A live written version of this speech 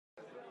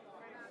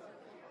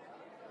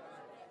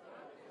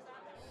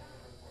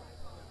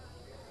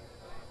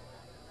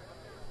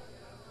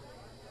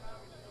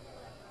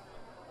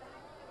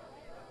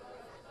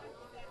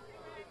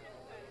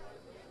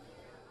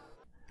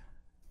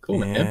Cool,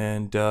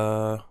 man.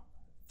 And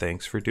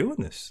thanks for doing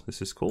this.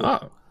 This is cool.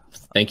 Oh,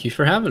 thank you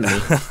for having me.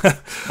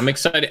 I'm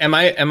excited. Am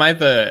I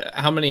the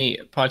how many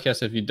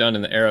podcasts have you done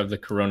in the era of the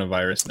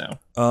coronavirus now?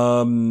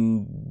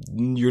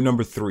 You're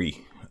number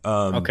 3.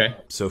 Okay.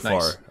 So Nice.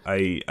 far.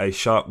 I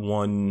shot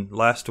one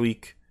last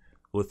week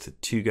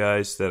with 2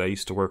 guys that I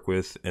used to work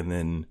with, and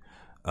then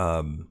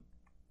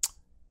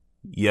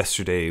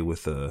yesterday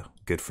with a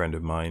good friend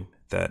of mine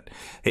that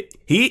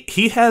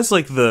he has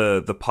like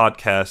the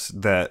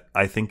podcast that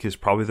I think is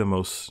probably the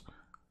most.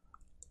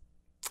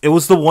 It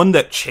was the one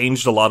that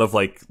changed a lot of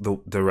like the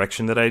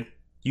direction that I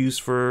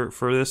used for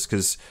this,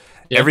 because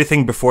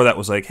everything before that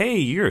was like, hey,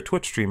 you're a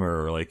Twitch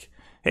streamer, or like,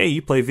 hey,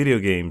 you play video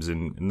games,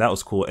 and that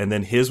was cool. And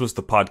then his was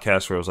the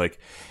podcast where I was like,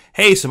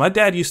 hey, so my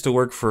dad used to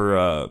work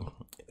for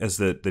as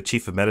the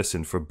chief of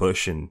medicine for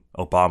Bush and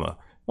Obama.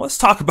 Let's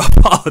talk about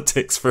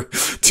politics for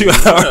 2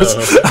 hours.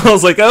 I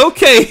was like,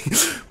 okay.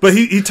 But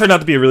he turned out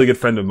to be a really good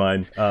friend of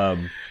mine.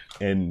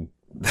 And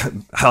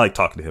I like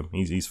talking to him.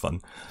 He's fun.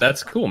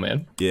 That's cool,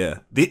 man. Yeah.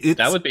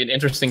 That would be an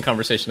interesting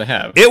conversation to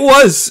have. It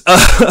was.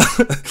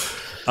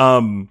 I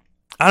don't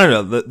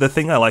know. The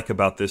thing I like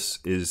about this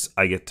is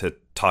I get to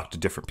talk to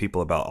different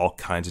people about all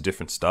kinds of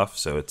different stuff.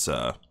 So it's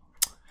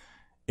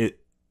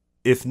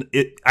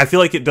I feel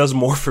like it does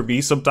more for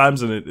me sometimes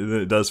than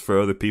it does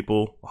for other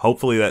people.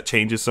 Hopefully that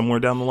changes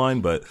somewhere down the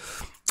line, but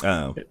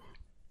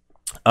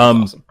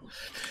Awesome.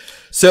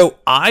 so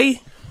I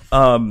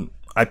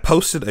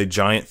posted a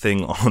giant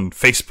thing on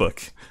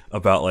Facebook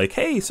about like,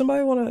 hey,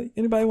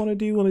 anybody want to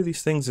do one of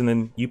these things? And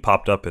then you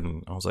popped up,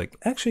 and I was like,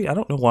 actually, I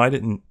don't know why I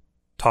didn't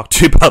talk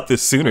to you about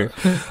this sooner.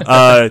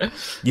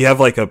 You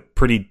have like a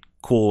pretty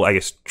cool, I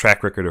guess,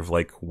 track record of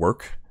like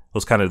work. It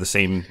was kind of the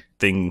same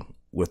thing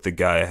with the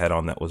guy I had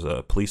on that was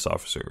a police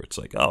officer. It's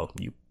like, oh,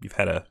 you've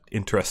had a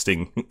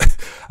interesting,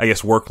 I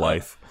guess, work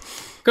life.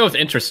 Go with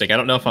interesting. I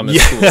don't know if I'm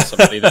as cool as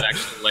somebody that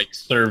actually like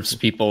serves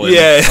people and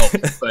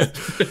helps, but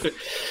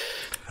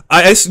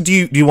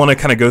do you want to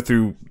kind of go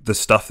through the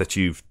stuff that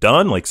you've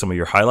done, like some of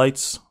your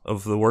highlights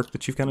of the work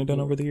that you've kind of done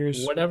over the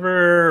years?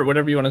 whatever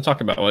you want to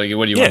talk about. Like,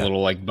 what do you want, a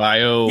little like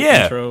bio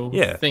intro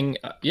thing?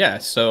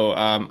 So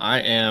I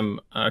am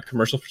a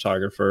commercial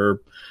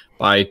photographer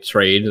by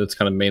trade. That's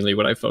kind of mainly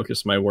what I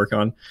focus my work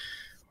on,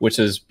 which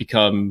has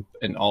become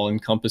an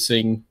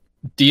all-encompassing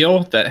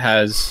deal that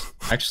has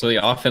actually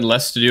often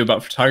less to do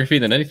about photography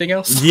than anything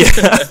else.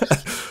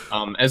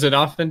 As it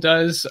often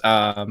does.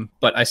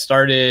 But I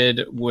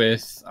started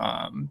with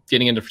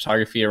getting into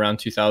photography around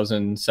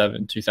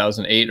 2007,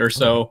 2008 or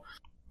so.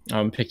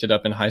 Picked it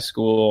up in high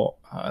school.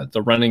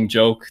 The running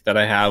joke that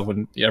I have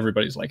when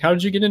everybody's like, how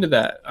did you get into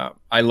that?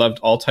 I loved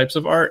all types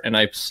of art, and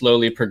I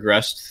slowly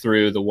progressed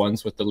through the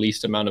ones with the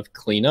least amount of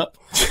cleanup.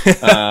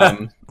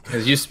 I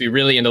used to be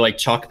really into like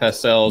chalk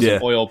pastels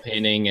and oil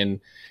painting, and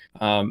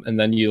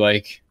then you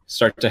like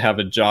start to have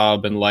a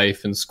job and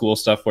life and school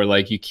stuff where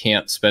like you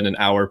can't spend an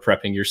hour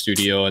prepping your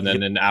studio and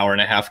then an hour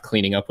and a half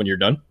cleaning up when you're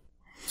done.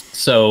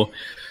 So,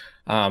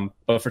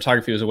 but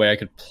photography was a way I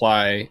could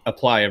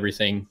apply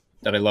everything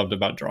that I loved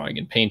about drawing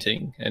and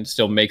painting and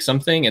still make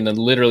something. And then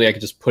literally I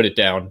could just put it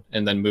down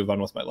and then move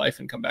on with my life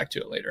and come back to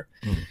it later.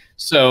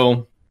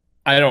 So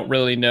I don't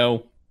really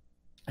know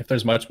if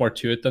there's much more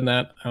to it than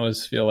that. I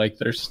always feel like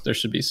there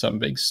should be some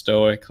big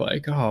stoic,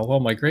 like, oh, well,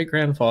 my great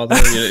grandfather,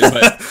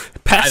 but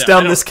pass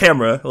down this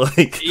camera.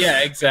 Like, yeah,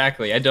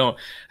 exactly. I don't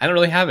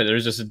really have it.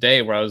 There's just a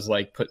day where I was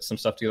like, put some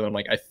stuff together. I'm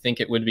like, I think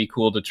it would be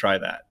cool to try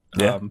that.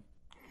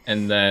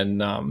 And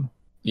then,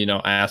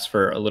 I asked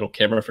for a little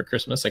camera for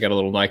Christmas. I got a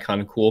little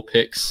Nikon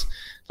Coolpix.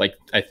 Like,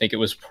 I think it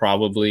was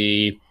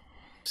probably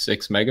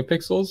 6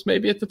 megapixels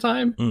maybe at the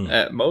time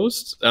at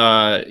most,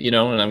 and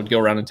I would go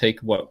around and take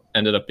what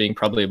ended up being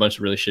probably a bunch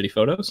of really shitty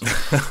photos.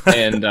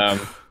 And,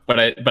 but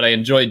I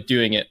enjoyed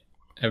doing it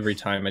every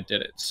time I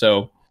did it.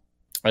 So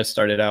I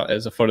started out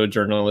as a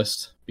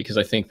photojournalist because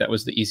I think that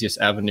was the easiest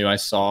avenue I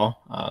saw.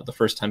 The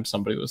first time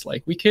somebody was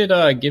like, we could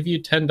give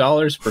you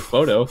 $10 per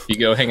photo if you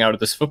go hang out at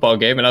this football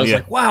game. And I was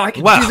like, wow, I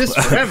can do this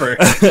forever.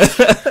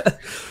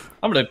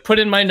 I'm going to put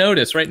in my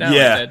notice right now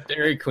at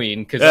Dairy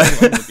Queen.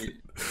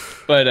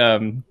 But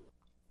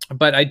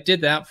I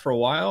did that for a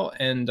while.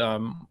 And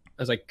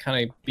as I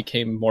kind of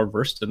became more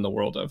versed in the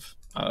world of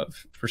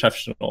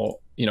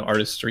professional,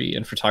 artistry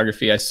and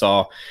photography, I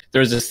saw there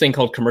was this thing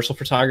called commercial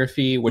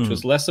photography, which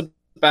was less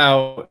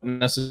about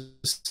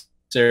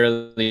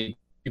necessarily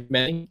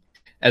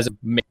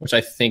which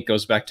I think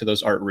goes back to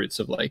those art roots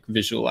of like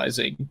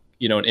visualizing,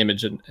 an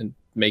image and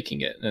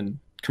making it. And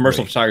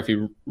commercial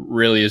photography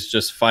really is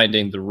just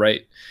finding the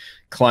right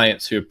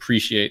clients who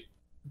appreciate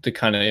the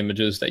kind of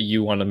images that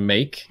you want to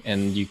make,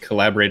 and you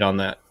collaborate on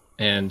that.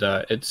 And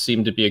it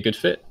seemed to be a good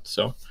fit.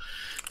 So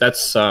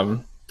that's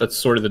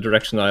sort of the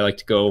direction that I like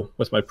to go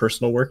with my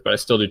personal work, but I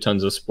still do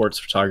tons of sports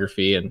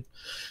photography and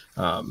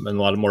a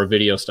lot of more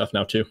video stuff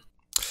now too.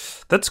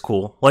 That's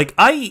cool. Like,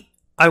 I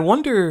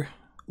wonder,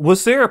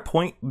 was there a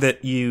point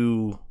that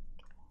you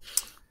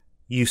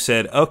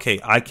said, okay,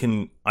 I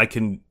can,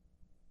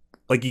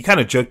 like, you kind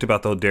of joked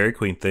about the whole Dairy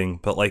Queen thing,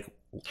 but like,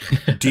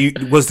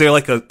 was there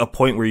like a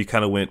point where you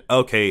kind of went,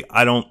 okay,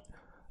 I don't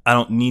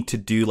need to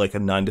do like a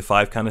 9 to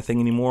 5 kind of thing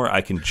anymore.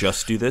 I can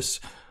just do this.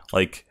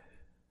 Like,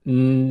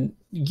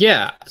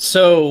 yeah.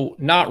 So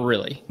not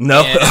really.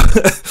 No.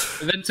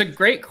 That's a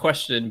great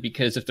question,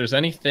 because if there's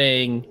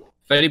anything,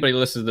 if anybody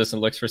listens to this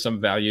and looks for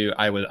some value,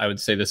 I would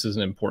say this is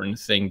an important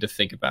thing to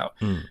think about.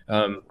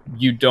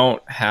 You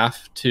don't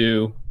have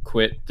to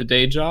quit the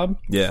day job,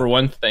 for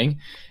one thing,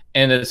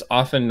 and it's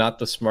often not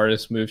the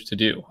smartest move to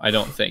do, I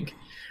don't think.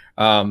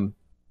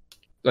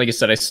 Like I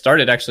said, I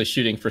started actually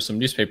shooting for some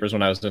newspapers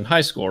when I was in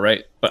high school,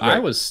 right? But I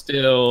was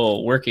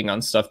still working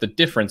on stuff. The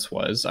difference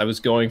was I was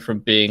going from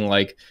being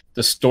like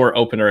the store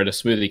opener at a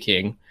Smoothie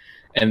King,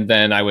 and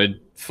then I would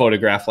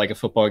photograph like a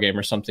football game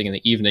or something in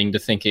the evening, to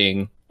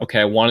thinking, okay,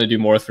 I want to do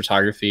more with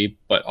photography,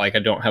 but like I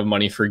don't have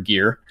money for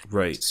gear.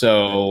 Right.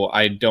 So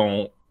I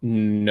don't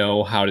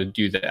know how to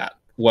do that.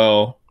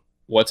 Well,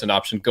 what's an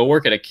option? Go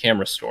work at a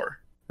camera store,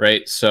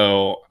 right?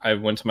 So I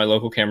went to my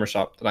local camera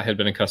shop that I had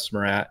been a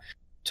customer at.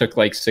 Took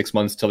like 6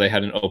 months till they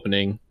had an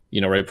opening,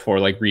 right before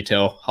like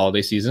retail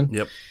holiday season.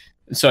 Yep.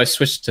 So I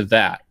switched to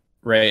that,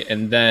 right?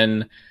 And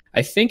then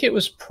I think it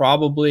was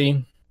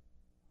probably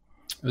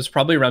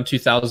around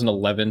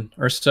 2011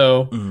 or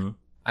so.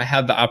 I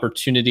had the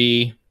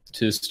opportunity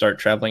to start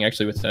traveling,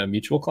 actually, with a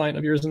mutual client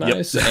of yours and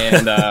I's.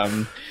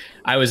 And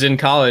I was in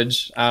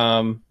college.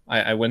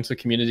 I went to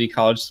community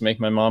college to make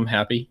my mom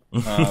happy.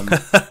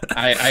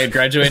 I had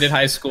graduated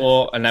high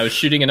school, and I was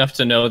shooting enough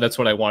to know that's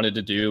what I wanted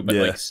to do, but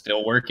like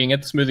still working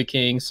at the Smoothie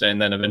Kings,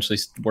 and then eventually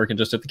working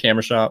just at the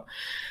camera shop.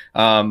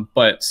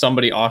 But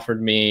somebody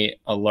offered me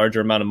a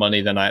larger amount of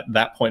money than I, at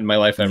that point in my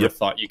life, I ever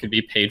thought you could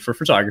be paid for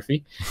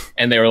photography.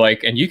 And they were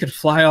like, and you could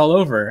fly all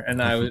over.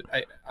 And I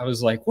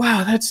was like,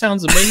 wow, that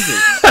sounds amazing.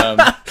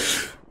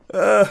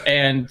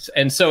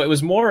 And so it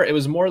was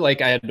more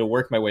like I had to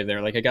work my way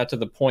there. Like I got to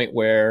the point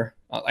where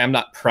I'm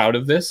not proud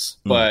of this,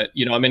 but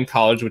I'm in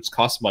college, which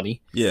costs money.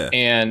 Yeah.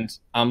 And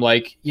I'm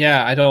like,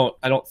 yeah, I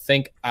don't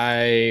think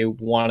I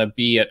want to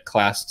be at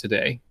class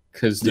today,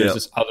 because there's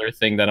this other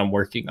thing that I'm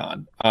working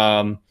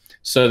on.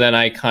 So then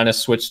I kind of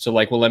switched to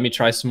like, well, let me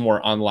try some more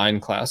online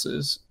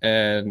classes.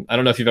 And I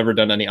don't know if you've ever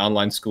done any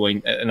online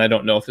schooling, and I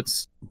don't know if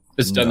it's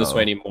done this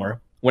way anymore.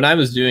 When I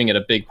was doing it,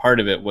 a big part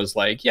of it was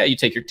like, yeah, you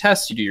take your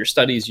tests, you do your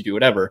studies, you do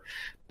whatever.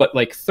 But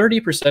like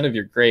 30% of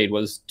your grade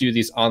was do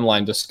these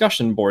online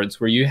discussion boards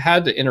where you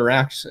had to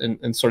interact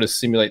and sort of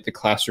simulate the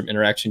classroom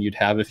interaction you'd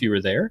have if you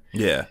were there.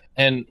 Yeah.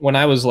 And when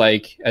I was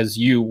like, as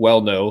you well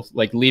know,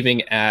 like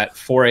leaving at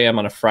 4 a.m.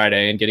 on a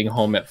Friday and getting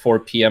home at 4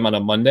 p.m. on a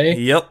Monday.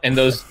 Yep.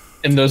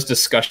 And those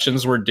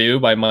discussions were due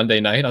by Monday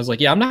night. I was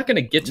like, yeah, I'm not going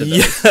to get to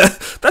those. Yeah,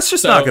 that's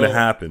just not going to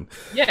happen.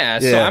 Yeah,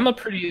 so I'm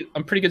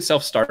pretty good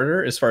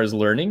self-starter as far as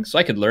learning. So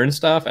I could learn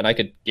stuff, and I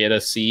could get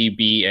a C,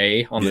 B,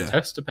 A on the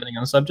test depending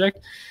on the subject.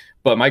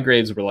 But my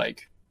grades were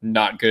like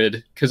not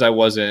good because I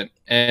wasn't,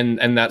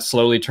 and that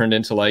slowly turned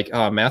into like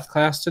math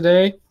class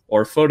today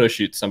or photo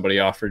shoot somebody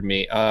offered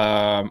me.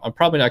 I'm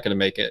probably not going to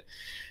make it.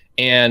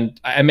 And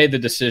I made the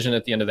decision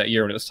at the end of that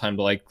year when it was time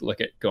to like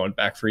look at going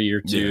back for a year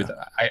or two.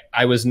 Yeah.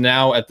 I was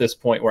now at this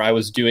point where I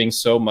was doing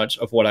so much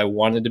of what I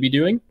wanted to be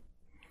doing.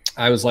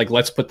 I was like,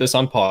 let's put this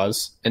on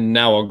pause, and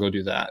now I'll go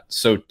do that.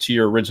 So to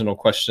your original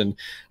question,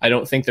 I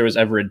don't think there was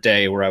ever a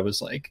day where I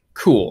was like,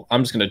 cool,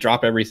 I'm just going to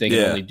drop everything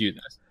and only do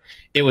this.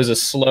 It was a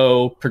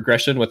slow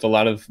progression with a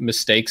lot of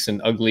mistakes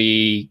and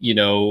ugly,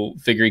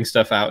 figuring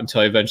stuff out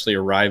until I eventually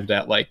arrived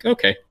at like,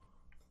 okay,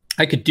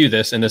 I could do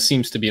this, and this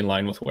seems to be in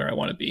line with where I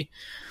want to be.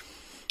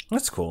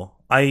 That's cool.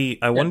 I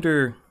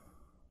wonder,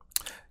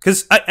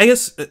 because I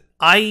guess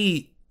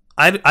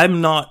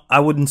I'm not. I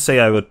wouldn't say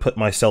I would put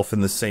myself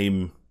in the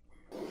same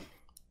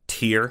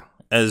tier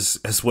as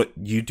what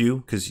you do,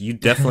 because you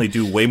definitely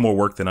do way more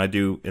work than I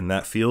do in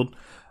that field.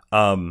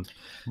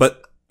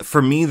 But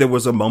for me, there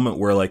was a moment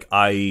where like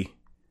I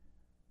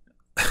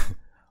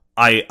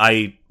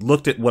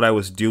looked at what I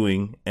was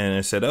doing and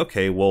I said,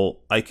 okay, well,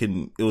 I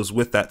can. It was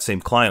with that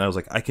same client. I was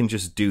like, I can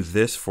just do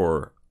this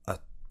for a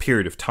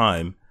period of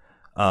time.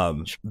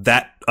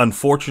 That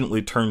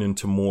unfortunately turned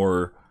into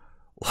more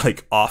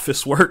like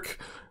office work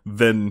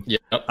than,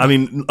 I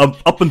mean,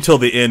 up until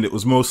the end, it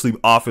was mostly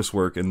office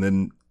work. And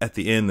then at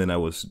the end, then I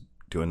was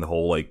doing the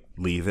whole like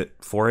leave at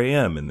 4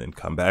 a.m. and then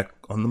come back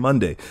on the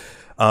Monday.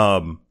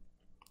 But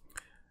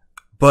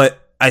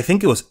I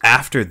think it was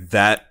after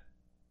that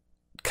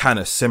kind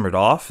of simmered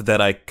off that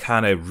I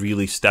kind of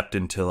really stepped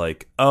into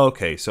like, oh,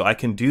 okay, so I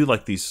can do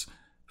like these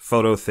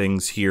photo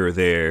things here or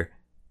there,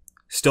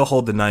 still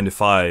hold the 9 to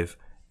 5.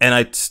 And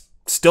I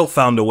still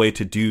found a way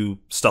to do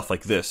stuff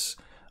like this,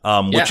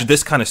 which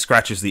this kind of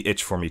scratches the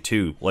itch for me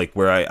too. Like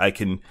where I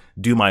can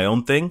do my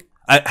own thing.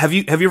 Have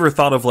you ever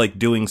thought of like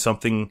doing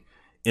something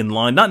in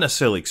line, not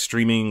necessarily like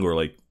streaming or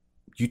like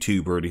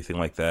YouTube or anything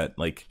like that?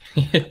 Like,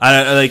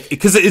 I like,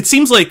 because it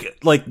seems like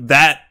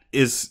that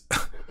is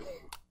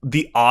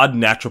the odd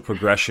natural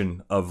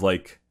progression of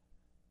like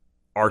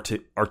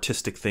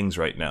artistic things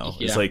right now.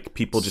 Yeah. It's like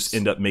people just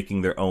end up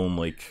making their own,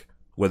 like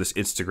whether it's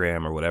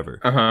Instagram or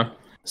whatever.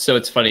 So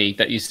it's funny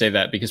that you say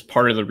that, because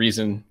part of the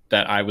reason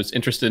that I was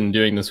interested in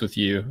doing this with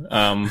you,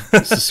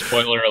 this is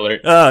spoiler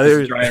alert, this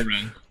is dry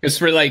run. Because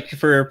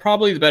for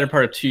probably the better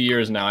part of 2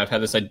 years now, I've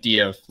had this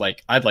idea of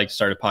like, I'd like to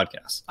start a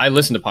podcast. I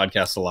listen to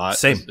podcasts a lot.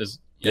 Same.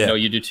 I know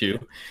you do too.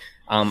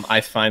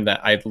 I find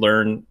that I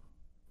learn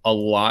a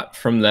lot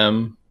from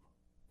them,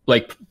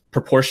 like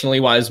proportionally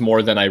wise,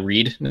 more than I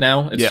read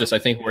now. It's just, I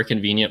think, more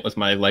convenient with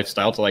my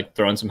lifestyle to like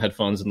throw on some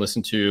headphones and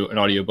listen to an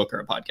audiobook or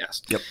a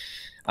podcast. Yep.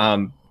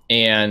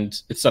 And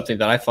it's something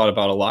that I thought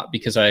about a lot,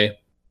 because I'm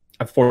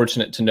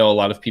fortunate to know a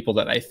lot of people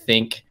that I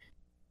think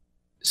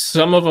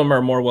some of them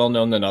are more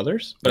well-known than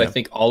others, but I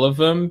think all of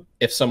them,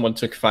 if someone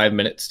took 5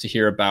 minutes to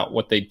hear about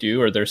what they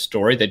do or their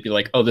story, they'd be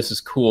like, oh, this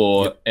is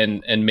cool,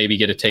 and maybe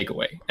get a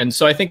takeaway. And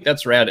so I think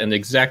that's rad. And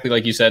exactly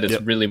like you said,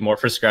 it's really more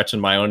for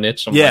scratching my own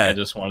niche. I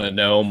just want to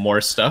know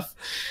more stuff.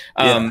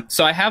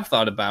 So I have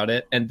thought about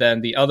it. And then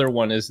the other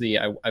one is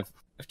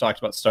I've talked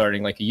about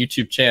starting like a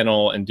YouTube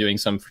channel and doing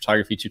some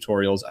photography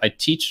tutorials. I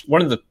teach,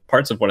 one of the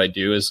parts of what I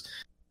do is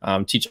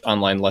teach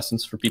online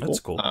lessons for people. That's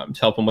cool. To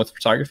help them with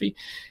photography.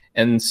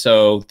 And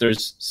so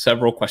there's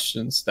several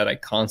questions that I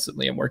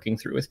constantly am working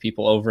through with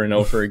people over and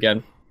over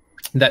again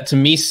that to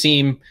me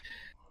seem,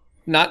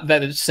 not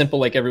that it's simple,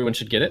 like everyone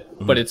should get it,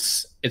 but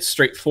it's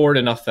straightforward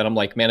enough that I'm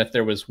like, man, if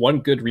there was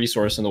one good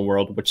resource in the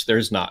world, which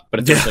there's not,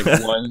 but if there's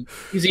like one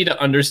easy to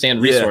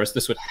understand resource,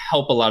 this would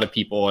help a lot of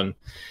people. And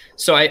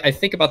so I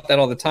think about that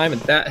all the time,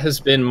 and that has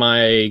been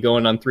my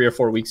going on 3 or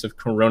 4 weeks of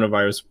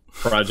coronavirus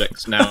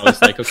projects now.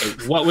 It's like,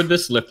 okay, what would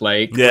this look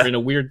like? We're in a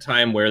weird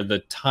time where the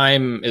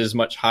time is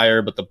much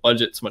higher, but the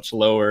budget's much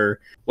lower.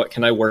 What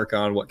can I work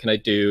on? What can I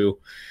do?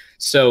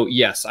 So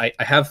yes, I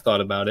have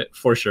thought about it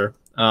for sure.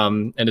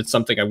 And it's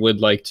something I would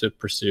like to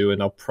pursue,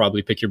 and I'll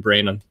probably pick your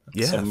brain on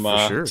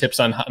some tips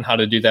on how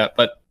to do that.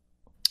 But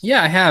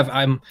yeah, I have.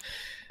 I'm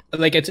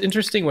like, it's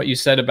interesting what you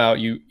said about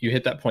you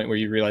hit that point where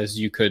you realized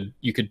you could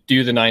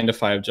do the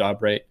 9-to-5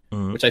 job, right?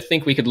 Which I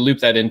think we could loop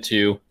that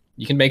into,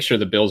 you can make sure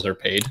the bills are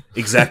paid.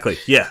 Exactly.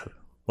 Yeah.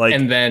 Like,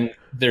 and then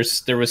there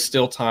was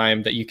still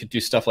time that you could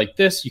do stuff like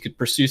this. You could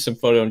pursue some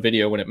photo and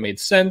video when it made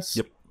sense.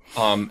 Yep.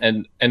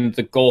 And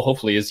the goal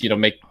hopefully is,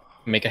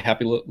 make a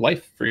happy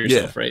life for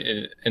yourself, right?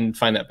 And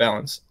find that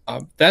balance.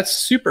 That's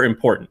super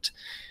important.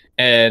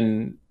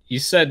 And you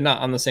said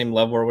not on the same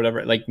level or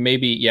whatever. Like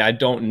maybe, I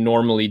don't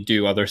normally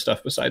do other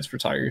stuff besides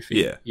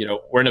photography. Yeah.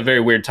 We're in a very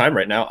weird time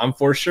right now. I'm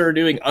for sure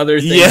doing other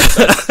things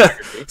besides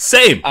photography.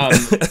 Same.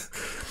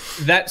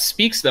 That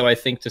speaks, though, I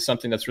think, to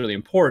something that's really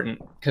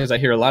important, because I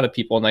hear a lot of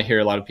people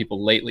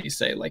lately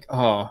say like,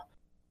 oh,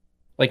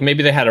 like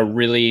maybe they had a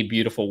really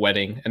beautiful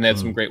wedding and they had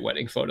some great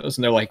wedding photos,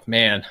 and they're like,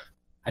 man,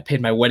 I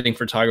paid my wedding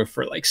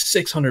photographer like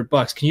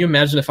 $600. Can you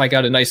imagine if I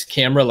got a nice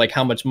camera, like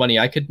how much money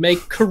I could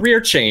make? Career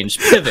change,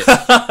 pivot.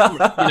 I'm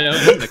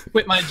gonna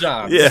quit my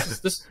job. Yeah.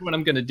 This is what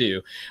I'm gonna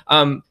do.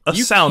 A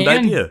sound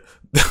idea.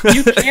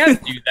 You can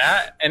do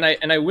that,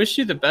 and I wish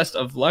you the best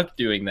of luck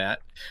doing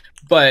that.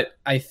 But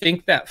I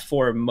think that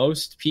for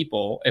most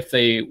people, if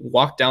they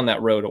walk down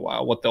that road a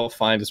while, what they'll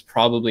find is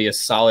probably a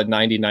solid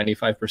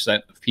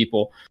 90-95% of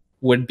people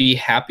would be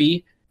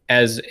happy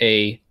as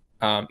a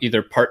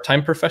either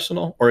part-time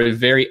professional or a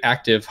very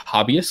active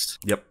hobbyist.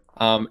 Yep.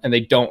 And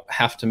they don't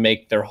have to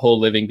make their whole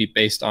living be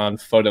based on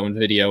photo and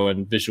video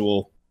and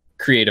visual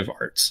creative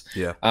arts.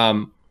 Yeah.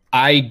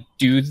 I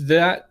do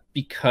that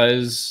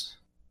because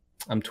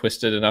I'm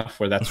twisted enough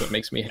where that's what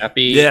makes me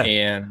happy.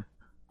 And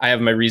I have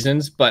my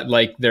reasons, but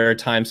like there are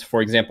times,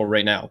 for example,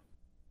 right now,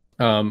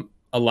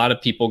 a lot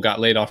of people got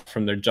laid off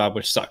from their job,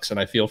 which sucks, and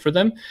I feel for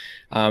them.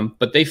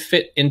 But they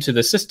fit into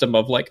the system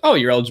of like, oh,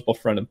 you're eligible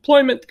for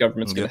unemployment. The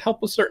government's going to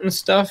help with certain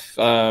stuff.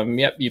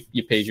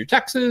 You paid your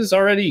taxes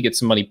already. You get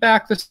some money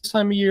back this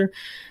time of year.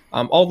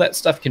 All that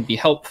stuff can be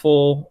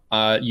helpful.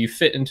 You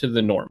fit into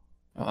the norm.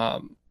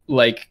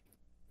 Like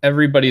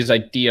everybody's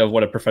idea of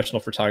what a professional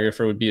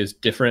photographer would be is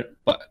different,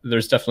 but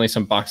there's definitely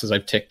some boxes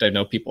I've ticked. I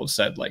know people have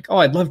said like, oh,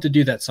 I'd love to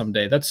do that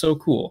someday. That's so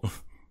cool.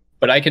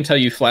 But I can tell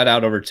you flat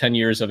out, over 10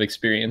 years of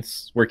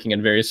experience working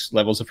in various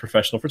levels of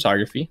professional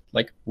photography,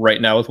 like right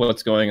now with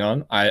what's going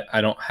on, I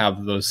don't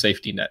have those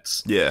safety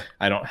nets. Yeah.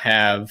 I don't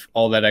have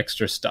all that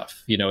extra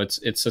stuff.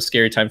 It's a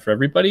scary time for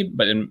everybody,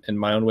 but in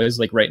my own ways,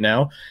 like right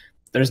now,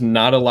 there's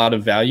not a lot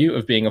of value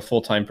of being a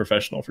full-time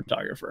professional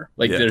photographer.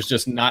 Like there's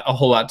just not a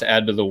whole lot to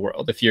add to the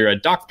world. If you're a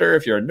doctor,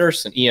 if you're a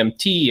nurse, an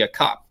EMT, a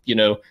cop,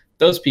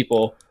 those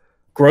people,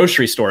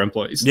 grocery store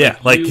employees. Yeah,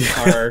 like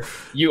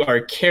you are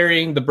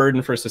carrying the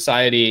burden for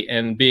society,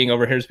 and being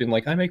over here is being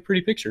like, I make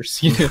pretty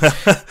pictures. You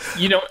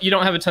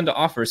don't have a ton to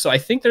offer. So I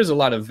think there's a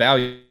lot of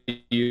value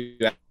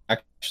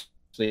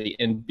actually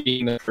in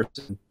being the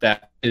person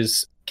that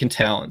can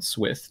balance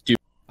with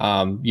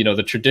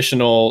the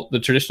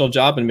traditional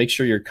job and make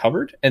sure you're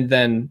covered, and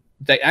then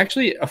that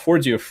actually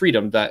affords you a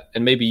freedom that,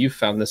 and maybe you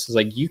found this, is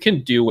like you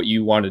can do what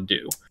you want to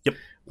do. Yep.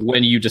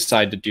 when you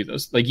decide to do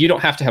those. Like, you don't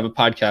have to have a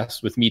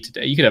podcast with me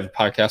today. You could have a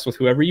podcast with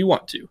whoever you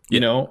want to, you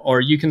know,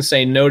 or you can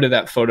say no to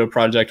that photo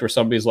project where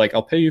somebody's like,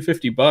 I'll pay you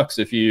 $50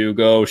 if you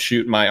go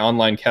shoot my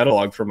online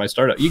catalog for my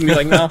startup. You can be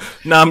like, no,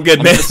 no, I'm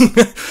good, man.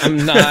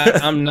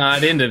 I'm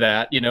not into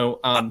that. You know,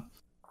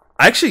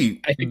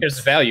 actually, I think there's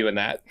value in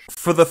that.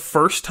 For the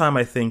first time,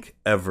 I think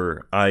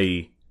ever,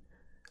 I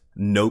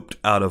noped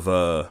out of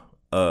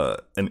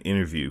an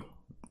interview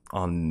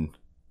on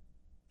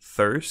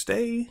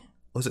Thursday.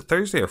 Was it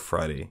Thursday or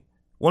Friday?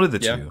 One of the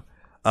two.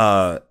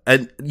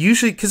 And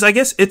usually, because I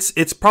guess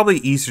it's probably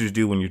easier to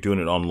do when you're doing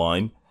it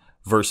online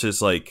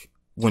versus like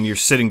when you're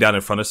sitting down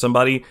in front of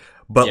somebody.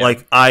 But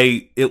like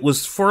it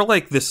was for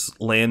like this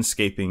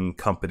landscaping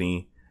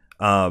company.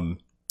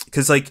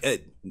 Because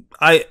like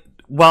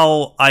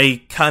while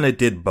I kind of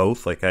did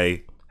both, like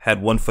I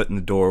had one foot in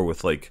the door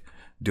with like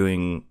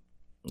doing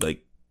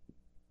like,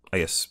 I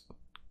guess,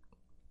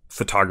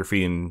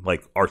 photography and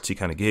like artsy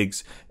kind of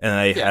gigs, and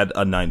I had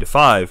a 9 to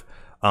 5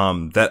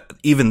 that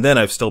even then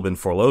I've still been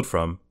furloughed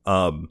from.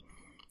 I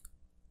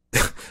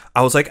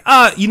was like,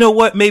 you know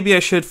what, maybe I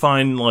should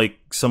find like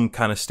some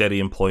kind of steady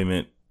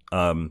employment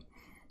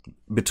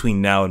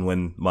between now and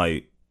when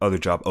my other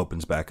job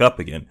opens back up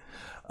again.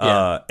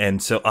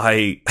 And so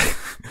I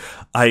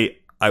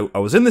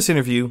was in this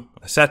interview.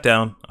 I sat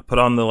down, I put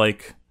on the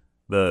like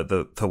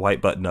the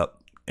white button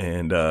up,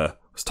 and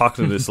was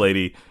talking to this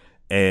lady.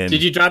 And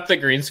did you drop the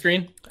green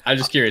screen? I'm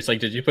just curious. Like,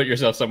 did you put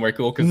yourself somewhere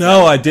cool?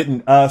 No, I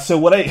didn't. So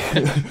what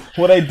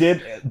I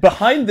did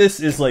behind this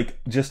is like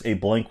just a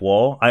blank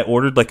wall. I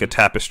ordered like a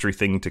tapestry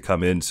thing to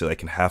come in so I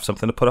can have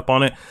something to put up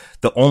on it.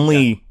 The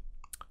only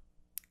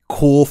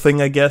cool thing,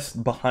 I guess,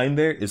 behind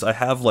there is I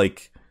have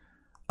like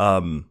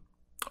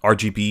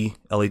RGB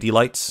LED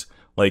lights,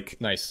 like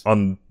nice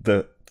on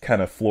the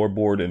kind of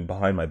floorboard and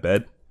behind my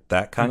bed.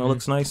 That kind of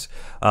looks nice.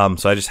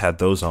 So I just had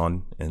those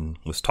on and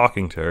was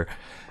talking to her.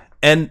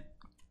 And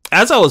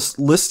as I was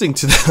listening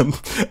to them,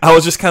 I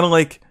was just kind of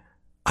like,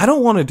 I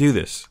don't want to do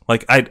this.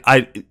 Like,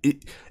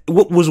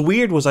 what was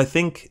weird was I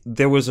think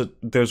there's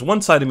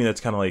one side of me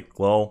that's kind of like,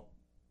 well,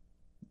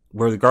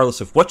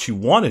 regardless of what you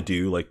want to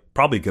do, like,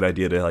 probably a good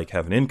idea to like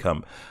have an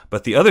income.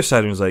 But the other side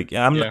of me was like,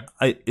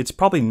 it's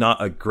probably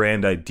not a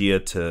grand idea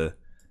to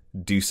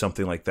do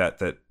something like that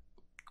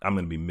I'm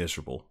going to be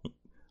miserable,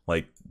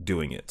 like,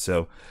 doing it.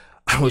 So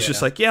I was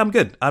just like, I'm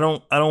good. I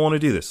don't want to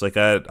do this. Like,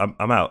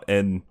 I'm out.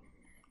 And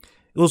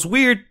it was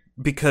weird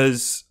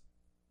because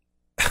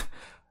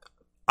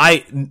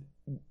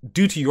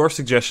due to your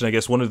suggestion, I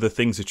guess one of the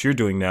things that you're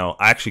doing now,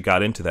 I actually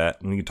got into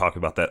that, and we can talk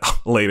about that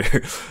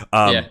later.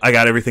 I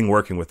got everything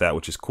working with that,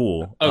 which is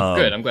cool. Oh,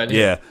 good. I'm glad to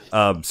hear.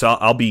 So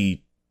I'll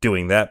be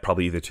doing that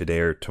probably either today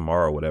or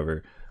tomorrow or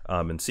whatever,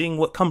 and seeing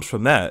what comes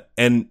from that.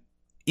 And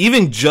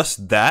even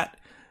just that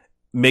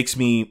makes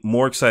me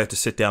more excited to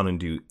sit down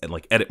and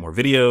like edit more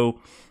video.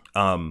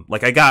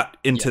 Like I got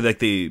into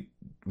like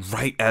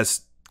right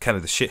as kind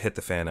of the shit hit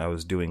the fan, I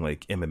was doing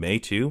like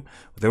MMA too.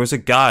 There was a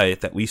guy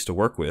that we used to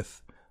work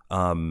with.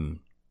 I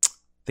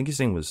think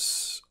his name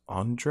was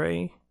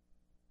Andre.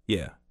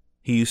 Yeah.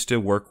 He used to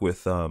work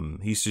with,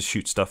 he used to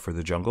shoot stuff for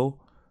The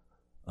Jungle.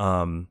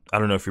 I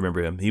don't know if you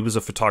remember him. He was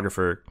a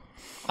photographer.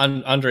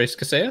 Andres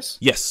Casillas?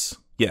 Yes.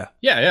 Yeah.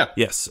 Yeah.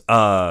 Yes.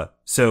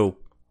 So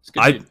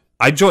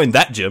I joined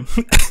that gym,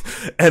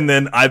 and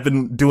then I've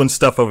been doing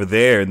stuff over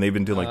there, and they've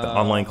been doing like the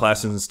online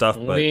classes and stuff.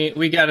 But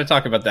we got to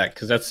talk about that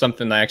because that's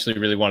something I actually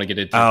really want to get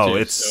into. Oh,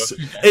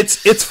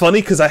 it's funny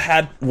because I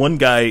had one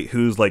guy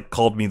who's like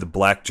called me the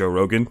Black Joe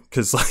Rogan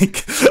because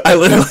like I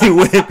literally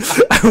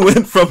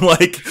went from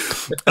like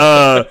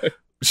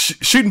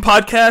shooting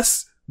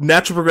podcasts,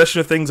 natural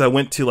progression of things. I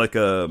went to like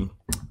a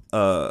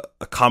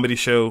comedy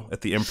show at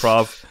the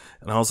Improv.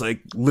 And I was like,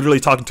 literally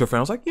talking to a friend.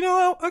 I was like, you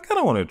know, I kind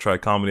of want to try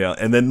comedy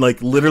out. And then,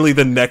 like, literally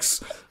the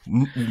next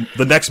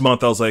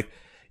month, I was like,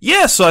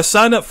 yeah. So I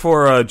signed up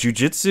for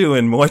jujitsu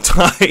and Muay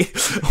Thai.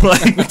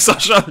 Like, it's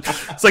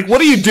like, what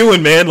are you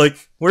doing, man?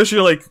 Like, where's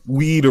your like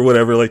weed or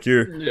whatever? Like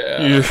your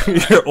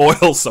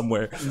oil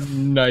somewhere.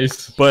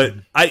 Nice. But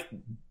I'd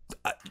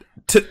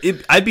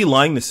be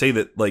lying to say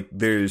that like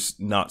there's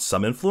not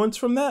some influence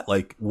from that.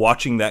 Like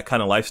watching that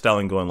kind of lifestyle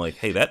and going like,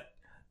 hey, that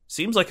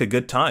seems like a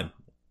good time.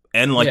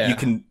 And like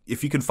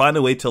if you can find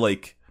a way to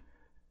like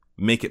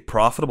make it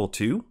profitable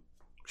too,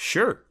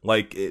 sure.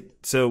 Like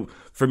so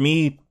for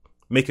me,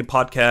 making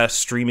podcasts,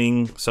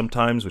 streaming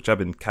sometimes, which I've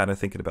been kind of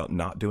thinking about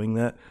not doing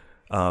that.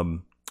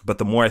 But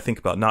the more I think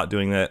about not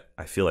doing that,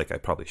 I feel like I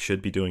probably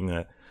should be doing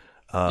that.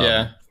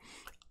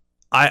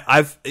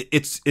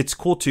 It's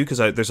cool too because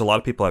there's a lot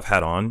of people I've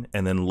had on,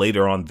 and then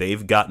later on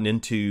they've gotten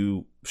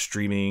into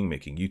streaming,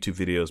 making YouTube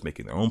videos,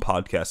 making their own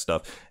podcast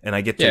stuff, and I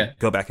get to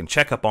go back and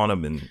check up on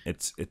them, and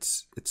it's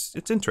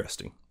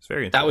interesting. It's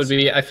very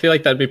interesting. I feel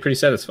like that'd be pretty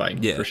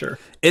satisfying. For sure.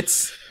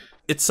 It's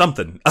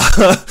something.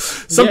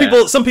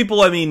 Some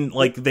people I mean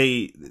like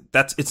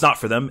it's not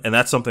for them, and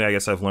that's something I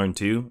guess I've learned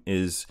too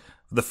is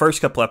the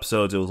first couple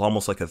episodes it was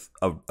almost like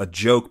a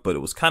joke, but it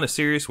was kind of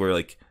serious where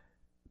like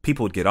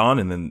people would get on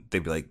and then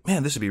they'd be like,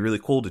 man, this would be really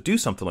cool to do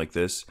something like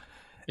this.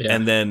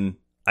 And then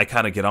I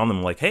kind of get on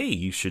them like, hey,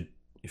 you should,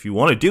 if you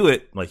want to do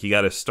it, like, you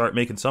got to start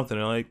making something.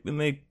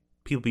 And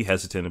people be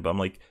hesitant, but I'm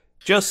like,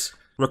 just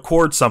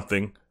record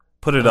something,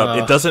 put it up.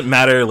 It doesn't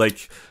matter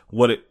like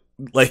what it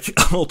like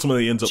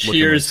ultimately ends up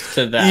looking like. Cheers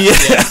to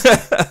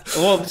that.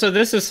 Yeah. Well, so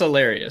this is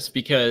hilarious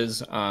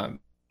because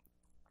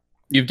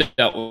you've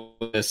dealt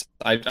with this.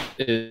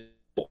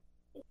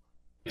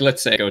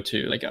 Let's say I go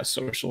to like a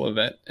social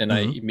event and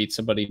I meet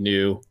somebody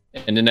new,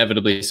 and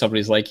inevitably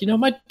somebody's like,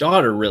 my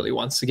daughter really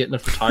wants to get into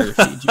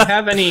photography. Do you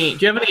have any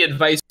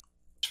advice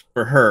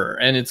for her?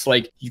 And it's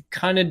like, you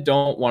kind of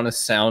don't want to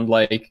sound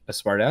like a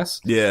smartass.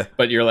 Yeah.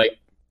 But you're like,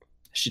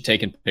 is she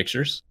taking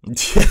pictures? And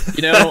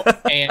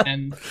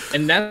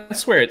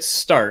that's where it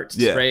starts,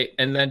 right?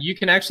 And then you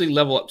can actually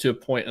level up to a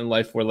point in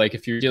life where, like,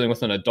 if you're dealing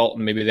with an adult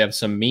and maybe they have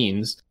some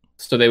means,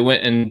 so they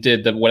went and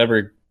did the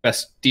whatever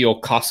best deal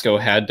Costco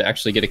had to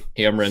actually get a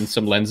camera and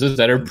some lenses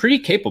that are pretty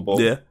capable.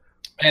 Yeah.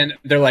 And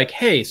they're like,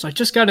 hey, so I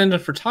just got into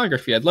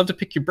photography. I'd love to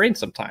pick your brain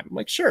sometime. I'm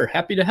like, sure,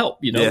 happy to help.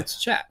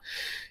 Let's chat.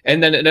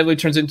 And then it inevitably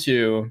turns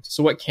into,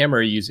 so what camera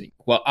are you using?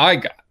 Well, I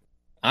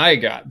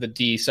got the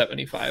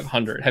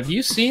D7500. Have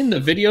you seen the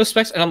video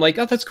specs? And I'm like,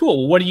 oh, that's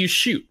cool. What do you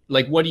shoot?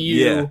 Like, what do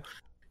you,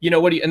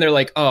 and they're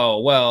like, oh,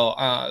 well,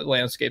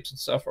 landscapes and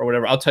stuff or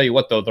whatever. I'll tell you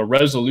what, though, the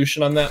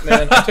resolution on that,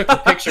 man, I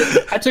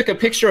took a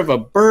picture of a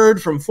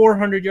bird from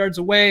 400 yards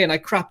away and I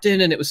cropped in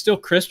and it was still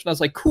crisp. And I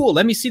was like, cool,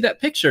 let me see that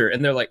picture.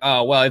 And they're like,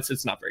 oh, well,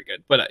 it's not very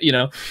good. But,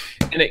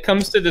 and it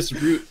comes to this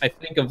root, I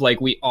think, of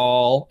like, we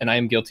all, and I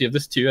am guilty of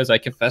this too, as I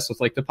confess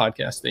with like the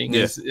podcast thing,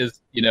 is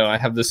I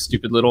have this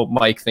stupid little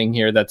mic thing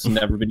here that's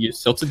never been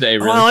used till today.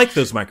 Really. I like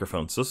those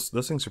microphones.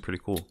 Those things are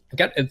pretty cool.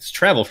 It's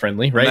travel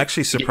friendly, right? I'm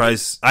actually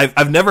surprised.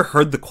 I've never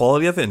heard the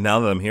quality of it, and now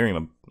that I'm hearing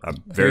them, I'm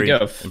very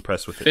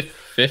impressed with it.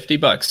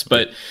 $50,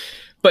 but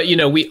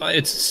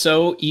it's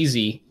so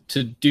easy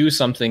to do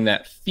something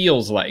that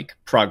feels like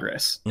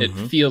progress. It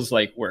feels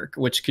like work,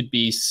 which could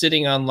be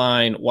sitting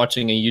online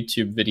watching a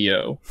YouTube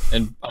video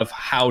and of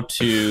how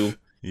to.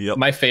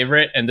 My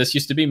favorite, and this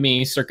used to be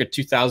me, circa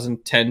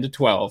 2010 to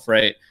 12,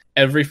 right?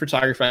 Every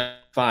photographer I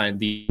find,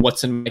 the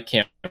 "What's in my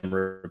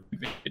camera"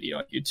 video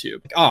on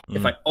YouTube. Like,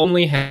 if I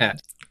only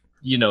had,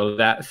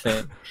 that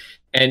thing.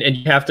 And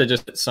you have to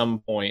just at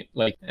some point,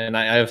 like, and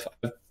I've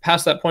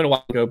passed that point a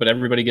while ago, but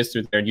everybody gets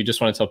through there, and you just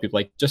want to tell people,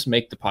 like, just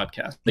make the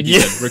podcast. Like you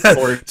said,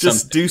 record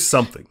just do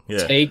something.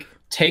 Yeah.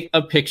 Take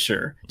a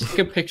picture. Take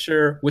a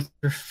picture with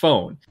your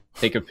phone.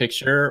 Take a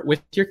picture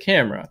with your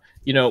camera.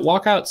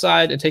 Walk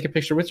outside and take a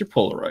picture with your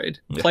Polaroid.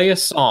 Yeah. Play a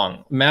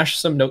song. Mash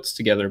some notes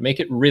together. Make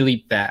it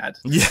really bad.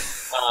 Yeah.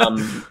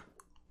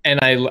 And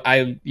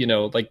I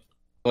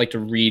like to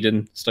read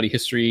and study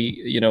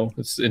history.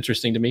 It's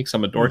interesting to me because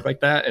I'm a dork like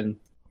that, and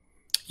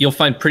you'll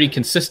find pretty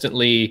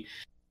consistently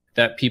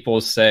that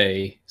people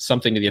say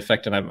something to the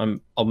effect,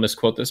 and I'll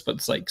misquote this, but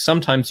it's like,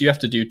 sometimes you have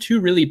to do 2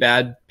 really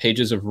bad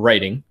pages of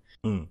writing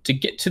to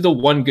get to the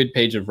 1 good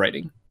page of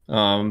writing.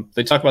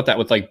 They talk about that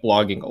with like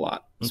blogging a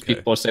lot. Okay.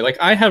 People say like,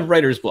 I have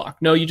writer's block.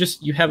 No,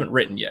 you haven't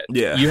written yet.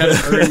 Yeah. You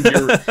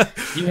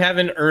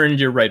haven't earned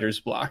your writer's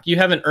block. You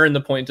haven't earned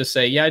the point to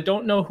say, I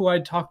don't know who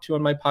I'd talk to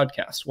on my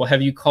podcast. Well,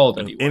 have you called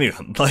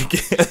anyone? Like,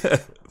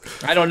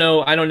 I don't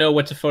know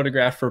what to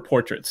photograph for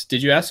portraits.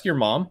 Did you ask your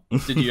mom?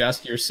 Did you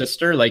ask your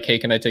sister? Like, hey,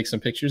 can I take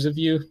some pictures of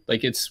you?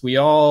 Like, there's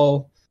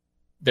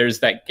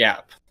that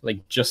gap.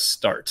 Like, just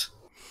start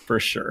for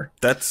sure.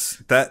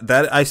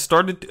 That I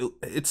started.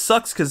 It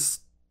sucks because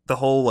the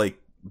whole like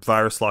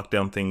virus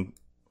lockdown thing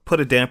put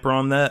a damper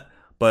on that,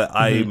 but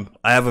I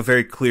have a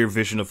very clear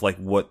vision of like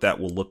what that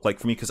will look like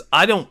for me, because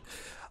I don't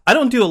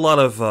do a lot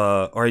of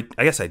or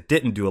I guess I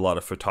didn't do a lot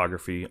of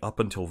photography up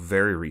until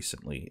very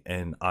recently,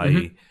 and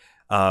I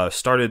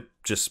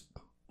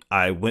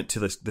went to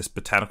this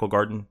botanical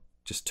garden,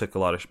 just took a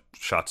lot of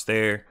shots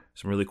there,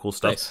 some really cool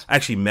stuff. Nice. I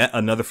actually met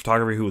another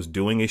photographer who was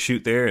doing a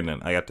shoot there, and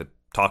then I got to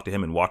talk to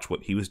him and watch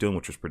what he was doing,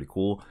 which was pretty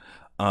cool.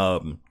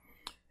 And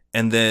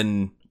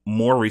then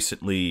more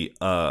recently,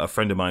 a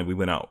friend of mine, we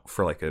went out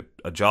for like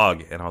a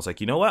jog, and I was like,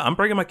 you know what? I'm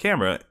bringing my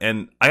camera,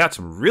 and I got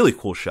some really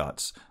cool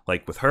shots,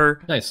 like with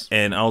her. Nice.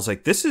 And I was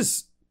like, this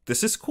is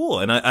cool,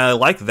 and I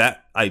like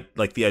that. I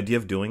like the idea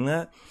of doing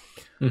that.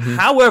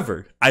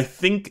 However, I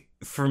think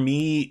for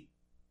me,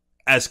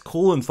 as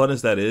cool and fun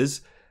as that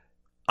is,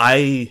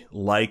 I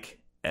like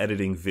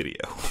editing video.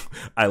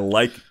 I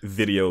like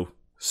video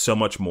so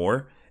much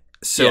more.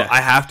 So I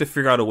have to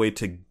figure out a way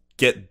to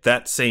get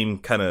that same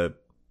kind of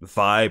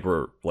vibe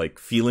or like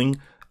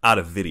feeling out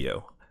of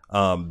video.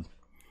 But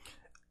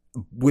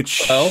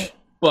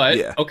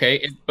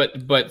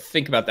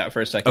think about that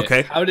for a second.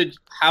 Okay. How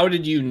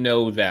did you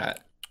know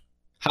that?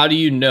 How do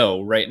you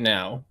know right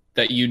now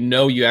that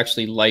you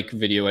actually like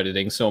video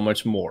editing so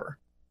much more?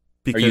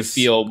 Because, or you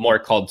feel more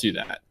called to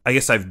that? I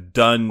guess I've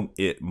done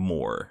it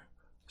more.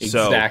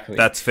 Exactly.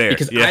 So that's fair.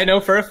 Because I know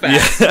for a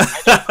fact,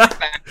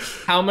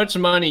 how much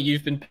money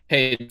you've been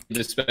paid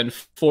to spend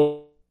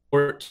 14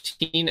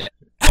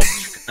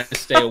 hours trying to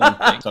stay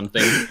on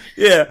something.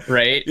 Yeah.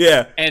 Right?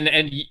 Yeah. And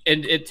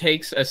it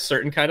takes a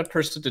certain kind of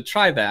person to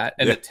try that.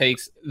 And it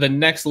takes the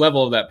next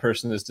level of that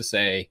person is to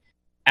say,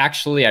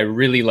 actually, I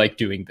really like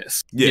doing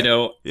this, you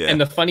know? Yeah. And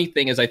the funny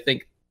thing is, I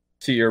think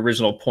to your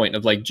original point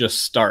of like,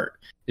 just start,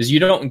 is you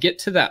don't get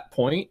to that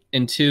point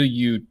until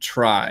you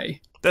try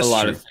a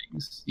lot of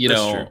things, you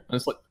know?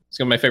 It's like, it's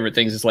one of my favorite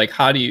things is like,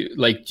 do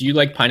you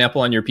like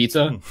pineapple on your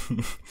pizza?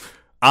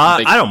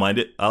 I don't mind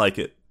it. I like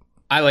it.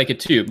 I like it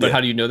too, but how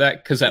do you know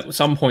that? Because at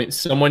some point,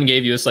 someone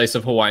gave you a slice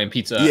of Hawaiian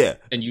pizza,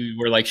 and you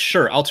were like,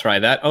 "Sure, I'll try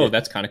that." Oh,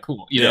 that's kind of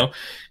cool. You know,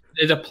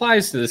 it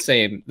applies to the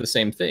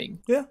same thing.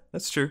 Yeah,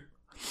 that's true.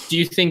 Do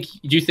you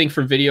think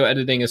for video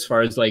editing, as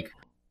far as like,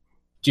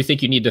 do you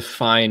think you need to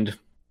find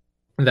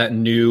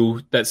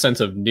that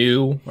sense of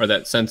new, or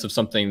that sense of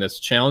something that's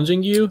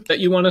challenging you that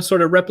you want to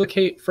sort of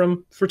replicate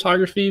from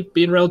photography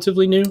being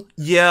relatively new?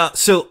 Yeah.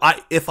 So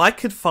if I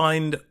could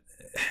find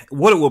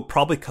what it would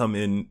probably come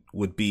in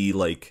would be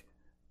like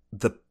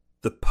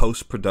the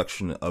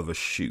post-production of a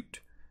shoot.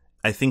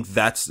 I think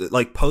that's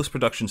like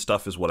post-production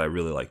stuff is what I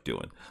really like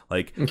doing.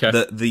 Like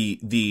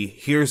the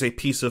here's a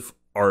piece of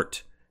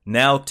art.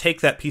 Now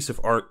take that piece of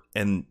art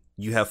and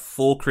you have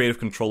full creative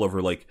control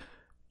over like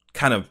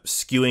kind of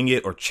skewing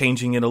it or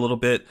changing it a little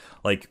bit.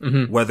 Like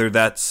whether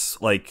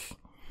that's like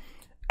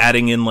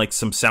adding in like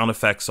some sound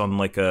effects on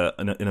like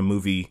in a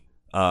movie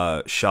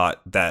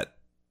shot that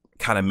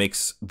kind of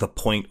makes the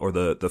point or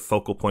the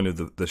focal point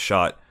of the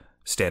shot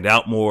stand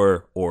out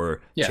more,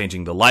 or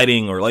changing the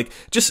lighting, or like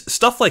just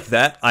stuff like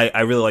that. I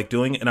really like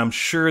doing, and I'm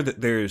sure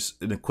that there's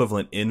an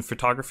equivalent in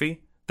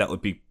photography that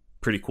would be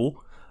pretty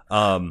cool.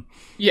 So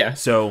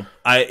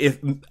if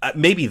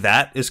maybe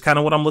that is kind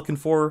of what I'm looking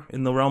for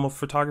in the realm of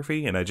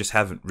photography, and I just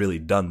haven't really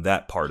done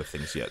that part of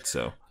things yet.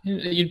 So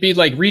you'd be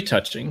like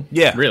retouching,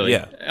 really,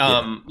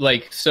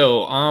 like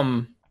so.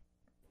 I'm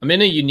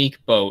in a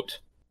unique boat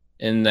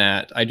in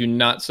that I do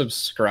not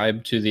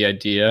subscribe to the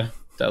idea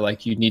that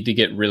like you need to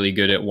get really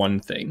good at one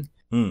thing.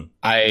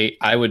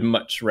 I would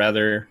much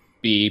rather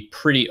be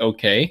pretty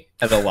okay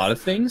at a lot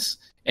of things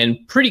and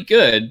pretty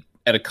good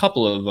at a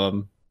couple of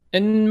them,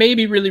 and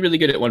maybe really, really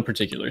good at one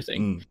particular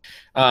thing.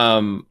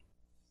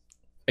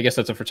 I guess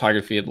that's a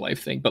photography and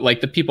life thing. But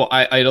like the people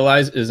I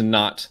idolize is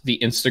not the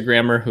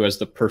Instagrammer who has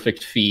the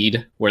perfect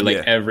feed where like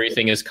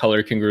everything is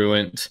color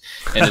congruent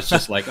and it's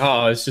just like,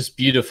 oh, it's just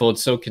beautiful.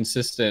 It's so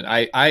consistent.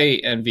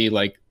 I envy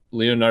like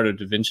Leonardo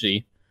da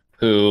Vinci,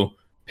 who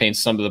paints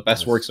some of the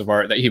best works of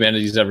art that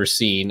humanity's ever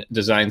seen,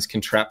 designs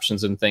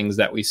contraptions and things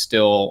that we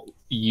still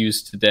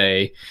use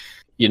today,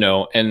 you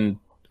know, and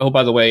oh,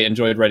 by the way,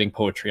 enjoyed writing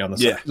poetry on the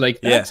side.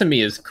 Like that to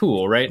me is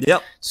cool, right?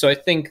 Yep. So I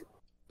think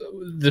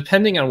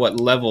depending on what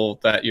level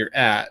that you're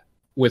at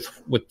with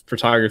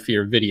photography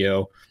or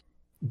video,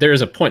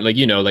 there's a point, like,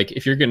 you know, like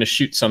if you're going to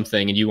shoot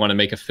something and you want to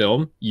make a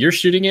film, you're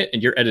shooting it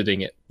and you're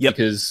editing it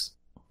because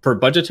for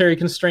budgetary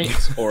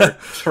constraints or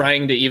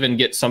trying to even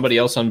get somebody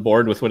else on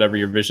board with whatever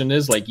your vision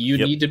is, like you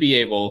need to be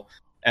able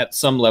at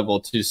some level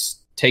to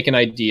take an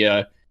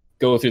idea,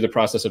 go through the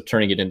process of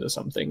turning it into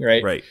something.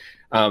 Right.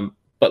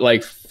 But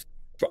like,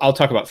 I'll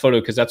talk about photo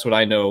because that's what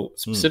I know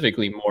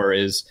specifically more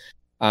is,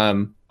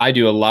 I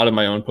do a lot of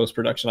my own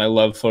post-production. I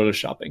love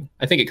photoshopping.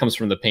 I think it comes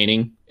from the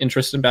painting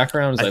interest and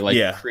backgrounds. I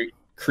like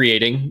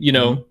creating, you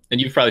know, and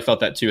you've probably felt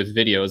that too with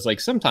videos. Like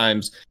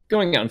sometimes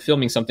going out and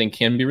filming something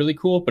can be really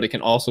cool, but it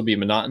can also be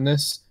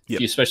monotonous,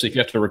 especially if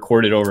you have to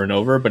record it over and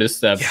over. But it's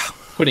the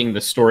putting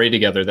the story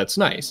together that's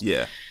nice.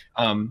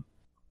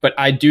 But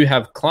I do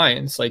have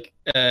clients like,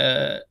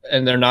 and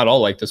they're not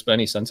all like this by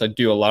any sense. I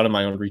do a lot of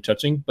my own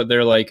retouching, but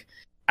they're like,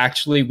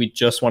 actually, we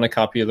just want a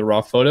copy of the raw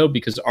photo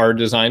because our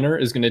designer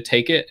is going to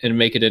take it and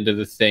make it into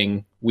the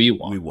thing we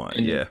want.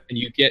 And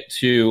you get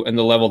to, and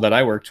the level that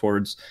I work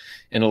towards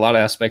in a lot of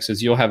aspects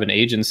is you'll have an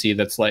agency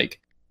that's like,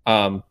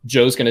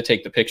 Joe's going to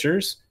take the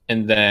pictures,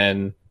 and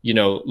then, you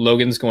know,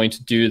 Logan's going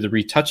to do the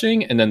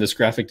retouching, and then this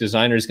graphic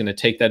designer is going to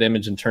take that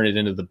image and turn it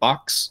into the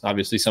box.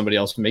 Obviously, somebody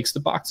else makes the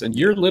box, and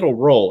your little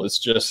role is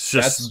just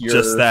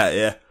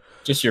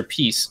your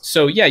piece.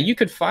 So yeah, you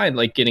could find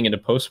like getting into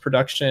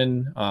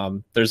post-production.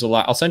 There's a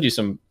lot. I'll send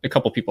you a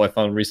couple people I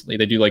found recently.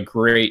 They do like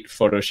great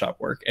Photoshop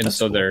work. And that's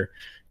so cool. Their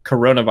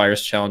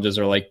coronavirus challenges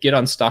are like, get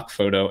on stock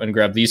photo and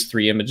grab these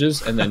 3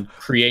 images and then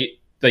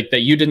create like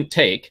that you didn't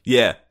take.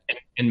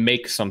 And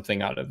make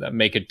something out of them,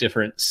 make a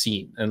different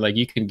scene. And like,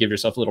 you can give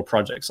yourself little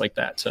projects like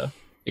that to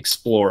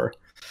explore.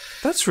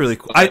 That's really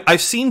cool.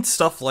 I've seen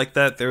stuff like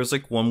that. There was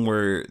like one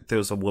where there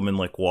was a woman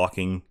like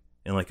walking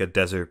in like a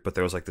desert, but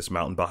there was like this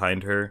mountain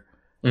behind her.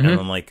 And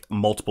then like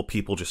multiple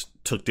people just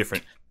took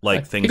different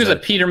like things. It was a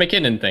Peter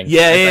McKinnon thing.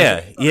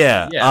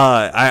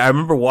 I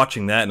remember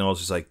watching that and I was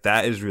just like,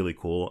 that is really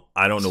cool.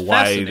 I don't know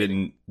why I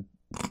didn't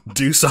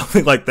do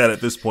something like that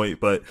at this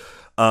point, but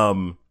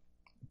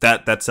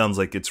that sounds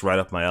like it's right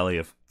up my alley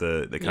of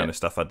the kind of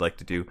stuff I'd like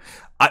to do.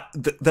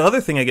 The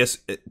other thing, I guess,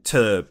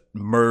 to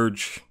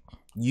merge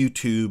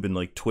YouTube and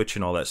like Twitch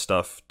and all that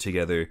stuff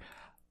together,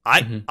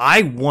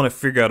 I want to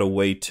figure out a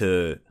way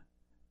to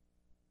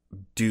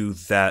do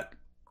that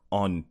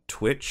on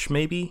Twitch,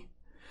 maybe,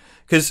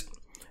 because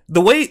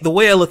the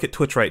way I look at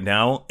Twitch right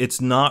now,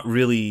 it's not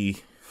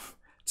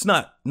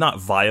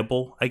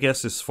viable, I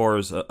guess, as far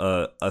as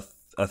a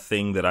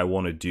thing that I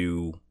want to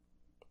do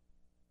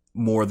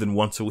more than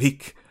once a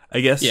week,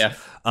 I guess. Yeah.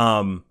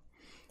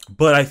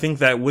 But I think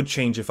that would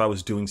change if I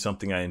was doing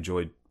something I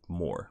enjoyed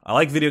more. I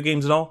like video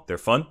games and all. They're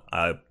fun.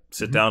 I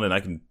sit down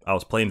and I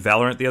was playing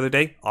Valorant the other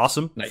day.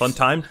 Awesome. Nice. Fun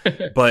time.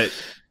 But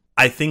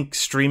I think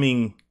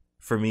streaming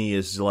for me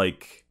is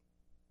like,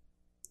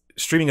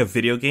 streaming a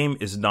video game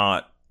is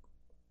not,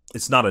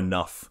 it's not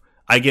enough.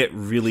 I get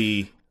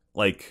really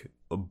like,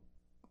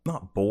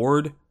 not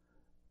bored,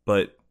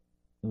 but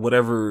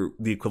whatever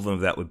the equivalent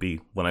of that would be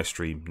when I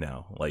stream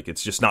now. Like,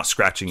 it's just not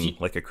scratching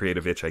like a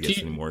creative itch, I guess,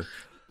 anymore.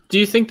 Do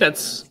you think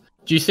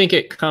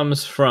it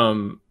comes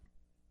from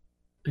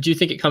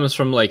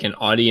like an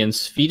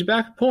audience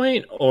feedback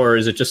point, or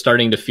is it just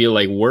starting to feel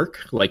like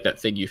work, like that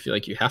thing you feel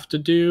like you have to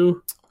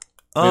do?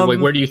 Like,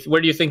 where do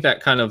you think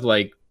that kind of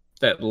like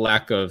that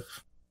lack of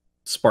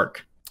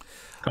spark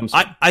comes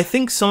from? I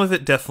think some of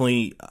it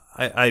definitely.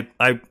 I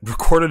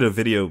recorded a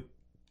video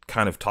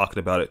kind of talking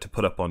about it to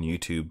put up on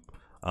YouTube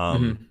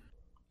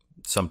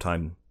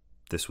sometime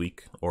this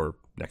week or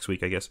next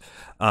week, I guess.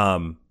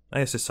 I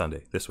guess it's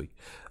Sunday this week.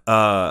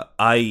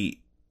 And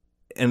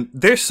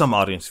there's some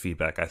audience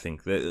feedback. I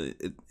think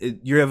that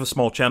you have a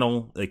small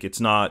channel, like you're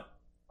not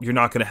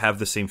going to have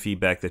the same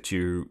feedback that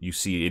you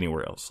see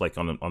anywhere else, like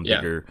on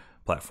bigger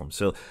platforms.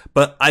 So,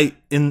 but I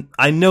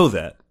know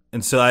that,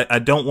 and so I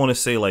don't want to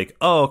say like,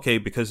 oh, okay,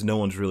 because no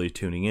one's really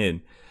tuning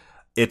in.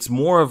 It's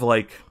more of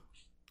like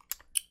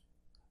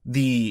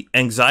the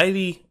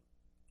anxiety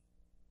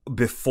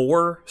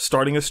before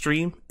starting a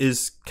stream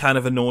is kind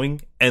of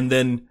annoying, and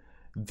then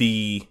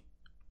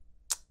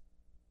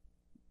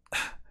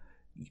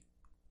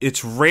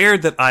it's rare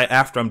that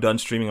after I'm done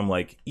streaming, I'm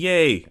like,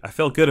 yay, I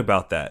felt good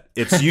about that.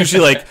 It's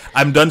usually like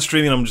I'm done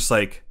streaming, I'm just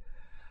like,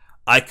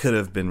 I could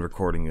have been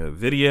recording a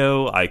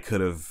video, I could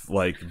have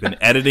like been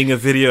editing a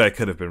video, I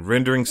could have been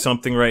rendering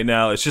something right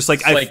now. It's just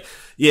like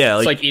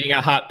it's like eating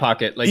a Hot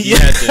Pocket, like you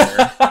had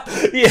dinner.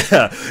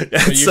 Yeah.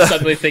 So you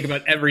suddenly think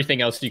about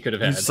everything else you could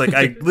have had. It's like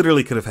I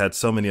literally could have had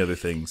so many other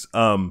things.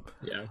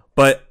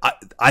 But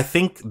I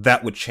think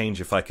that would change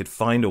if I could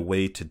find a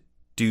way to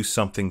do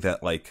something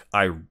that like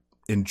I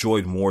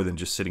enjoyed more than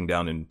just sitting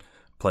down and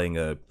playing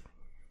a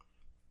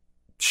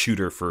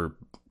shooter for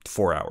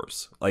 4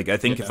 hours. Like, I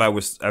think if I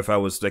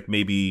was like,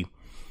 maybe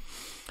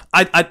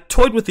I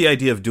toyed with the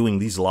idea of doing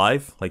these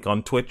live, like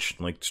on Twitch,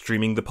 like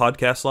streaming the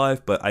podcast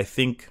live, but I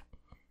think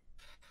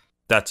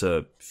that's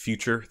a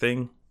future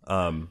thing.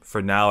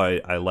 For now,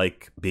 I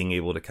like being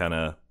able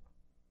to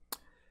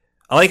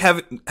I like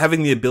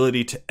having the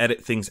ability to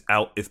edit things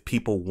out if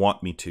people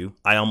want me to.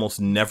 I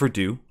almost never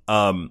do.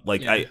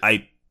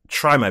 I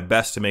try my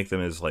best to make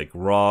them as like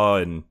raw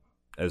and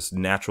as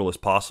natural as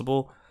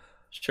possible.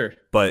 Sure.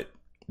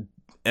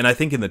 And I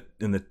think in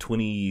the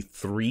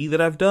 23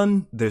 that I've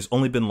done, there's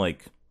only been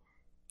like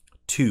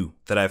 2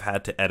 that I've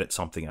had to edit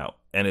something out,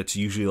 and it's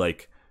usually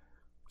like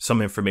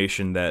some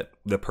information that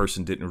the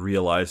person didn't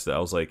realize that I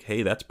was like,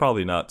 hey, that's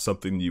probably not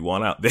something you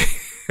want out there.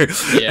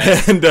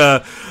 Yeah.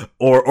 And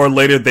or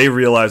later they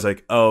realize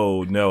like,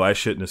 oh no, I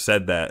shouldn't have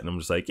said that, and I'm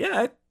just like,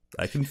 yeah,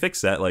 I can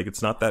fix that. Like,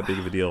 it's not that big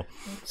of a deal.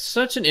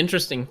 Such an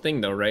interesting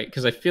thing, though, right?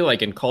 Because I feel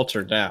like in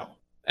culture now,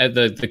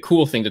 the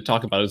cool thing to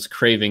talk about is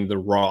craving the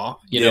raw.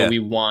 You know, we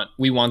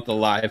want the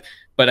live.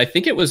 But I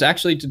think it was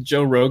actually the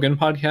Joe Rogan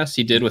podcast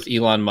he did with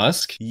Elon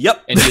Musk.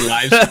 Yep. And he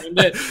live streamed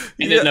it.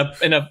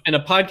 And in a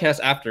podcast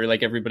after,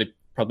 like, everybody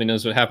probably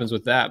knows what happens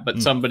with that.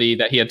 But somebody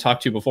that he had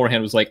talked to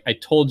beforehand was like, I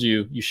told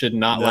you should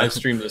not live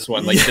stream this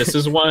one. Like, this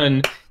is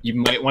one you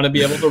might want to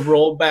be able to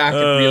roll back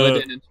and reel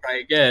it in and try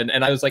again.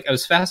 And I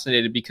was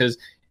fascinated because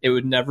it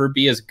would never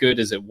be as good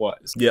as it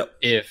was. Yep.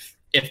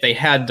 If they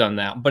had done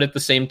that. But at the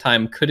same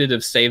time, could it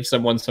have saved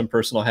someone some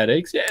personal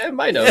headaches? Yeah, it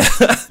might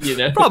have. You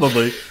know?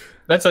 Probably.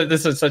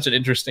 This is such an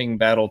interesting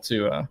battle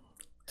to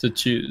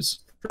choose.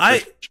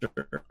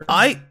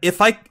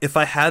 If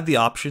I had the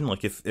option,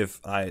 like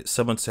if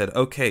someone said,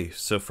 okay,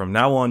 so from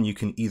now on you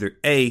can either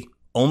A,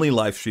 only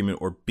live stream it,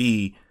 or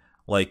B,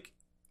 like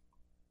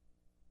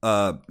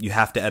you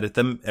have to edit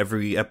them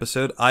every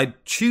episode,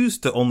 I'd choose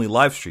to only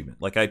live stream it.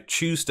 Like, I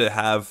choose to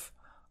have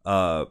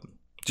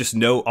just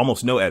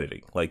almost no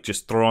editing. Like,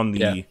 just throw on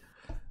the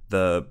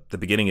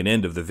beginning and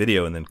end of the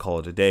video and then call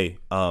it a day.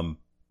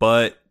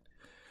 But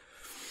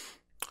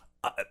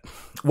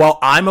while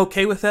I'm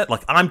okay with that,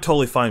 like, I'm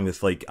totally fine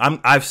with, like,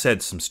 I've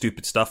said some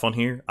stupid stuff on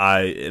here.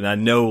 I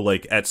know,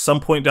 like, at some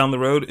point down the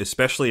road,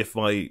 especially if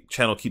my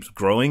channel keeps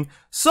growing,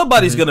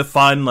 somebody's gonna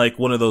find like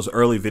one of those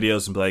early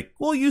videos and be like,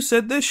 well, you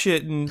said this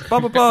shit and blah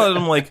blah blah. And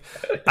I'm like,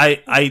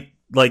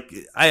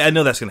 I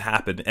know that's gonna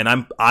happen, and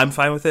I'm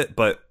fine with it.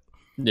 But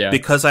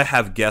because I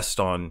have guests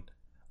on,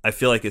 I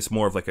feel like it's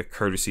more of like a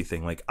courtesy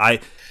thing. Like, I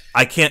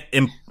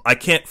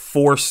can't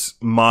force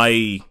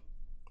my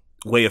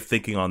way of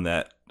thinking on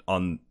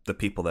the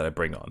people that I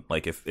bring on.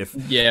 Like, if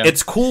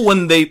it's cool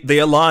when they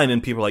align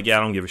and people are like, yeah,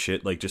 I don't give a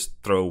shit, like, just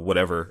throw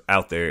whatever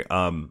out there.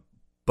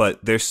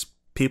 But there's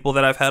people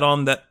that I've had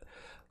on that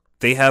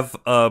they have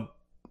a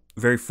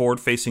very forward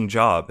facing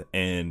job,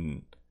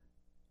 and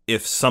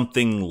if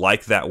something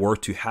like that were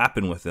to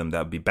happen with them, that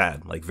would be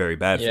bad, like very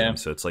bad for them.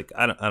 So it's like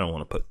I don't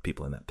want to put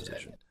people in that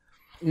position.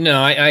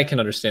 No, I can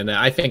understand that.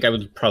 I think I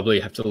would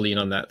probably have to lean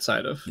on that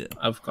side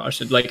of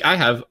caution. Like I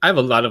have a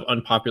lot of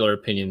unpopular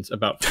opinions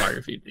about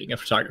photography, being a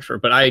photographer,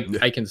 but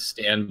I can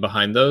stand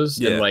behind those.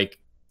 And like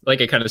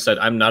I kind of said,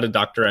 I'm not a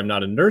doctor, I'm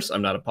not a nurse,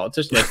 I'm not a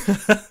politician.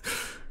 Like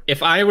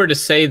if I were to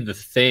say the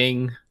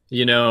thing,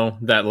 you know,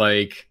 that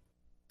like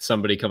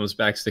somebody comes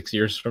back 6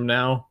 years from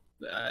now,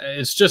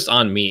 it's just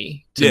on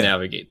me to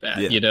navigate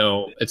that. You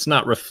know, it's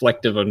not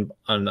reflective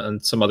on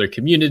some other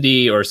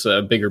community or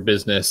a bigger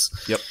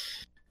business.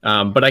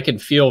 But I can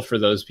feel for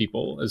those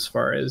people as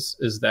far as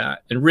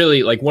that. And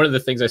really, like one of the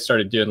things I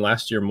started doing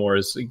last year more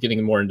is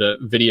getting more into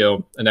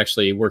video and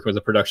actually working with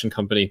a production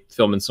company,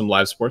 filming some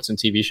live sports and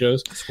TV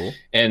shows. That's cool.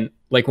 And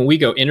like when we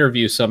go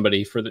interview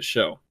somebody for the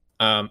show,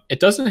 it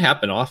doesn't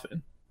happen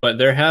often, but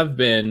there have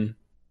been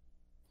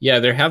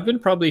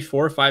probably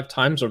 4 or 5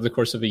 times over the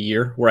course of a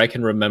year where I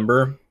can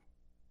remember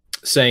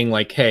saying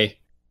like, hey,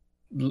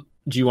 do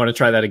you want to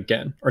try that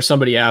again? Or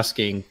somebody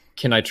asking,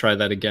 can I try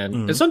that again?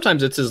 And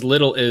sometimes it's as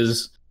little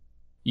as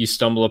you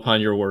stumble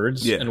upon your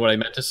words. And what I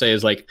meant to say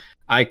is like,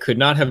 I could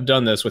not have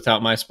done this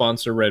without my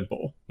sponsor, Red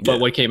Bull. But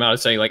what came out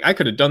is saying like, I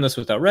could have done this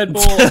without Red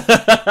Bull.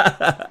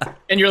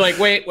 And you're like,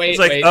 wait,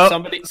 oh.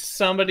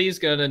 somebody's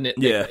gonna,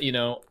 you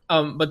know.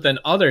 But then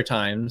other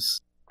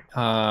times,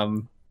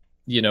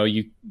 you know,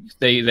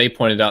 they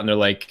pointed out and they're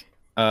like,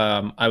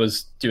 I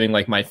was doing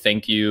like my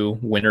thank you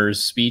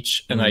winners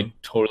speech and I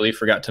totally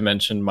forgot to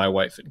mention my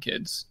wife and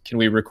kids. Can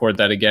we record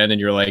that again? And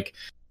you're like,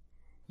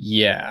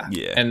 yeah.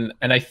 And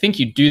I think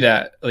you do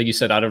that, like you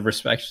said, out of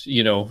respect,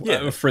 you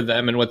know, for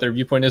them and what their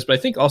viewpoint is. But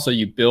I think also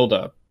you build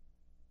a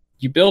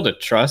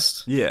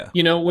trust,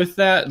 you know, with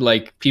that.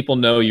 Like people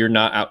know you're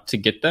not out to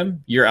get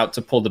them. You're out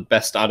to pull the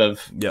best out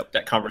of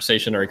that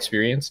conversation or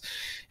experience.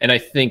 And I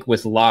think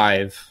with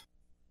live,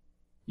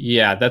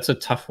 that's a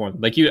tough one.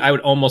 Like I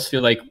would almost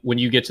feel like when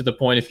you get to the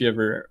point, if you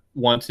ever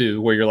want to,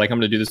 where you're like, I'm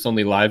going to do this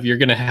only live, you're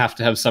going to have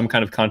some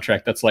kind of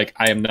contract that's like,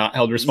 I am not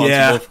held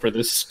responsible for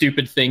the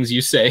stupid things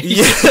you say.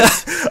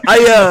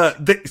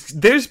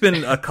 There's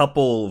been a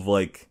couple of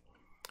like,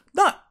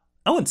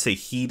 I wouldn't say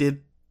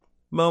heated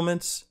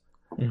moments.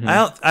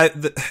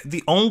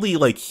 The only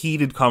like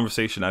heated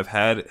conversation I've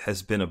had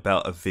has been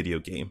about a video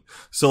game.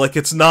 So like,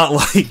 it's not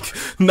like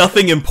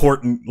nothing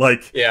important,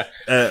 like,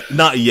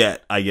 not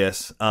yet, I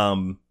guess.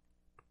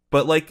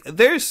 But like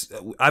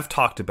I've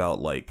talked about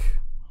like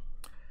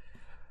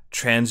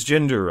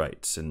transgender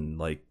rights and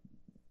like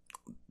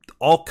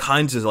all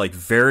kinds of like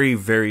very,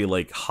 very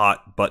like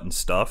hot button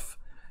stuff.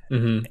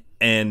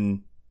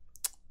 And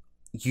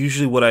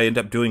usually what I end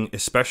up doing,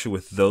 especially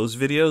with those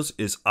videos,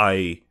 is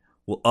I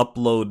will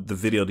upload the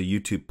video to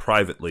YouTube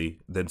privately,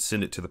 then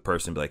send it to the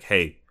person and be like,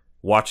 hey,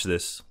 watch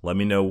this. Let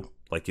me know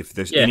like if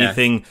there's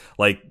anything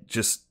like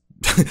just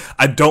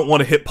I don't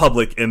want to hit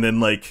public and then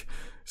like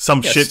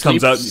some shit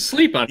comes out.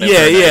 Sleep on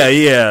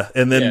it.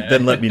 And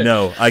then let me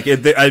know.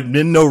 I'm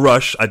in no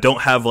rush. I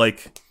don't have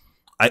like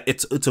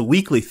it's a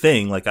weekly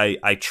thing. Like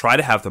I try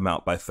to have them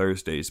out by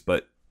Thursdays,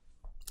 but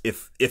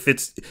if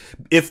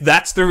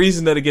that's the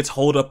reason that it gets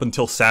hold up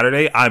until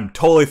Saturday, I'm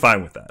totally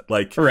fine with that.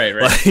 Like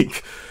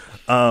like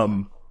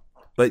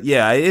but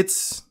yeah,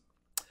 it's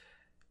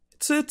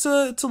a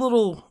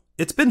little,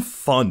 it's been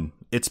fun.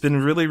 It's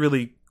been really,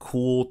 really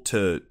cool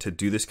to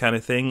do this kind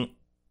of thing.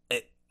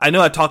 I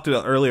know I talked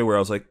about earlier where I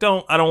was like,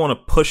 I don't want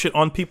to push it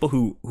on people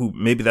who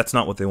maybe that's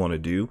not what they want to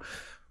do,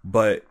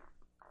 but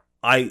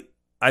I'd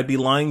be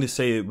lying to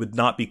say it would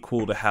not be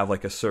cool to have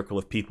like a circle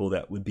of people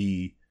that would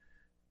be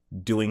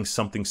doing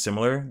something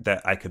similar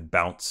that I could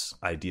bounce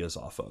ideas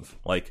off of.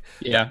 Like,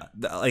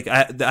 like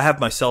I have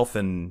myself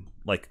and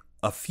like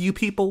a few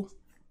people,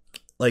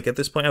 like at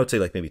this point, I would say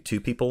like maybe 2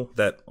 people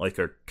that like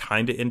are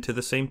kind of into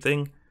the same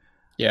thing.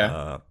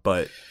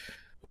 But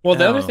well,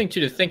 the other thing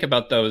too to think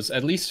about those,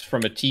 at least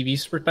from a TV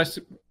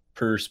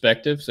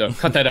perspective. So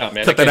cut that out,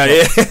 man. Cut that out.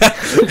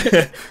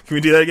 Yeah. Can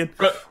we do that again?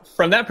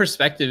 From that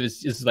perspective,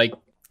 is like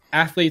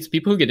athletes,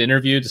 people who get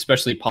interviewed,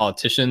 especially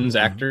politicians,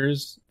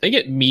 actors, they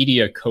get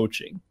media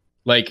coaching.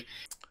 Like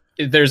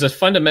there's a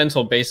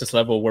fundamental basis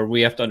level where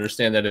we have to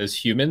understand that as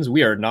humans,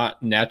 we are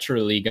not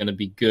naturally going to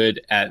be good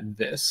at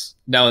this.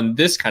 Now, in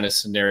this kind of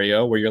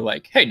scenario where you're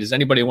like, hey, does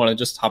anybody want to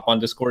just hop on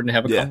Discord and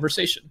have a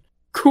conversation?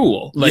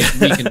 Cool. Like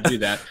we can do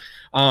that.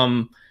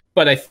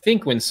 But I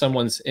think when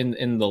someone's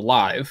in the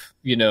live,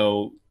 you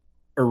know,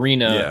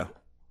 arena,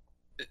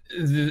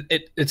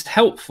 it's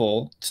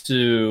helpful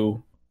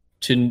to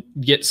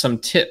get some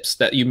tips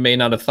that you may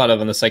not have thought of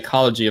on the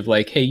psychology of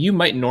like, hey, you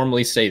might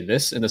normally say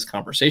this in this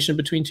conversation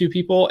between 2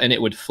 people and it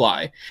would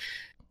fly.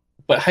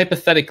 But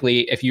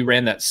hypothetically, if you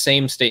ran that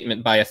same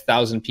statement by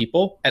 1,000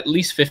 people, at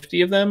least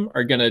 50 of them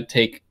are going to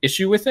take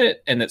issue with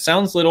it. And it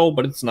sounds little,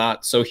 but it's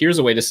not. So here's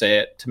a way to say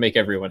it to make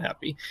everyone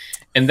happy.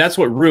 And that's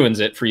what ruins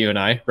it for you and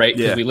I, right?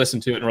 Because we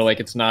listen to it and we're like,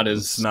 it's not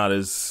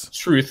as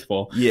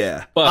truthful.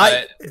 Yeah.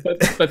 But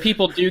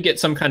people do get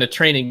some kind of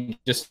training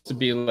just to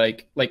be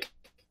like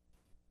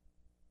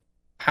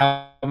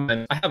how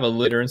I have a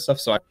litter and stuff.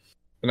 So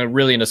and I'm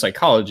really into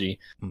psychology,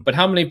 but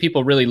how many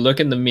people really look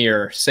in the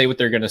mirror, say what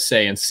they're going to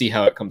say, and see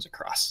how it comes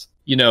across?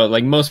 You know,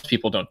 like most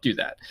people don't do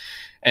that.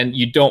 And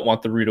you don't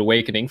want the rude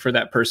awakening for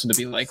that person to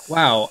be like,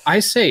 wow, I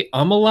say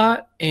a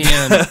lot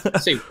and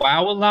say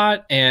wow a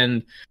lot.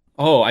 And,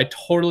 oh, I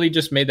totally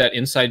just made that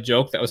inside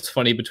joke that was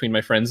funny between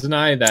my friends and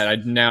I that I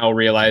now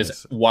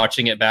realize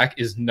watching it back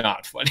is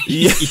not funny.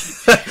 Yeah.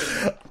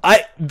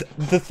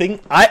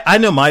 I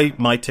know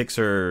my tics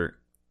are,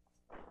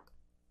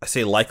 I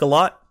say like a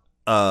lot.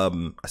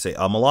 I say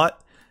a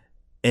lot.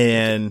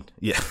 And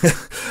yeah,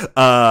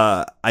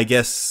 I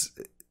guess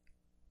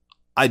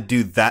I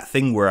do that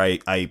thing where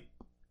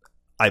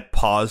I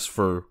pause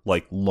for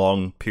like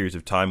long periods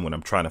of time when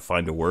I'm trying to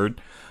find a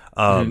word.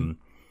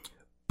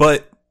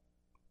 But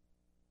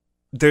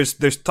there's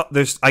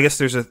I guess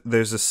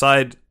there's a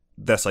side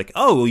that's like,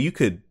 oh, well, you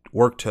could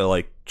work to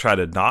like try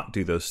to not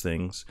do those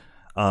things.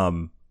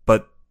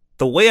 But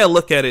the way I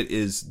look at it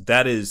is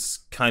that is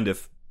kind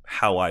of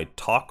how I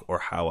talk or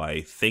how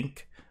I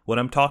think when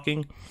I'm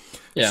talking.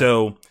 Yeah.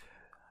 So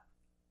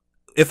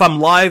if I'm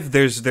live,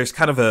 there's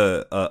kind of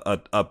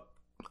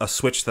a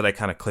switch that I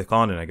kind of click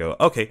on and I go,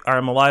 okay, all right,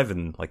 I'm alive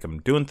and like I'm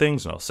doing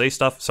things and I'll say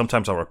stuff.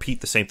 Sometimes I'll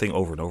repeat the same thing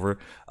over and over.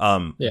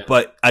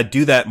 But I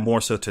do that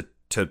more so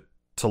to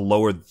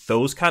lower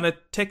those kind of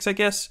tics, I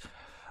guess.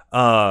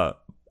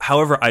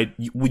 However,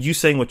 would you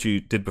saying what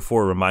you did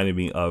before reminded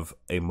me of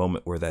a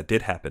moment where that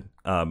did happen.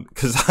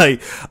 Cause I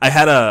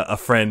had a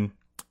friend,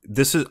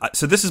 this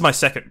is my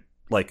second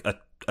like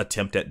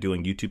attempt at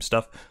doing YouTube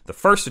stuff. The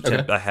first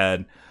attempt I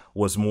had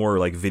was more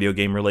like video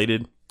game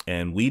related.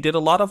 And we did a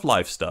lot of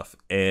live stuff.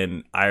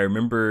 And I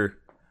remember,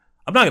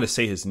 I'm not going to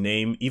say his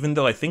name, even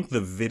though I think the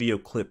video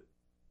clip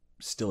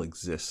still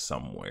exists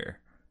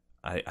somewhere.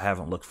 I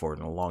haven't looked for it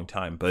in a long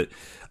time. But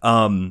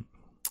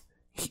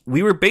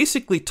we were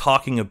basically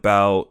talking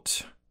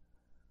about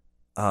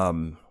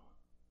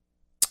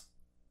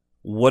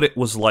what it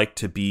was like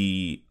to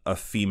be a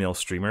female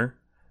streamer.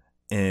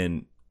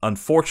 And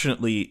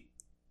unfortunately,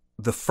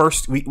 the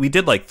first, we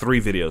did like 3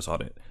 videos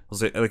on it. It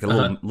was like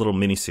a little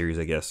mini series,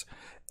 I guess.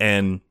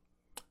 And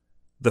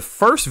the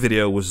first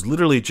video was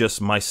literally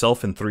just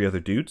myself and 3 other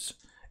dudes.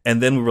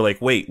 And then we were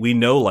like, wait, we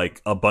know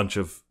like a bunch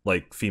of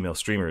like female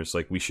streamers,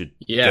 like we should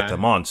get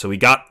them on. So we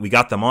got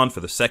them on for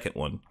the second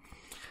one.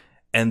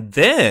 And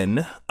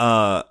then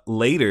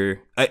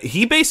later,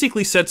 he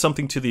basically said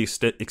something to the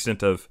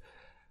extent of,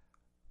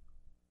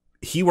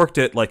 he worked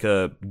at like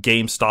a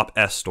GameStop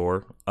S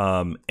store.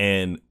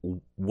 And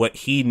what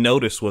he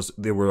noticed was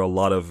there were a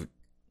lot of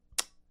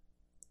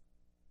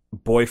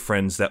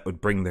boyfriends that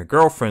would bring their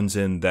girlfriends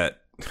in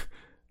that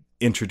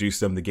introduced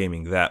them to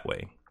gaming that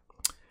way.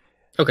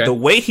 Okay. The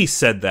way he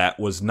said that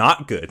was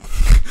not good.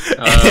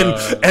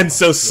 And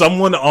so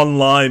someone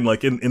online,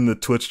 like in the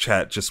Twitch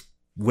chat, just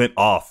went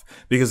off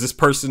because this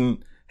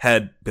person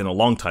had been a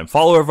longtime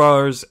follower of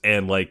ours,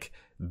 and like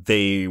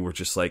they were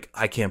just like,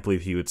 I can't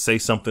believe he would say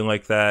something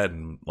like that.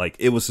 And like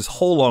it was this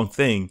whole long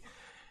thing.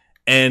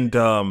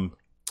 And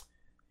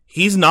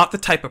he's not the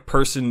type of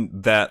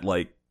person that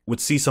like would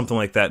see something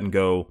like that and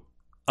go,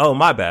 oh,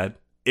 my bad.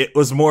 It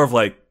was more of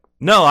like,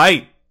 no,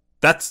 I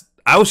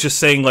was just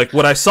saying like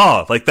what I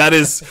saw. Like that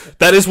is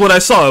what I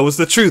saw. It was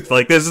the truth.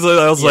 Like this is,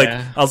 I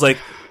was like,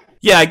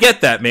 yeah, I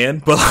get that, man,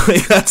 but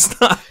like, that's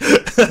not.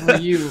 Well,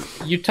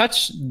 you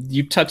touched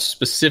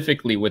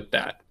specifically with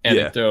that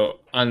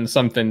anecdote on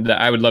something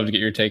that I would love to get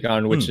your take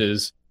on, which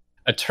is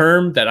a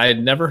term that I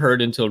had never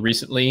heard until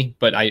recently,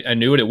 but I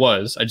knew what it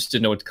was. I just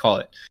didn't know what to call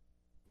it.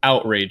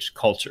 Outrage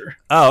culture.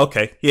 Oh,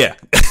 okay. Yeah.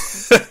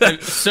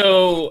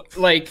 So,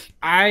 like,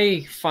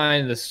 I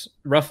find this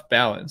rough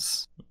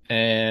balance,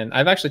 and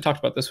I've actually talked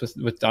about this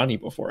with Donnie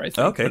before, I think.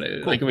 Okay. But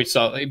cool. Like we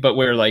saw, but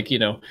where like, you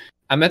know,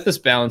 I'm at this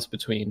balance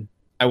between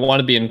I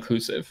want to be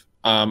inclusive.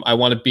 I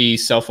want to be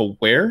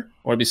self-aware.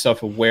 I want to be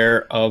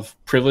self-aware of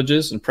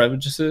privileges and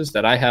prejudices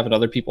that I have and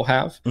other people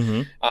have.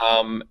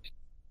 Mm-hmm.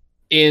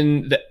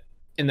 In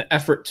the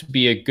effort to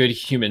be a good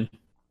human,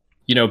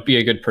 you know, be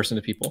a good person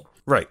to people.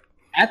 Right.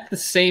 At the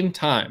same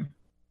time,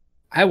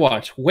 I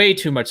watch way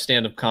too much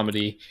stand-up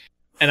comedy,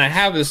 and I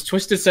have this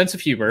twisted sense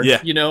of humor,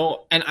 you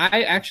know, and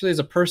I actually, as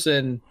a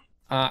person,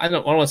 I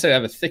don't want to say I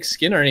have a thick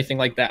skin or anything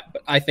like that,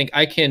 but I think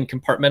I can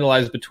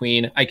compartmentalize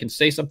between, I can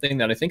say something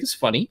that I think is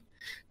funny,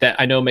 that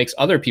I know makes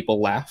other people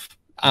laugh.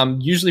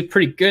 I'm usually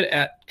pretty good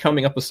at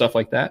coming up with stuff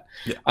like that.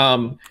 Yeah,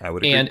 I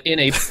would agree. And in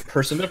a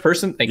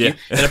person-to-person, thank you,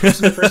 in a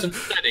person-to-person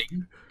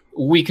setting,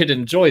 we could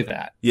enjoy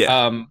that.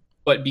 Yeah.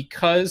 But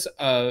because,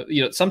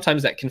 you know,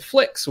 sometimes that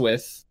conflicts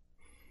with,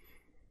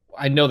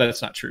 I know that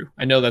it's not true.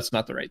 I know that's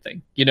not the right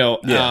thing, you know?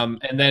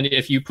 And then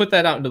if you put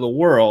that out into the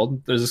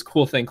world, there's this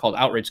cool thing called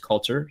outrage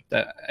culture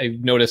that I've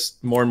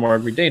noticed more and more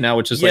every day now,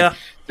 which is like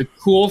the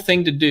cool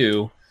thing to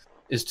do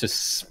is to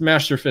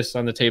smash your fist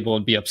on the table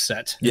and be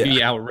upset, and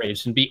be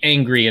outraged and be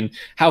angry. And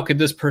how could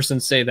this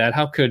person say that?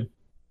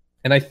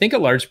 And I think a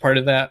large part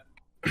of that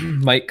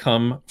might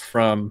come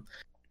from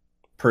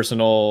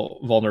personal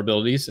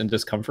vulnerabilities and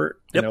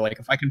discomfort. And they're like,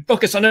 if I can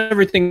focus on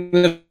everything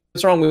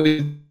that's wrong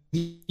with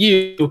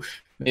you,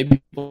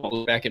 maybe people will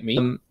look back at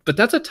me. But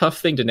that's a tough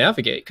thing to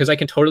navigate, because I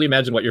can totally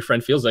imagine what your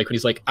friend feels like when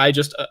he's like,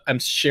 I'm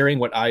sharing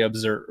what I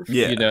observe,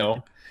 you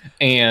know,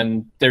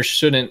 and there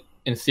shouldn't,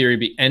 in theory,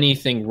 be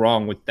anything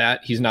wrong with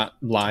that. He's not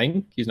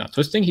lying. He's not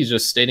twisting. He's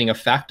just stating a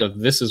fact of,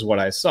 this is what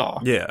I saw.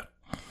 Yeah.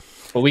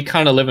 But we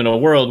kind of live in a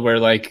world where,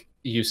 like,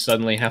 you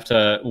suddenly have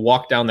to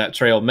walk down that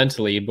trail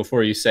mentally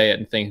before you say it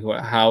and think,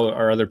 how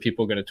are other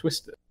people going to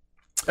twist it?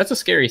 That's a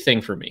scary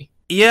thing for me.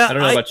 Yeah. I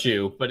don't know about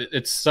you, but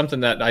it's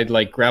something that I'd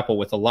like grapple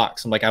with a lot.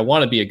 So I'm like, I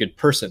want to be a good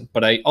person,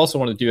 but I also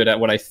want to do it at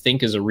what I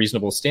think is a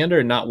reasonable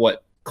standard, not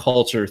what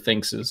culture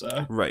thinks is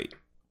right.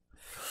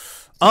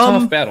 It's a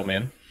tough battle,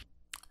 man.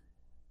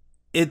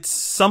 It's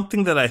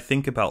something that I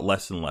think about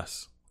less and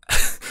less.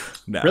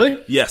 Now.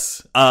 Really?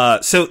 Yes.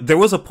 So there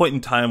was a point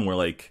in time where,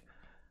 like,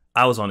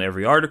 I was on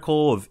every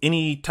article of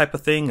any type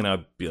of thing, and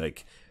I'd be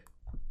like,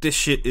 this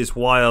shit is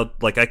wild.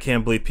 Like, I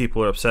can't believe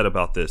people are upset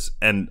about this.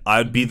 And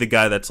I'd be the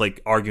guy that's,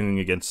 like, arguing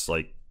against,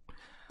 like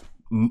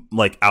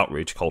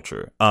outrage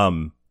culture.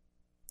 And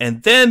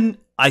then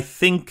I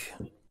think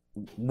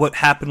what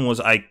happened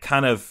was I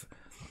kind of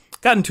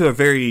got into a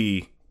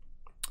very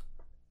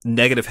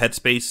negative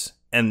headspace,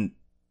 and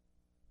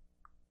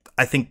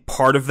I think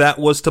part of that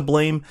was to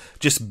blame,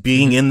 just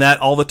being in that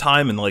all the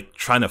time and, like,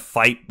 trying to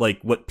fight, like,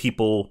 what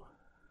people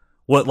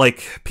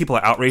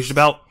are outraged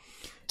about.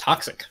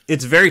 Toxic.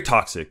 It's very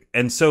toxic.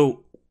 And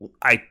so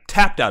I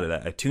tapped out of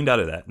that. I tuned out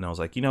of that, and I was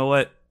like, you know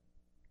what?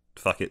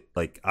 Fuck it.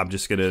 Like, I'm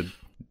just going to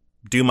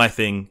do my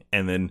thing,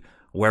 and then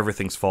wherever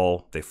things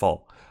fall, they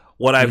fall.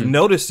 What I've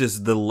noticed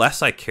is the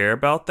less I care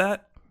about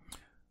that,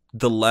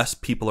 the less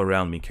people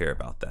around me care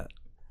about that.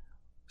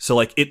 So,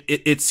 like,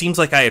 it seems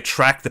like I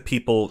attract the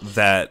people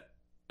that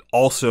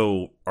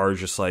also are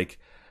just like,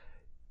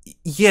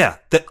 yeah,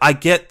 that I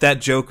get that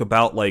joke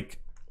about, like,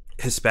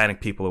 Hispanic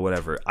people or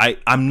whatever.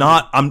 The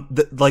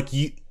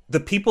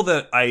people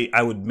that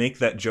I would make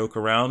that joke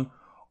around,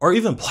 or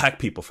even black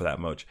people for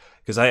that much,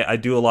 because I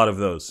do a lot of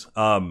those.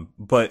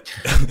 But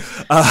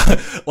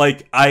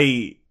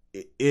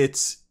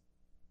it's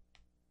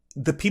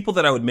the people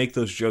that I would make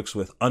those jokes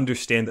with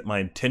understand that my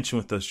intention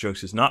with those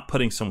jokes is not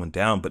putting someone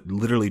down, but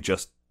literally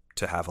just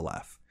to have a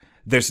laugh.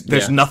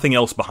 There's nothing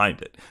else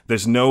behind it.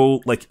 There's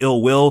no, like,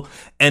 ill will.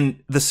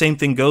 And the same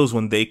thing goes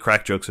when they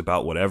crack jokes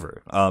about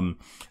whatever.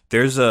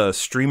 There's a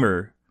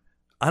streamer,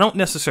 I don't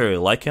necessarily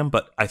like him,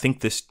 but I think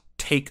this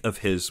take of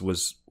his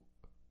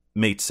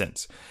made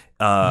sense.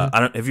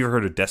 Have you ever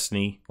heard of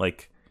Destiny?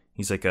 Like,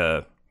 he's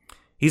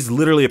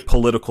literally a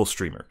political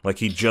streamer. Like,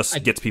 he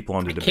just gets people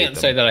on to debate. I can't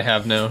say that I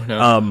have,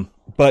 no.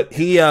 But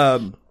he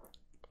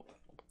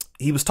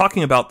was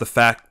talking about the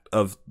fact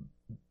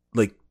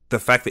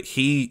that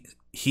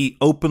he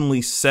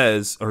openly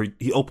says, or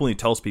he openly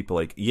tells people,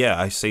 like,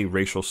 yeah, I say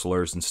racial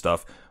slurs and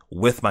stuff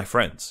with my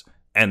friends,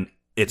 and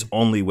it's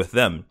only with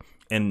them.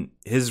 And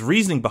his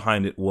reasoning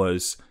behind it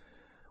was,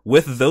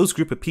 with those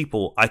group of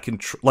people, I can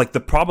like, the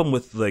problem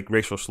with, like,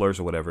 racial slurs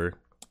or whatever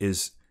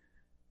is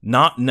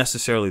not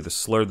necessarily the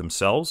slur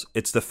themselves.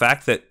 It's the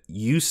fact that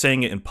you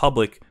saying it in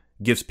public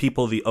gives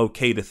people the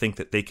okay to think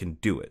that they can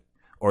do it,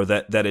 or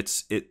that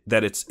it's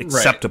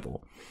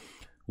acceptable. Right.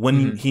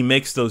 When he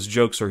makes those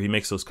jokes or he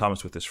makes those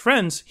comments with his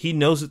friends, he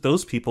knows that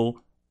those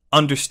people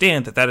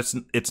understand that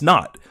it's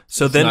not.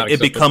 So it's then not it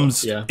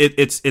becomes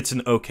it's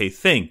an okay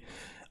thing.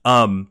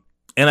 And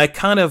I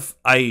kind of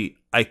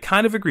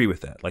agree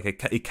with that. Like,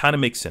 it kind of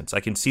makes sense.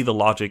 I can see the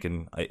logic,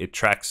 and it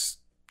tracks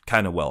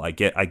kind of well. I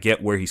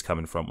get where he's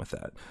coming from with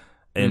that.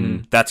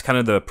 And that's kind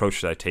of the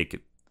approach that I take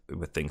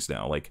with things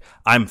now. Like,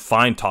 I'm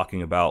fine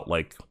talking about,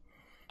 like,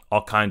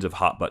 all kinds of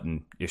hot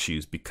button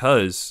issues,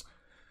 because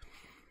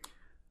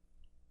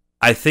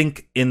I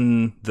think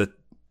in the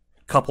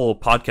couple of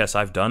podcasts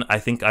I've done, I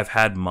think I've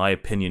had my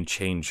opinion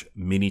change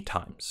many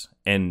times.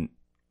 And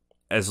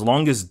as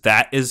long as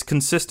that is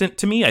consistent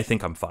to me, I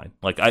think I'm fine.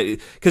 Like,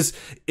 because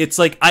it's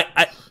like,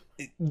 I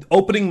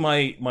opening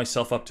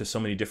myself up to so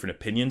many different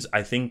opinions,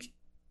 I think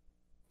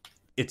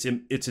it's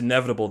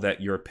inevitable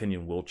that your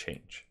opinion will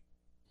change.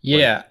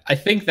 Yeah, I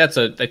think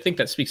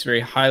that speaks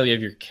very highly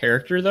of your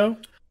character, though.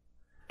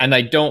 And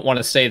I don't want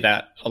to say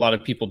that a lot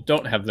of people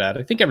don't have that.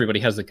 I think everybody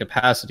has the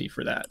capacity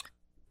for that.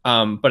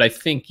 But I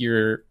think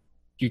you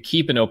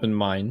keep an open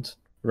mind,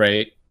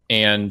 right?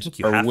 And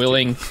are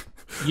willing.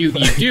 You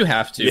do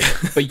have to,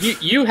 but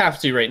you have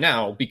to right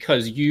now,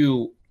 because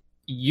you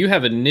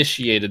have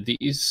initiated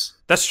these.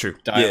 That's true.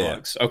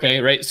 Dialogues. Yeah.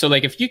 Okay, right. So,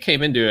 like, if you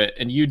came into it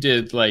and you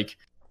did, like,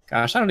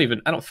 gosh, I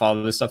don't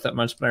follow this stuff that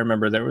much, but I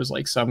remember there was,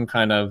 like, some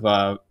kind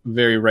of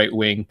very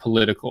right-wing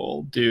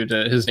political dude.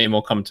 His name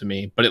will come to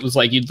me, but it was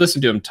like, you'd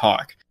listen to him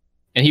talk,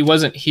 and he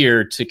wasn't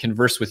here to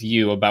converse with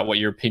you about what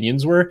your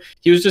opinions were.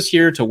 He was just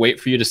here to wait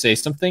for you to say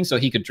something so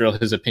he could drill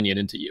his opinion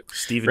into you.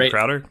 Steven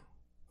Crowder?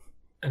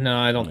 No,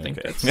 I don't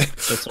think that's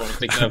what I'm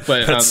thinking of.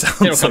 But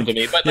they don't come to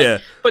me.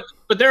 But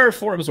but there are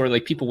forums where,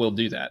 like, people will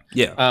do that.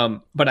 Yeah.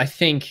 But I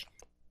think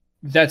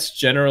that's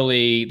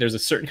generally, there's a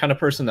certain kind of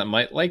person that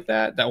might like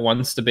that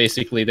wants to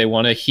basically, they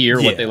want to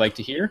hear what they like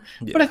to hear.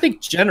 Yeah. But I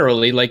think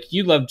generally, like,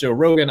 you love Joe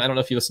Rogan. I don't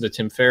know if you listen to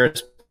Tim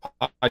Ferriss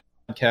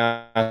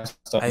podcast.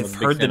 I've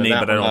heard the name,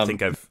 but I don't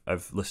think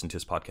I've listened to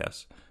his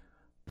podcast.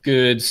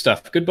 Good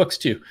stuff. Good books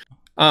too.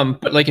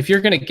 But like, if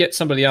you're going to get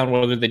somebody on,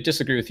 whether they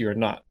disagree with you or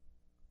not,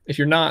 if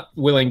you're not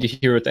willing to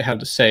hear what they have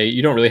to say,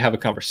 you don't really have a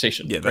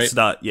conversation. Yeah, that's right?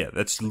 not. Yeah,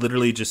 that's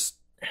literally just.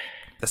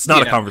 That's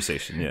not a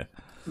conversation. Yeah.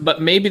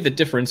 But maybe the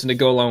difference, and to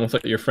go along with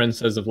what your friend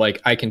says, of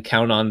like, I can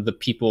count on the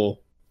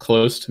people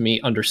close to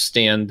me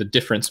understand the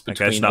difference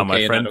between. Okay, it's not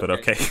my friend, but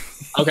okay.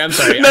 Okay, I'm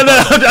sorry. no,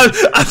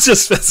 I'm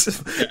just.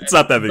 It's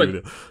not that big of a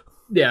deal.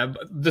 Yeah,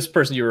 but this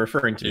person you were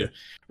referring to,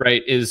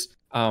 right, is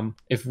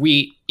if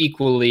we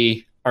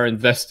equally are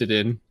invested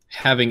in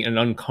having an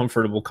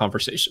uncomfortable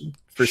conversation,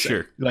 for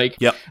sure. Like,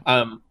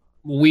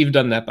 we've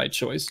done that by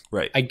choice.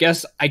 Right. I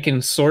guess I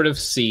can sort of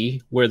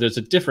see where there's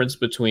a difference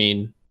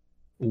between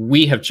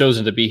we have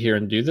chosen to be here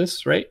and do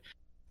this, right?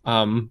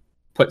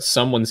 Put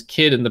someone's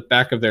kid in the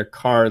back of their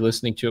car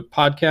listening to a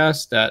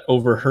podcast that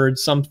overheard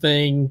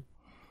something,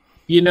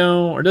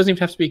 or it doesn't even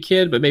have to be a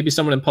kid, but maybe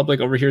someone in public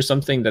overhears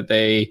something that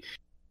they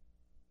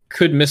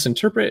could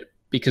misinterpret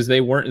because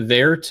they weren't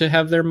there to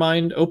have their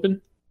mind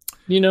open.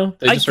 They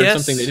just heard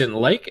something they didn't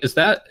like. Is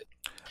that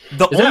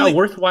a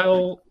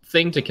worthwhile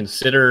thing to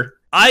consider?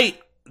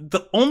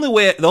 The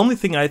only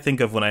thing I think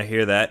of when I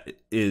hear that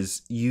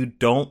is you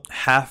don't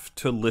have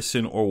to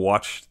listen or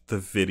watch the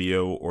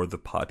video or the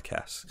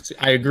podcast.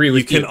 I agree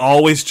with you. You can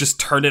always just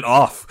turn it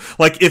off.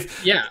 Like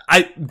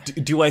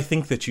do I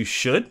think that you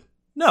should?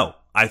 No.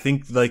 I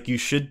think like you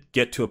should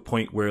get to a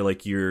point where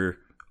like you're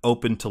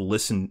open to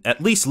listen,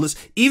 at least listen,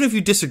 even if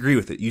you disagree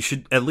with it, you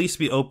should at least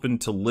be open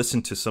to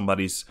listen to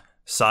somebody's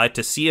side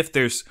to see if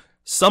there's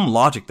some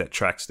logic that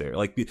tracks there.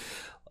 Like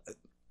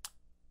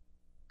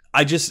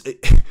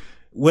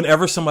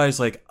whenever somebody's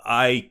like,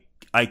 I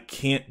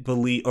can't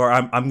believe, or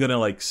I'm gonna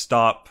like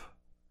stop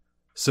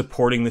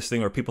supporting this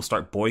thing, or people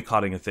start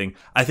boycotting a thing,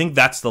 I think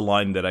that's the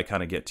line that I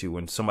kind of get to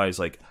when somebody's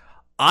like,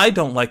 I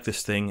don't like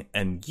this thing,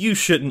 and you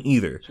shouldn't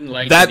either.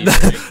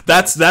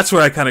 That's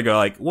where I kind of go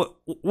like,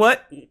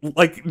 what?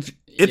 Like,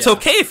 it's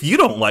okay if you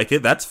don't like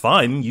it. That's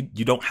fine.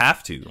 You don't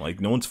have to.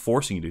 Like, no one's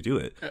forcing you to do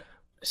it.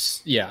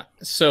 Yeah.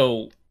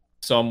 So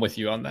I'm with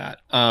you on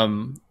that.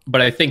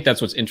 But I think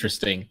that's what's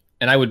interesting.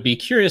 And I would be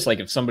curious, like,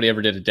 if somebody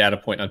ever did a data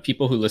point on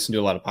people who listen to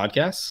a lot of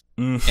podcasts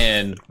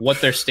and what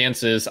their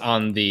stance is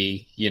on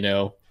the,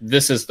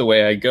 this is the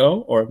way I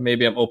go, or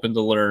maybe I'm open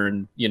to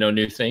learn,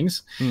 new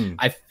things.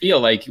 I feel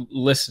like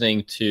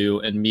listening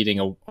to and meeting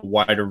a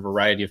wider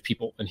variety of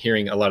people and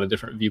hearing a lot of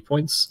different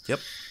viewpoints. Yep.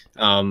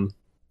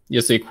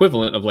 It's the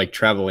equivalent of like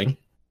traveling,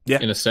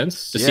 in a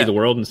sense, to see the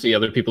world and see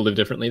other people live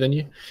differently than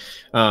you.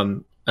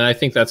 And I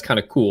think that's kind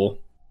of cool.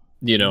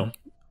 You don't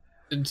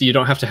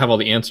have to have all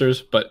the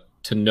answers, but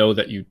to know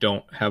that you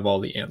don't have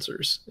all the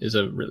answers is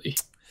a really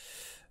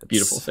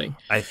beautiful thing.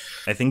 I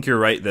think you're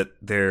right that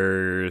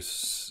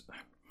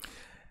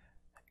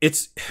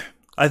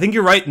I think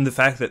you're right in the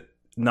fact that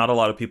not a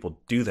lot of people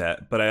do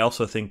that, but I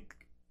also think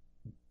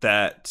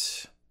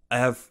that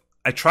I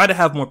try to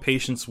have more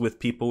patience with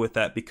people with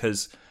that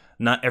because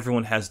not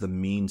everyone has the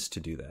means to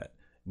do that.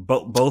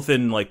 Both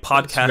in like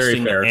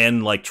podcasting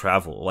and like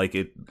travel. Like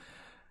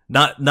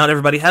not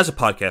everybody has a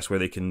podcast where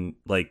they can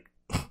like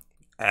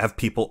have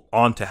people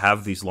on to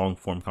have these long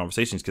form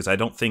conversations, because I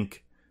don't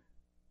think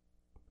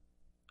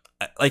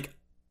like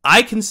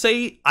I can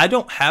say I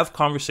don't have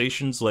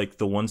conversations like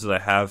the ones that I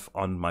have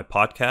on my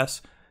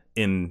podcast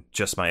in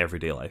just my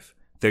everyday life.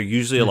 They're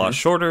usually a lot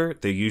shorter.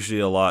 They're usually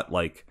a lot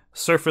like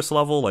surface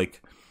level.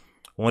 Like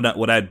when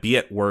I'd be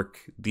at work,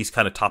 these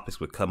kind of topics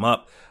would come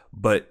up,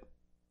 but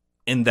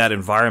in that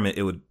environment,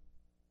 it would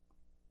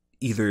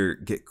either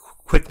get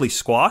quickly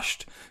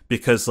squashed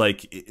because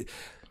like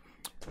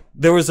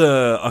there was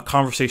a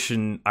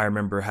conversation I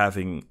remember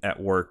having at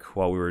work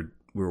while we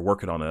were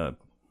working on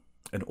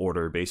an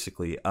order.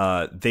 Basically,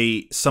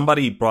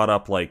 somebody brought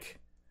up like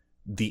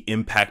the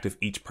impact of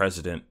each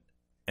president,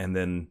 and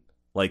then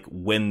like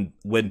when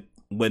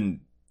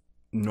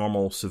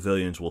normal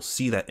civilians will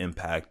see that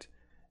impact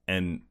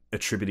and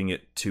attributing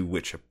it to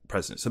which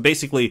president. So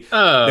basically,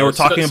 they were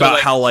talking about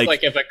how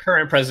like if a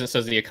current president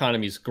says the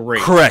economy's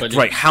great, correct,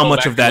 right? How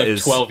much of that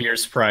is 12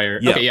 years prior?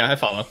 Yeah. Okay, yeah, I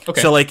follow.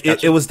 Okay, so like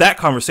it was that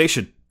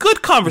conversation.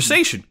 Good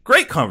conversation,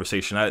 great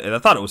conversation. I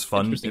thought it was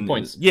fun. Interesting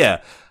points.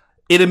 Yeah,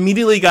 it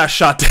immediately got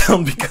shot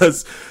down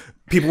because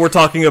people were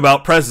talking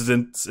about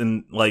presidents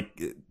and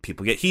like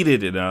people get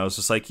heated, and I was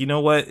just like, you know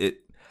what?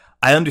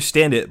 I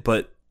understand it,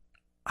 but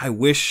I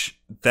wish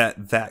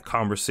that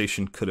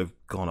conversation could have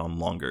gone on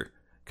longer.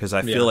 Because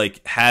I feel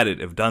like had it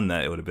have done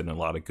that, it would have been a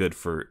lot of good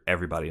for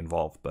everybody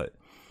involved. But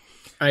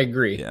I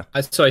agree. Yeah.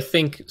 So I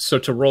think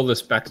to roll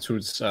this back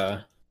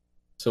to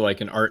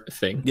like an art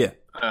thing. Yeah.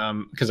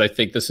 Because I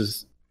think this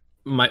is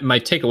my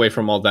takeaway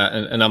from all that,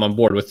 and I'm on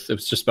board with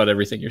it's just about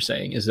everything you're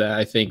saying. Is that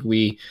I think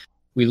we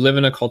live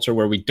in a culture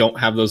where we don't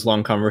have those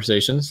long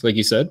conversations, like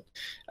you said.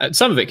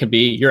 Some of it can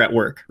be you're at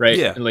work, right?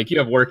 Yeah. And like you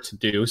have work to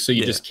do, so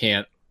you just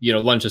can't.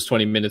 Lunch is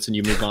 20 minutes, and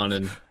you move on,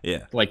 and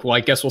like, well, I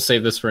guess we'll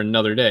save this for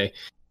another day.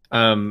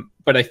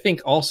 But I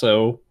think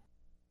also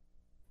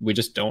we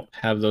just don't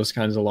have those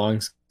kinds of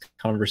long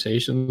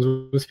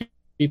conversations with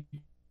people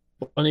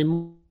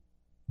anymore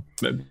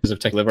because of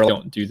tech liver.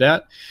 Don't do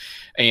that,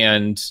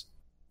 and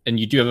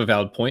you do have a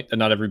valid point that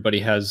not everybody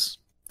has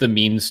the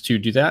means to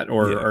do that,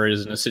 or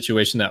is in a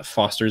situation that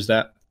fosters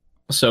that.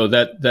 So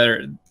that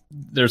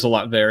there's a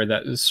lot there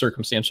that is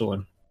circumstantial,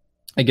 and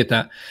I get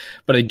that.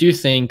 But I do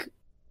think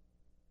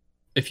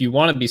if you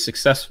want to be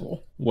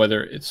successful,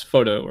 whether it's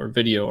photo or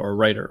video or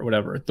writer or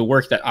whatever, the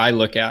work that I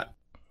look at,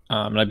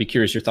 and I'd be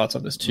curious your thoughts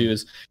on this too,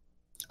 is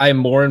I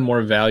more and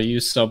more value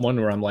someone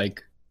where I'm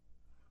like,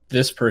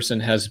 this person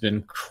has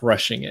been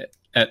crushing it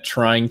at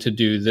trying to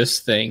do this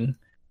thing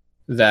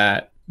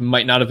that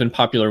might not have been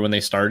popular when they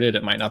started.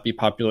 It might not be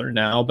popular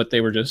now, but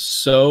they were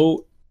just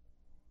so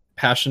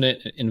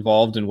passionate,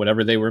 involved in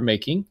whatever they were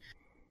making,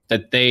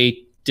 that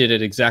they did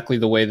it exactly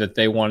the way that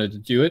they wanted to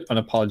do it,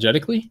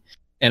 unapologetically.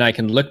 And I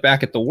can look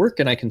back at the work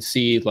and I can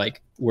see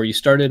like where you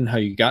started and how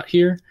you got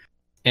here.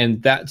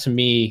 And that to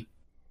me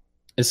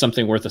is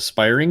something worth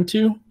aspiring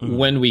to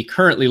when we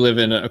currently live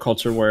in a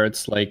culture where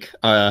it's like,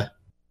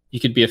 you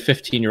could be a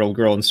 15-year-old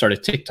girl and start a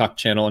TikTok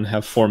channel and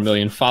have 4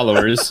 million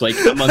followers like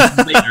a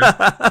month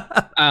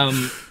later.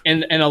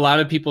 And a lot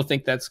of people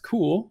think that's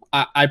cool.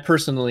 I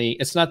personally,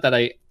 it's not that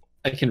I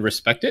can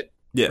respect it.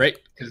 Yeah. Right.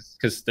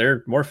 Because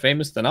they're more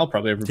famous than I'll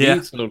probably ever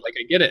be. So like,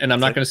 I get it. And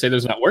I'm not going to say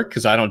there's not work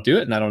because I don't do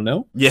it and I don't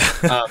know.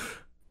 Yeah.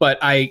 But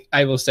I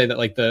will say that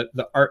like the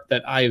art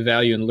that I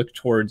value and look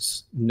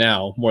towards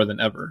now more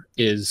than ever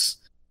is,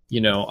 you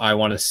know, I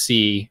want to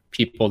see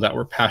people that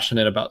were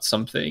passionate about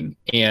something.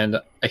 And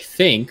I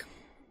think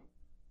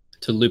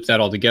to loop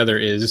that all together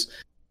is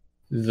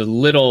the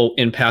little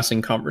in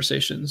passing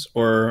conversations,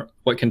 or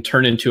what can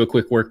turn into a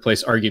quick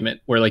workplace argument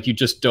where like you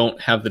just don't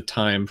have the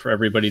time for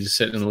everybody to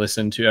sit and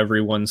listen to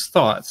everyone's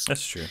thoughts.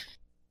 That's true.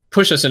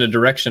 Push us in a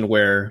direction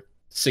where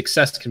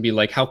success can be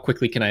like, how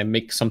quickly can I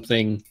make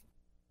something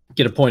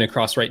get a point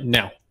across right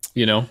now?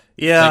 You know?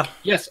 Yeah. Like,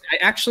 yes, I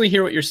actually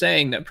hear what you're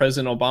saying, that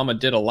President Obama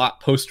did a lot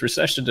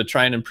post-recession to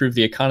try and improve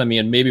the economy,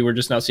 and maybe we're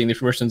just now seeing the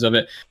fruitions of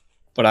it.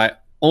 But I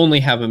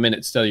only have a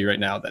minute to tell you right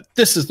now that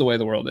this is the way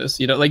the world is.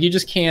 You know, like you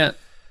just can't.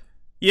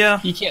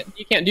 Yeah. You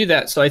can't do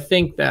that. So I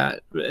think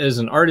that as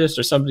an artist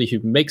or somebody who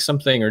makes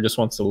something or just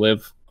wants to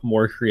live a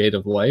more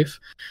creative life,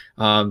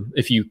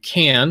 if you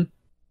can,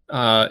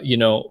 you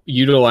know,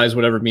 utilize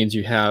whatever means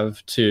you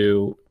have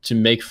to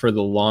make for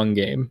the long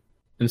game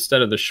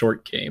instead of the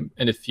short game.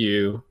 And if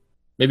you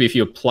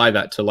apply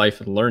that to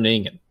life and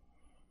learning and,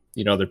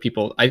 you know, other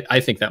people, I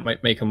think that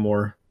might make a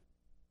more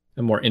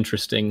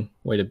interesting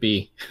way to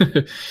be.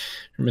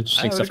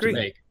 Interesting stuff to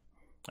make.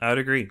 I would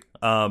agree.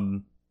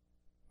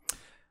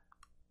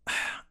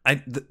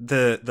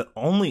 The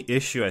only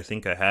issue I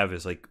think I have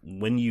is like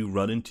when you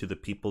run into the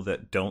people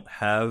that don't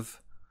have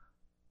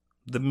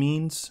the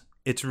means,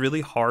 it's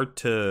really hard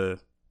to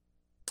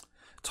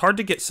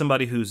get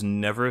somebody who's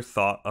never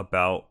thought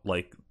about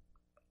like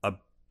a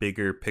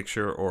bigger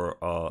picture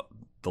or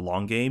the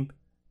long game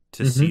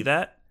to see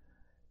that.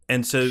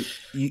 And so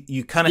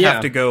you kind of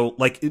have to go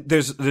like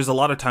there's a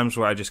lot of times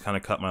where I just kind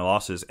of cut my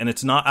losses, and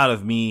it's not out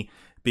of me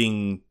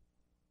being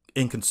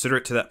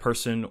inconsiderate to that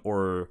person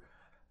or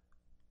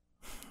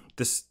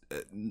this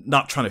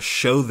not trying to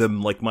show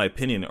them like my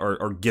opinion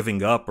or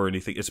giving up or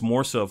anything. It's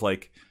more so of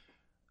like,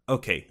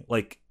 okay,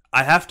 like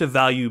I have to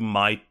value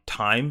my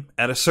time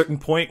at a certain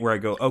point where I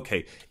go,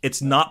 okay,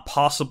 it's not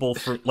possible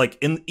for like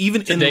today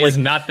is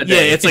not the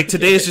day. Yeah, it's like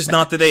today is just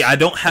not the day.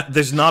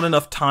 There's not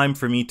enough time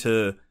for me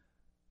to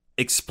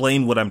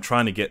explain what I'm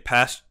trying to get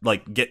past,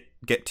 like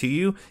get to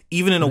you,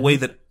 even in a way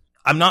that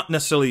I'm not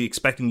necessarily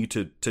expecting you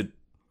to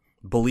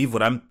believe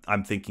what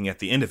I'm thinking at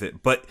the end of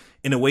it, but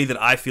in a way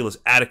that I feel is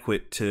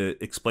adequate to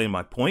explain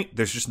my point.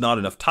 There's just not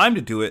enough time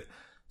to do it,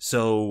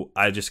 so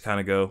I just kind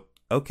of go,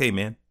 okay,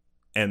 man,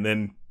 and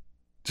then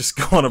just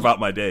go on about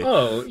my day.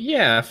 Oh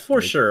yeah,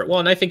 for sure. Well,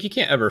 and I think you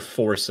can't ever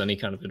force any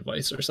kind of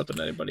advice or something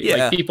to anybody. Yeah.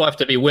 Like people have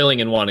to be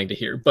willing and wanting to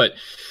hear. But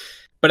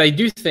I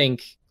do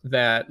think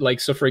that,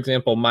 like, so for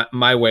example,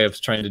 my way of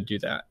trying to do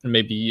that, and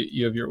maybe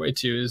you have your way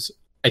too, is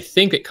I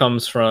think it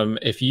comes from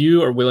if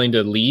you are willing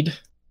to lead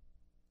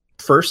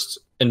first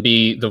and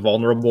be the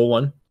vulnerable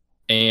one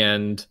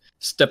and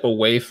step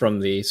away from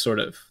the sort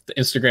of the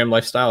Instagram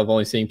lifestyle of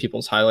only seeing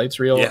people's highlights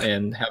reel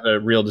and have a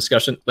real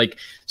discussion. Like,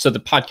 so the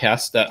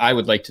podcast that I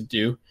would like to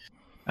do,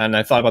 and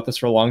I thought about this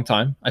for a long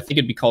time, I think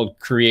it'd be called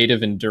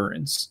Creative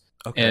Endurance.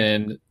 Okay.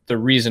 And the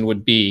reason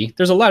would be,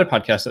 there's a lot of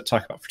podcasts that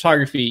talk about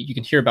photography. You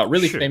can hear about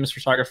really famous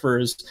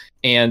photographers,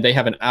 and they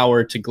have an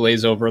hour to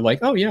glaze over like,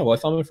 oh yeah, well, I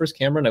found my first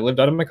camera and I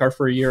lived out of my car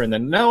for a year, and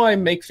then now I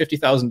make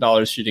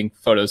 $50,000 shooting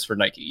photos for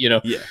Nike, you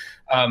know? Yeah.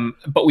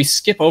 But we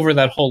skip over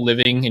that whole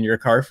living in your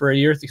car for a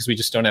year because we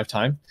just don't have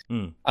time.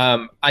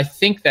 I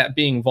think that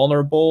being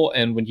vulnerable,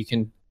 and when you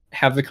can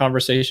have the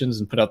conversations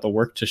and put out the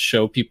work to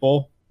show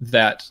people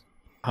that,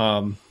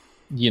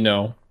 you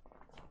know,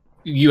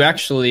 you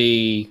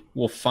actually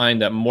will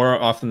find that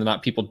more often than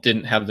not, people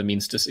didn't have the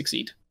means to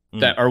succeed,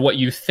 that are what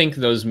you think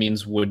those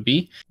means would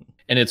be.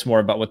 And it's more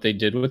about what they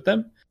did with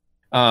them.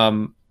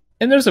 And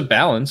there's a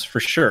balance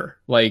for sure.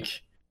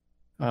 Like,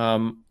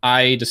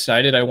 I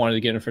decided I wanted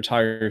to get into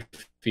photography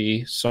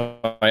photography, so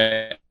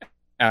I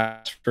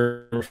asked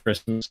for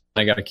Christmas.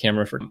 I got a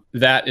camera for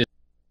that. Is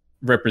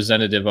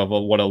representative of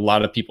what a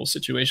lot of people's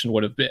situation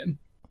would have been.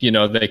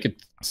 They could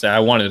say, I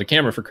wanted a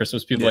camera for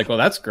Christmas. People are like, well,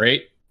 that's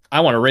great. I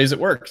want to raise at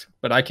work,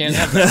 but I can't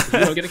have that. You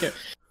don't get a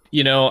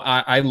camera.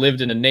 I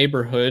lived in a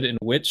neighborhood in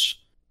which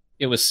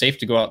it was safe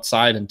to go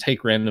outside and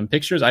take random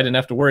pictures. I didn't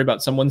have to worry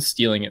about someone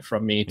stealing it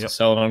from me to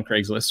sell it on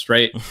Craigslist,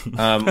 right?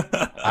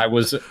 I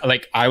was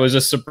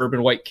a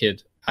suburban white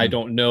kid. I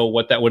don't know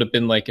what that would have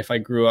been like if I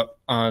grew up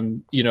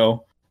on,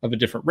 of a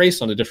different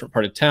race on a different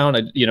part of town.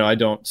 I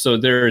don't. So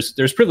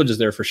there's privileges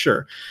there for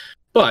sure.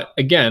 But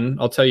again,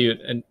 I'll tell you,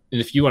 and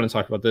if you want to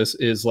talk about this,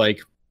 is like,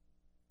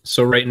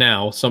 so right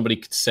now somebody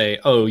could say,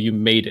 oh, you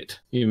made it.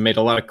 You made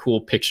a lot of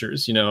cool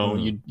pictures.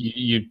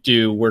 You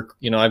do work.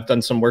 I've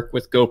done some work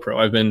with GoPro.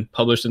 I've been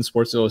published in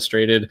Sports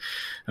Illustrated.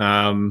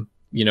 I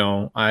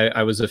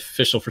was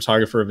official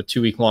photographer of a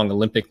 2-week-long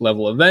Olympic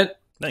level event.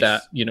 Nice.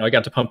 That, I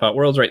got to pump out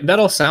worlds, right? That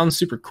all sounds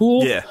super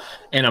cool. Yeah.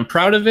 And I'm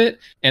proud of it.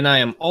 And I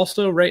am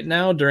also right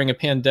now during a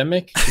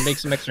pandemic to make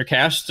some extra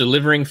cash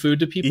delivering food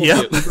to people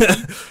via Uber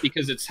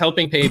because it's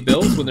helping pay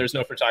bills when there's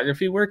no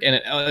photography work.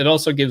 And it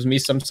also gives me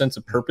some sense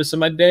of purpose in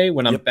my day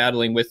when I'm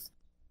battling with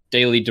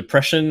daily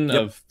depression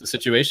of the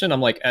situation.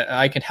 I'm like,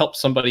 I can help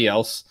somebody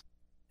else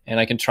and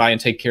I can try and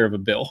take care of a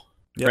bill.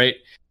 Right.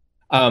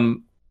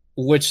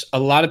 Which a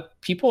lot of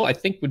people I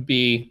think would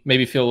be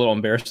maybe feel a little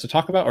embarrassed to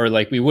talk about, or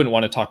like we wouldn't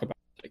want to talk about.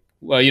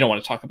 Well, you don't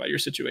want to talk about your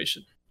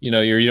situation. You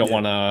don't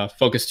want to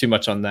focus too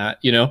much on that,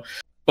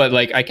 But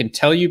like I can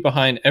tell you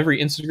behind every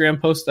Instagram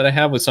post that I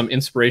have with some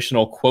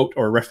inspirational quote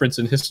or reference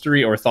in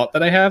history or thought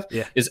that I have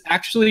is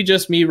actually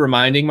just me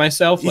reminding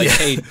myself like,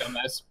 hey,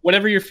 dumbass,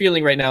 whatever you're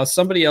feeling right now,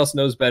 somebody else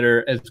knows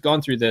better, has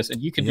gone through this,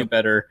 and you can do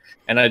better.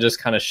 And I just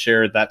kind of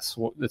share that's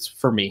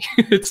for me.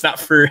 It's not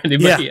for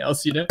anybody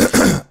else,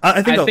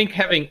 I think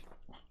having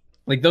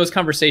like those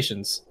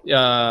conversations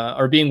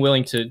are being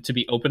willing to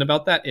be open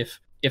about that.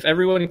 If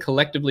everyone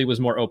collectively was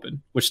more open,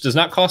 which does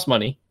not cost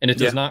money and it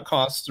does not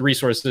cost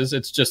resources,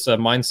 it's just a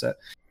mindset,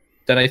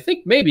 then I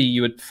think maybe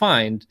you would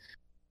find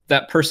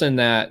that person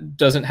that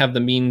doesn't have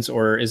the means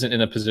or isn't in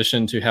a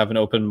position to have an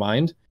open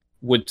mind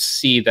would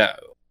see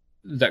that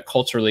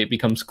culturally it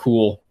becomes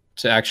cool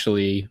to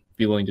actually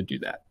be willing to do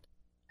that.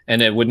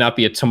 And it would not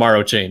be a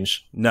tomorrow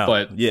change. No,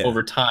 but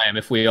over time,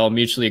 if we all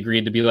mutually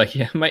agreed to be like,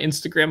 my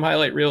Instagram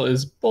highlight reel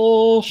is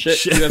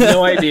bullshit. You have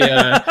no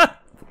idea.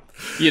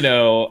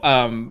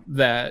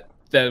 That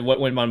what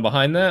went on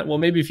behind that. Well,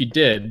 maybe if you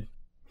did,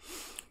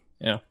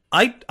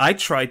 I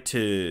tried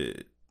to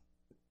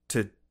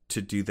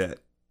do that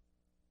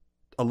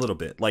a little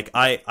bit. Like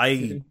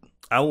I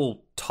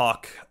will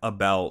talk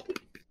about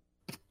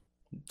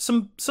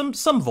some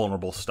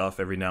vulnerable stuff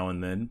every now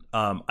and then.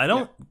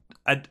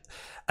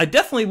 I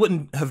definitely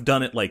wouldn't have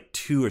done it like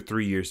 2 or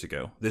 3 years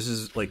ago. This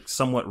is like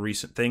somewhat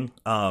recent thing.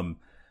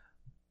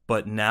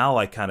 But now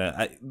I kind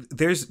of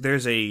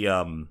there's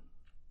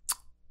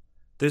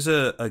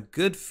a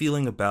good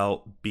feeling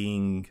about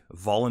being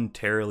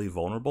voluntarily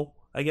vulnerable,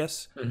 I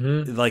guess.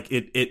 Mm-hmm. Like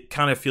it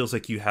kind of feels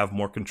like you have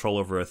more control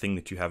over a thing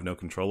that you have no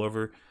control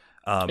over.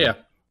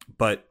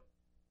 But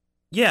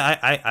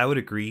I would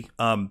agree.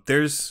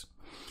 There's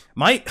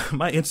my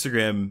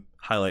Instagram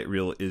highlight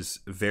reel is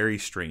very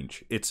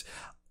strange.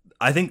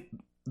 I think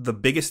the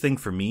biggest thing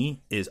for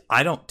me is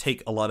I don't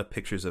take a lot of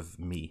pictures of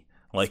me.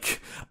 Like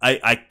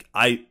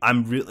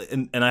I'm really,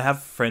 and I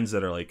have friends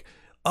that are like,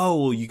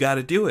 oh, well, you got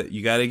to do it.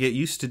 You got to get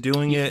used to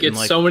doing it. Get and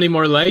like, so many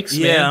more likes.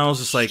 Yeah, man. I was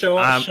just like, show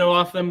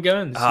off them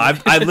guns.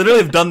 I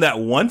literally have done that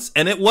once,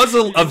 and it was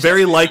a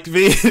very liked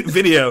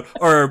video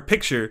or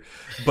picture.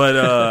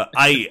 But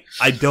I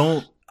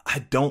don't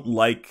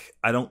like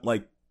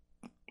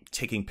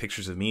taking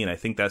pictures of me, and I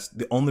think that's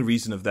the only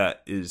reason of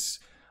that is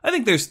I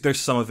think there's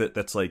some of it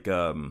that's like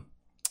a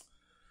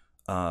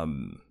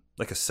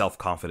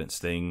self-confidence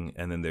thing,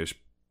 and then there's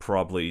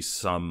probably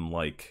some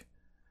like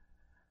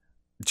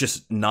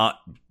just not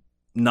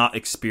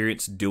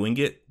experienced doing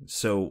it.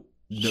 So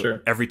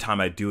every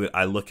time I do it,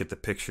 I look at the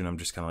picture and I'm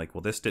just kind of like,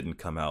 well, this didn't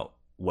come out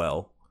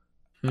well.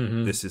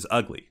 Mm-hmm. This is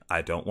ugly.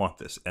 I don't want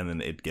this. And then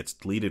it gets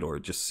deleted or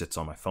it just sits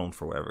on my phone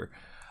for whatever.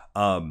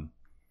 And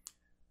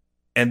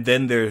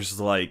then there's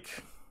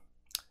like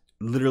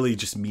literally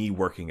just me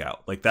working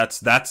out. Like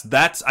that's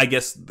I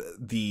guess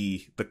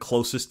the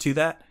closest to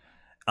that.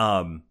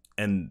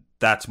 And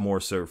that's more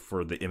so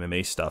for the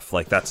MMA stuff.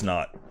 Like that's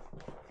not.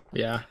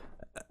 Yeah.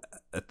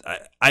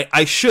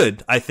 I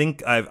should. I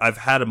think I've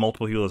had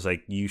multiple people that's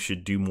like you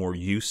should do more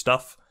you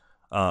stuff.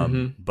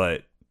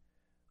 But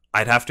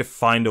I'd have to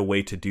find a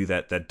way to do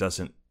that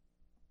doesn't.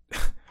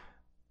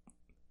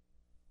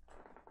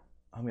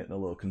 I'm getting a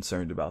little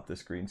concerned about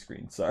this green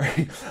screen.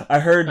 Sorry, I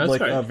heard that's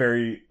like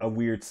right. a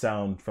weird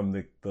sound from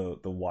the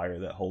wire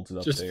that holds it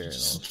up there.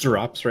 Just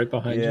drops right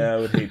behind you. Yeah, I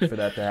would hate for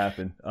that to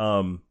happen.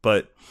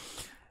 But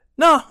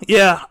no,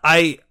 yeah,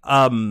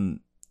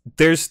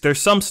 there's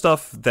some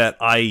stuff that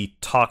I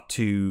talk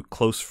to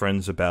close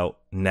friends about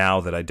now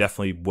that I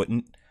definitely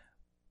wouldn't.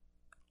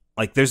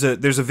 Like there's a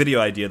video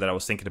idea that I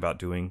was thinking about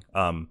doing.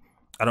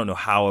 I don't know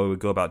how I would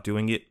go about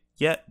doing it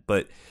yet,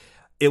 but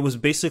it was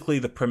basically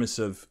the premise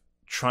of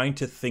trying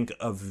to think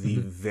of the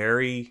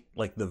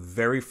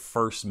very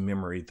first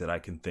memory that I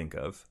can think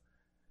of,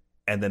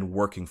 and then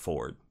working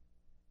forward,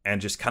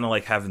 and just kind of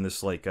like having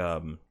this like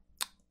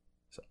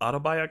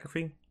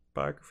autobiography,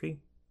 biography.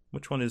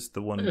 Which one is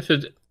the one? If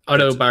it,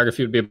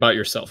 autobiography would be about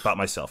yourself. About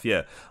myself,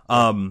 yeah.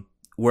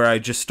 Where I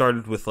just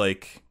started with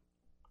like,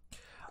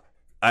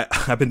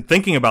 I've been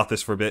thinking about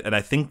this for a bit, and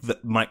I think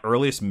that my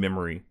earliest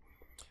memory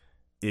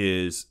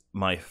is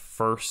my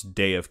first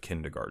day of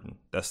kindergarten.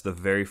 That's the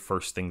very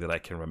first thing that I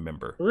can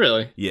remember.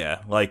 Really?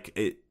 Yeah, like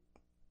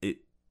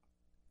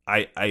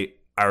I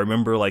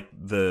remember like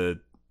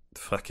the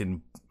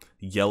fucking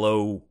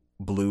yellow,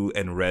 blue,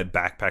 and red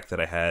backpack that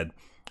I had,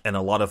 and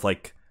a lot of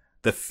like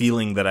the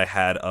feeling that I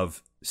had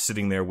of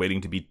sitting there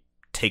waiting to be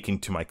taken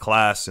to my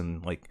class,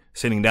 and like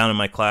sitting down in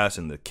my class,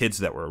 and the kids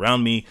that were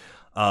around me.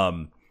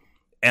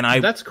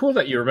 And that's cool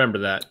that you remember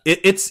that.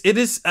 It is.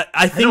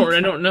 I think I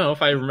don't know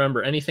if I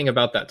remember anything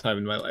about that time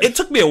in my life. It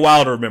took me a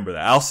while to remember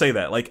that. I'll say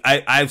that. Like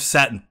I've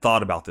sat and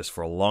thought about this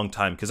for a long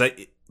time, because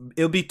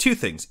it'll be two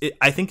things.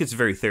 I think it's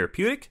very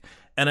therapeutic,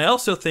 and I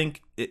also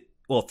think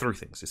three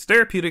things. It's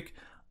therapeutic.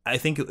 I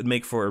think it would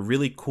make for a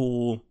really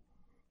cool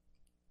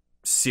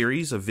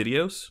series of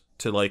videos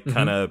to like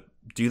kind of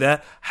do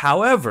that.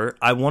 However,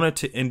 I wanted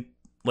to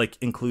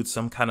include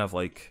some kind of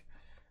like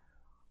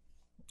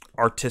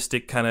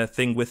artistic kind of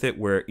thing with it,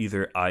 where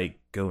either I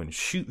go and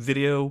shoot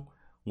video,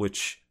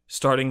 which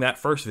starting that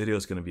first video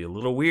is going to be a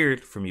little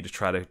weird for me to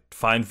try to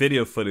find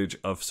video footage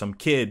of some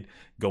kid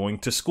going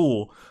to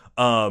school.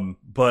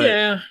 But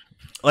yeah,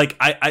 like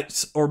I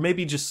or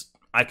maybe just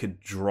I could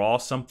draw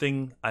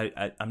something.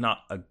 I'm not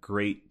a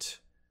great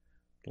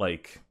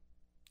like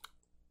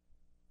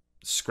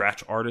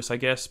scratch artist, I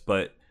guess,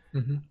 but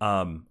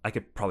I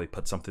could probably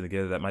put something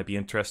together that might be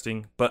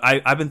interesting. But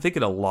I've been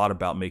thinking a lot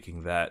about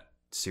making that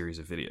series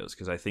of videos,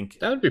 because I think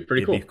that would be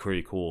pretty cool. Be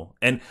pretty cool.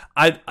 And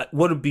I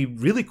what would be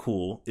really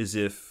cool is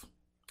if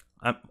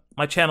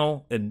my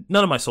channel and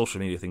none of my social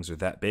media things are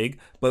that big,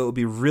 but it would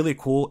be really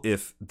cool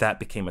if that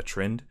became a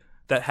trend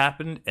that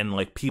happened, and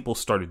like people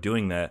started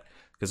doing that,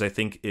 because I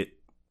think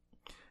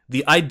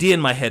the idea in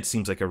my head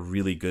seems like a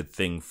really good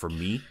thing for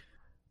me.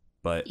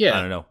 But yeah, I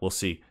don't know. We'll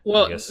see.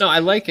 Well, no, I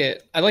like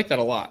it. I like that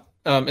a lot.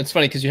 It's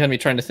funny because you had me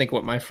trying to think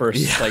what my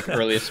first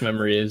earliest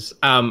memory is.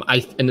 And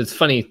it's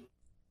funny.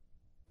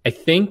 I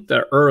think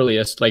the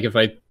earliest, like if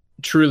I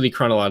truly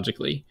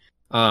chronologically,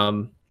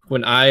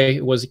 when I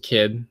was a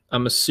kid,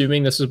 I'm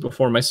assuming this is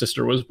before my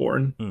sister was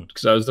born,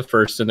 because I was the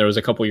first, and there was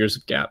a couple years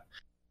of gap.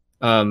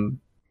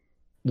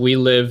 We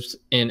lived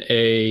in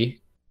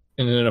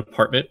an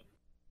apartment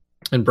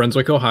in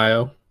Brunswick,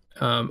 Ohio.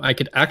 I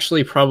could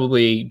actually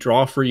probably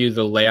draw for you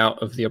the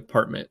layout of the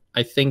apartment.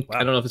 I think,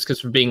 I don't know if it's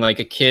because of being like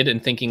a kid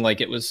and thinking like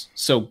it was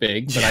so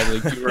big, but I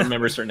like, do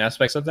remember certain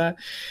aspects of that.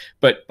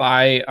 But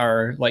by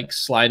our like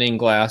sliding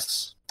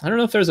glass, I don't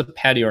know if there's a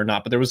patio or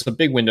not, but there was a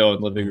big window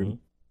in the living room.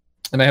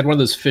 And I had one of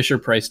those Fisher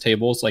Price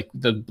tables, like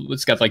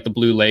it's got like the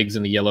blue legs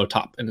and the yellow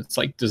top, and it's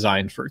like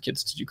designed for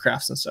kids to do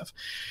crafts and stuff.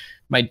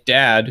 My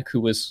dad, who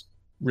was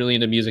really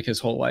into music his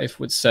whole life,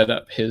 would set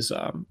up his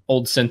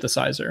old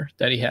synthesizer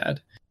that he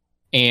had.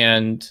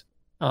 And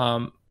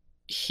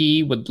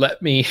he would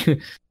let me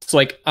it's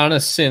like on a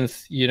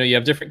synth, you know, you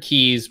have different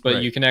keys,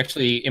 but you can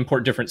actually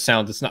import different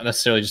sounds. It's not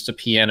necessarily just a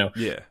piano,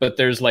 but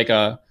there's like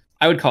I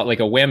would call it like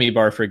a whammy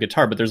bar for a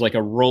guitar, but there's like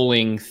a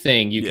rolling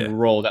thing you can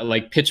roll that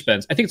like pitch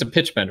bends. I think it's a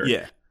pitch bender.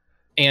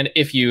 And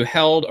if you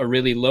held a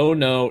really low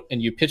note and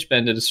you pitch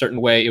bend it a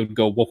certain way, it would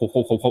go whoa, whoa,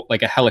 whoa, whoa, whoa,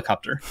 like a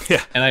helicopter.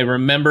 And I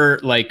remember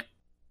like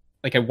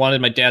I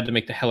wanted my dad to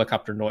make the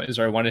helicopter noise,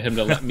 or I wanted him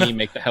to let me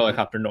make the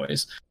helicopter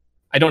noise.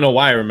 I don't know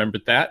why I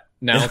remembered that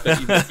now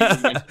that you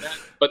mentioned that,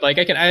 but like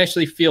I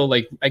actually feel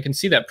like I can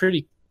see that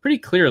pretty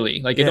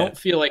clearly. Like I don't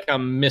feel like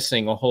I'm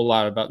missing a whole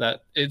lot about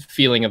that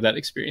feeling of that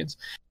experience.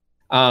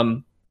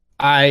 I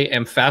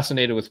am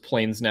fascinated with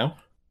planes now.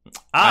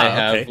 I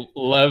have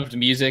loved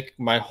music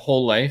my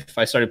whole life.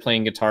 I started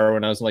playing guitar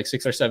when I was in like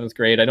 6th or 7th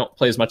grade. I don't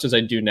play as much as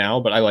I do now,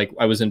 but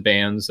I was in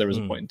bands. There was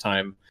a point in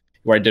time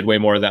where I did way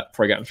more of that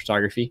before I got into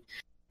photography.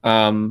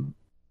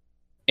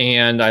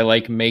 And I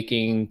like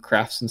making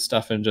crafts and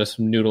stuff and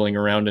just noodling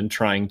around and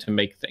trying to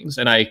make things.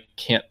 And I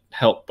can't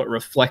help but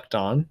reflect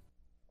on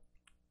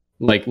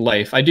like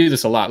life. I do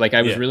this a lot. Like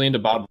I was really into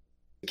Bob as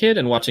a kid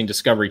and watching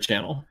Discovery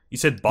Channel. You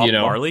said Bob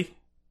Marley?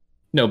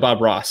 No,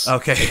 Bob Ross.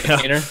 Okay.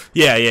 Painter.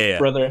 Yeah.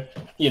 Brother,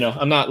 you know,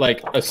 I'm not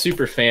like a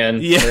super fan or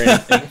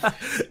anything.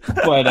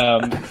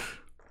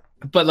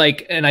 But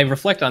like, and I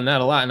reflect on that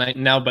a lot.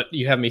 And but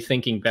you have me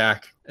thinking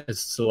back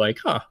as to like,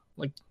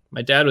 like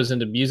my dad was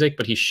into music,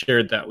 but he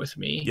shared that with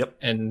me.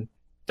 And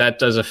that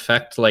does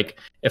affect, like,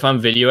 if I'm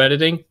video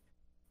editing,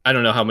 I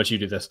don't know how much you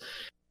do this.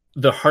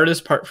 The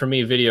hardest part for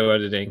me video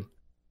editing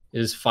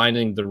is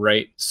finding the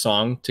right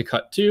song to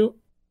cut to.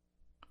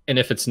 And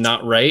if it's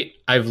not right,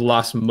 I've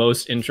lost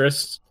most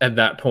interest at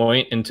that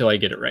point until I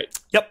get it right.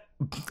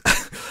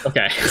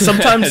 Okay.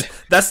 Sometimes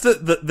that's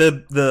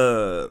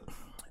the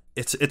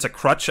it's a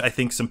crutch I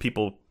think some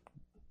people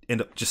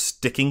end up just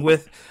sticking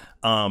with.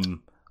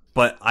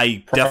 But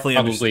I definitely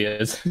probably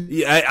is.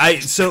 Yeah,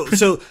 so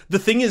the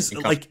thing is,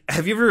 like,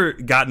 have you ever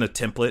gotten a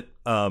template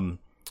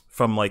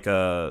from like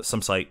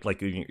some site,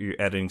 like you're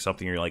editing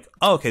something, and you're like,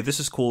 oh, okay, this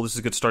is cool, this is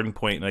a good starting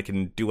point, and I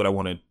can do what I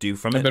want to do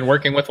from it. I've been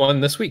working with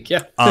one this week,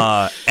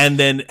 yeah. And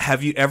then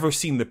have you ever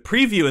seen the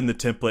preview in the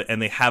template,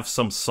 and they have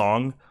some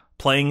song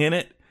playing in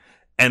it,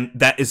 and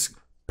that is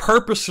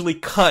purposely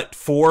cut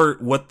for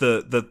what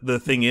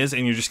the thing is,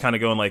 and you're just kind of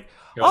going like,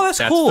 oh, that's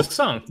cool.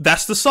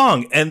 That's the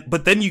song.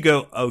 But then you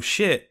go, oh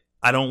shit,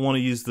 I don't want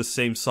to use the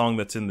same song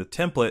that's in the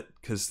template,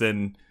 because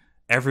then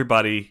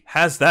everybody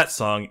has that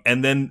song,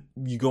 and then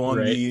you go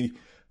on the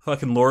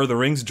fucking Lord of the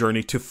Rings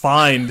journey to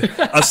find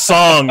a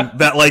song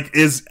that like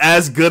is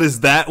as good as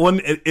that one.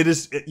 It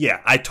is.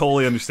 Yeah, I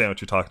totally understand what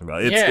you're talking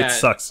about. It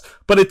sucks,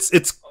 but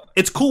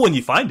it's cool when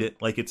you find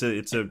it. Like it's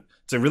a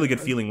really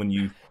good feeling when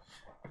you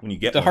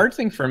get the hard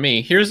thing for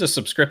me. Here's a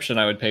subscription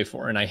I would pay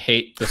for, and I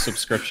hate the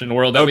subscription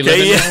world that we live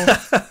in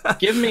now.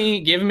 Give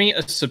me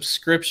a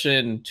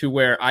subscription to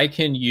where I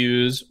can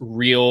use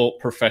real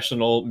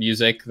professional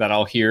music that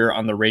I'll hear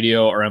on the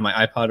radio or on my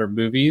iPod or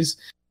movies,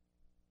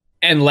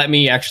 and let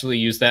me actually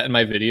use that in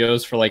my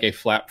videos for like a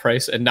flat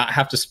price, and not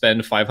have to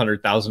spend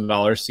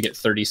 $500,000 to get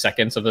 30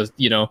 seconds of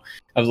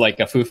like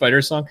a Foo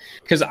Fighters song.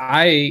 Because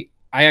I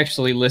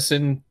actually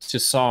listen to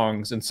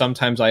songs, and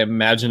sometimes I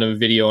imagine a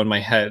video in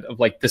my head of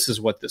like, this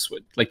would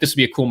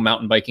be a cool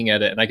mountain biking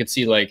edit, and I could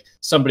see like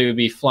somebody would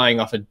be flying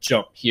off a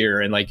jump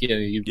here, and like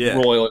you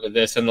roll into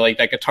this, and like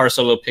that guitar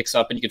solo picks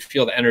up, and you could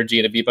feel the energy,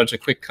 and it'd be a bunch of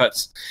quick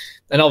cuts,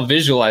 and I'll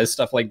visualize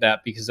stuff like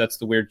that because that's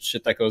the weird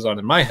shit that goes on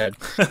in my head.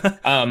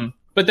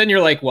 But then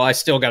you're like, well, I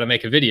still got to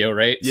make a video,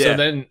 right? Yeah. So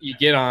then you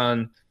get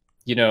on,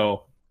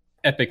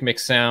 Epic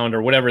Mix Sound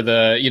or whatever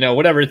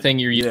whatever thing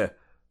you're using.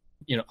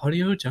 Yeah.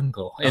 Audio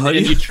Jungle, and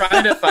you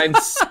try to find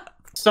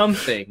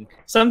something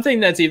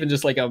that's even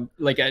just like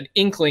an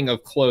inkling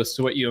of close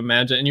to what you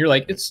imagine, and you're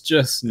like,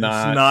 it's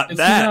not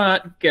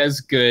as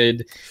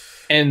good.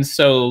 And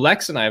so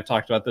Lex and I have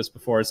talked about this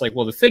before. It's like,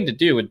 well, the thing to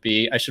do would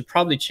be I should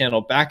probably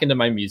channel back into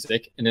my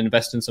music and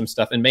invest in some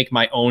stuff and make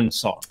my own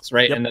songs,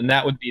 right? Yep. And then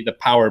that would be the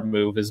power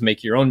move, is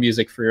make your own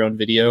music for your own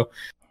video.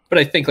 But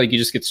I think like you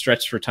just get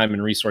stretched for time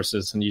and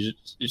resources, and you're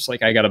just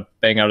like, I got to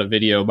bang out a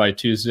video by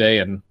Tuesday,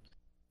 and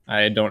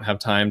I don't have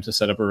time to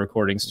set up a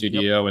recording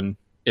studio and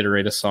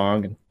iterate a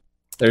song. And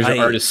there's an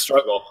artist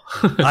struggle.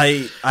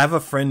 I have a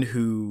friend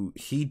who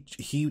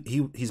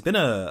he's been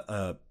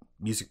a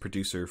music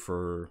producer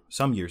for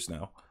some years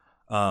now.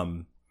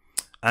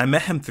 I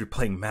met him through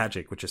playing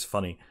Magic, which is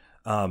funny.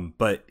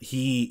 But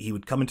he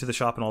would come into the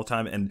shop and all the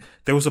time, and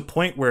there was a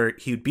point where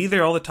he would be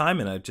there all the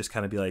time, and I'd just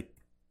kind of be like,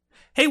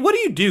 hey, what do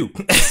you do?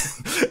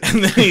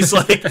 And then he's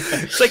like,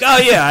 oh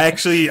yeah,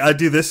 I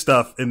do this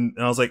stuff. And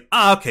I was like,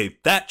 okay,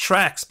 that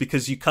tracks,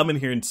 because you come in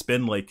here and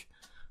spend like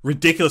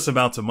ridiculous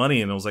amounts of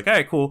money. And I was like, all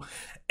right, cool.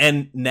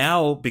 And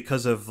now,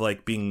 because of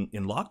like being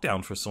in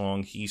lockdown for so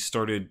long, he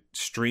started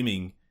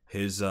streaming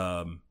his his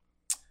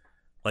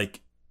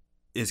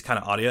kind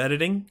of audio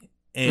editing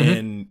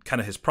and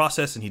kind of his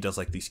process. And he does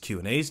like these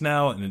Q&As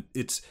now, and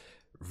it's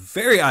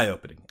very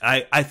eye-opening.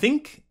 I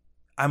think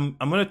I'm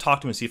going to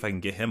talk to him and see if I can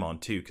get him on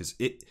too, because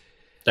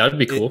that would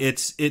be cool.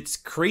 It's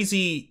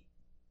crazy,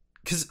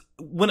 because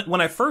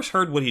when I first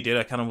heard what he did,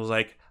 I kind of was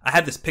like, I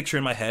had this picture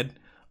in my head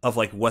of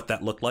like what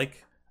that looked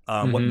like,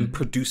 what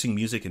producing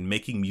music and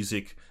making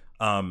music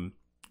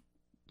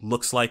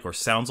looks like or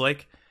sounds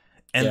like,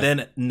 and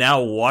then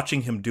now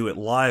watching him do it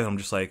live, I'm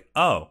just like,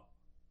 oh,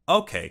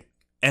 okay.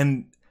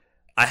 And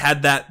I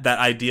had that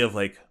idea of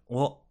like,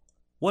 well,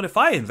 what if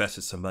I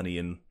invested some money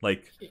in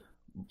like.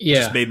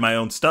 Just made my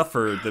own stuff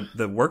for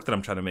the work that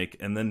I'm trying to make.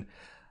 And then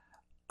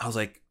I was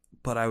like,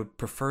 but I would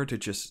prefer to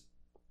just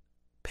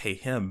pay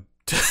him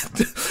to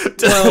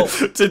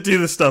do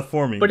the stuff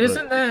for me. But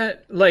isn't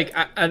that like,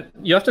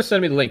 you have to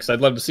send me the links.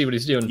 I'd love to see what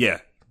he's doing. Yeah.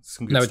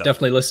 And I would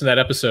definitely listen to that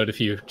episode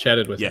if you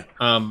chatted with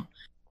him.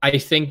 I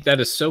think that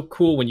is so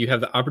cool when you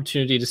have the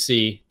opportunity to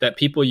see that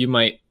people you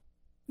might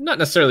not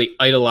necessarily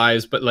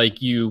idolize, but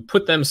like you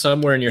put them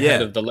somewhere in your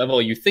head of the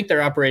level you think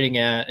they're operating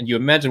at, and you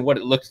imagine what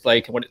it looked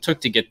like and what it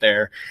took to get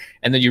there.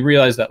 And then you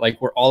realize that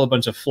like we're all a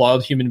bunch of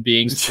flawed human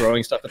beings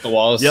throwing stuff at the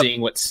wall, seeing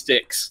what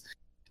sticks.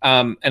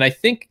 And I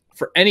think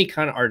for any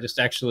kind of artist,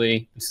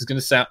 actually, this is going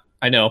to sound,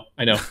 I know.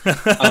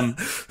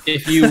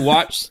 If you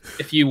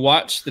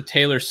watch the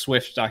Taylor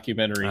Swift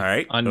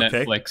documentary on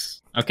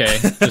Netflix,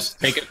 just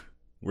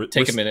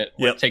take a minute,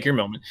 take your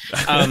moment.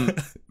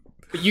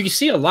 But you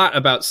see a lot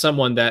about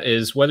someone that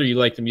is, whether you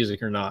like the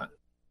music or not,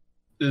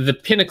 the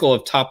pinnacle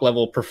of top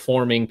level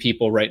performing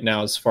people right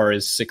now as far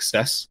as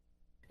success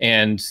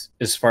and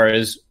as far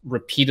as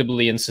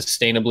repeatably and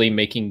sustainably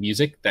making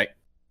music that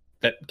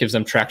gives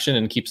them traction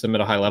and keeps them at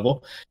a high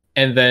level.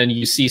 And then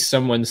you see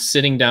someone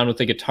sitting down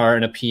with a guitar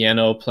and a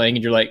piano playing,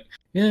 and you're like,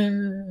 Yeah,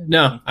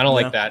 no, I don't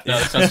like that. No,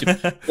 that sounds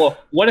stupid. Well,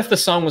 what if the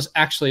song was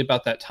actually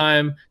about that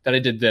time that I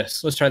did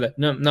this? Let's try that.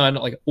 No, I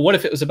don't like it. What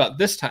if it was about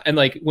this time? And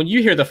like when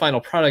you hear the final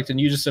product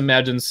and you just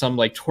imagine some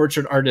like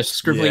tortured artist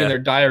scribbling in their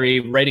diary,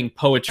 writing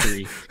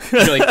poetry,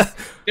 you're like,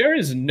 there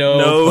is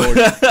no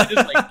poetry. It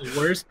is like the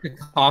worst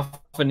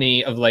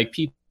cacophony of like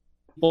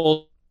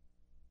people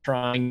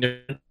trying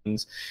different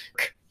things,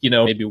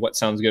 maybe what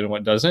sounds good and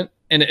what doesn't.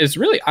 And it's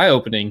really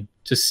eye-opening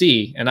to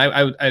see. And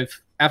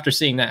I've after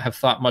seeing that, have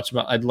thought much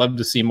about. I'd love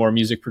to see more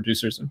music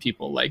producers and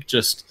people like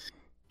just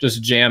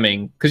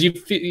jamming, because you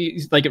feel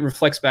like it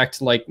reflects back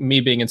to like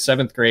me being in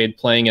 7th grade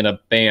playing in a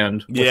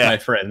band with my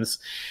friends,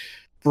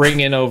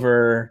 bringing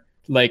over.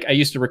 Like I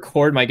used to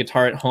record my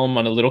guitar at home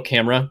on a little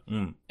camera,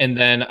 and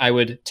then I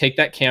would take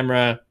that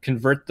camera,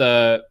 convert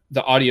the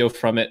audio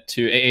from it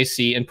to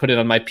AAC, and put it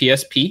on my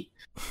PSP,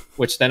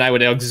 which then I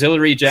would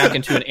auxiliary jack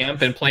into an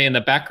amp and play in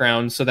the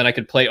background, so then I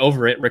could play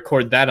over it,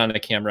 record that on a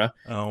camera.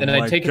 Then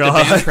I'd take it to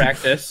band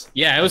practice.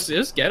 Yeah, it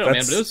was ghetto,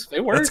 man, but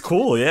it worked. That's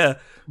cool, yeah.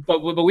 But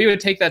we would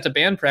take that to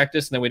band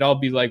practice, and then we'd all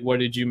be like, "What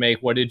did you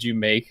make? What did you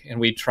make?" And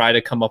we'd try to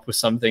come up with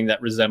something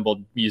that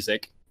resembled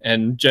music,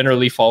 and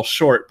generally fall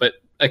short, but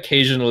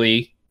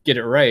occasionally get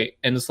it right.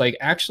 And it's like,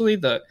 actually,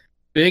 the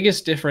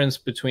biggest difference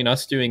between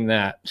us doing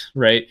that,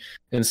 right,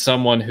 and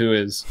someone who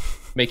is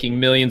making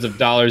millions of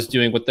dollars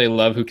doing what they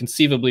love, who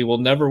conceivably will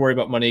never worry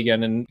about money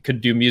again and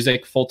could do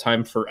music full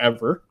time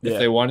forever if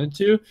they wanted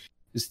to,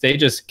 is they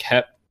just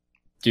kept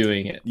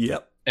doing it.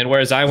 Yep. And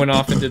whereas I went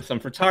off and did some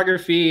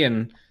photography,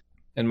 and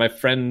my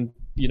friend,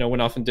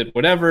 went off and did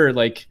whatever,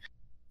 like,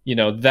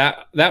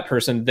 that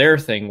person, their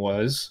thing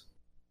was,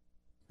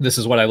 this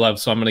is what I love,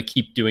 so I'm going to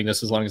keep doing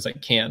this as long as I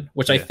can,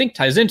 which I think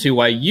ties into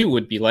why you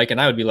would be like,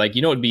 and I would be like,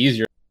 it'd be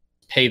easier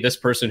to pay this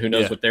person who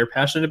knows what they're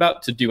passionate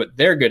about to do what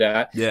they're good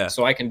at,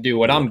 so I can do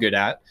what I'm good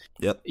at.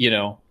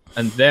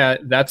 And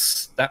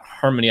that's that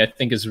harmony, I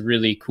think, is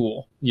really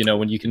cool,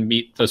 when you can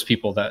meet those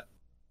people that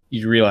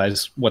you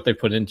realize what they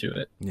put into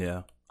it.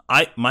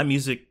 My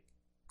music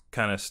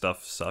kind of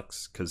stuff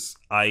sucks, because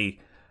I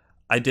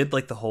did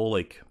like the whole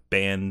like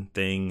band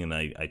thing, and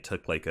I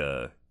took like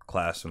a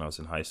class when I was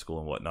in high school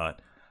and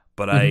whatnot.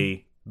 But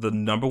the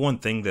number one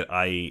thing that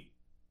I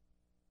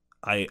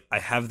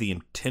have the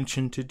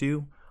intention to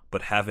do,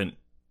 but haven't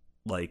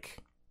like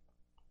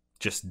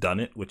just done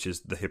it, which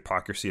is the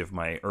hypocrisy of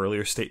my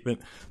earlier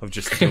statement of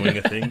just doing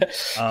a thing,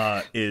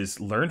 is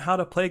learn how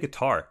to play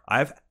guitar.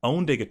 I've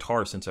owned a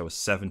guitar since I was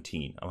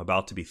 17. I'm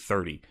about to be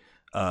 30.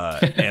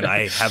 And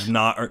I have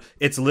not,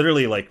 it's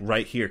literally like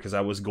right here, because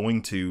I was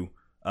going to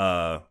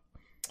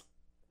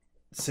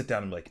sit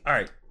down and be like, all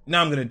right,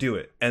 now I'm going to do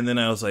it. And then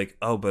I was like,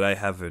 oh, but I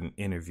have an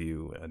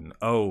interview, and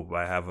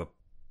I have a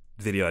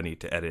video I need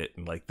to edit.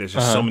 And like, there's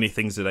just so many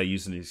things that I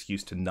use as an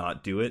excuse to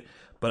not do it.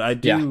 But I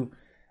do,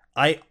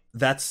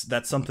 that's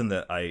something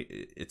that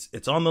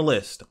it's on the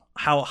list.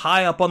 How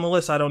high up on the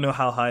list, I don't know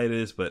how high it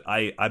is, but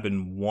I've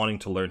been wanting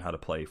to learn how to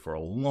play for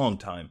a long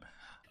time.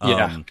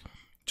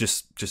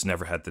 Just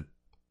never had the,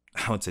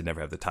 I would say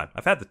never have the time.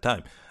 I've had the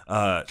time.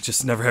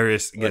 Just never had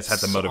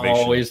the motivation.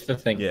 Always the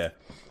thing. Yeah.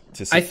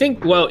 I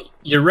think, well,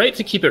 you're right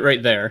to keep it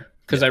right there,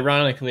 because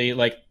ironically,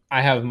 like,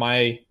 I have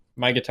my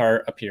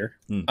guitar up here.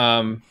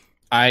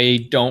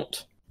 I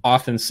don't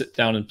often sit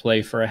down and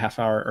play for a half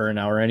hour or an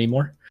hour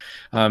anymore.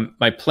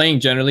 My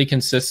playing generally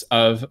consists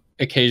of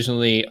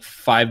occasionally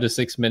 5 to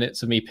 6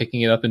 minutes of me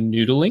picking it up and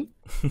noodling,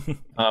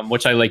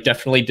 which I like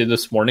definitely did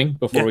this morning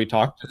before we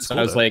talked. So cool,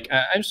 I was like,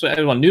 I want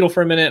to noodle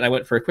for a minute. And I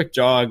went for a quick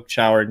jog,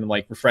 showered, and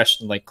like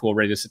refreshed and like cool,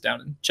 ready to sit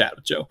down and chat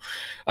with Joe.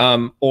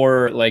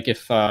 Or like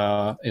if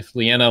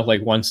Leanna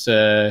like wants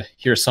to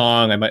hear a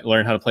song, I might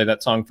learn how to play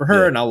that song for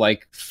her, and I'll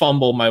like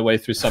fumble my way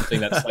through something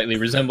that slightly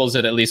resembles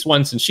it at least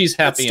once, and she's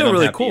happy. It's still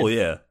really cool,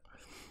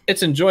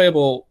 It's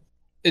enjoyable.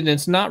 And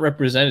it's not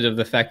representative of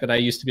the fact that I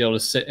used to be able to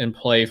sit and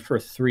play for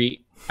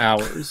 3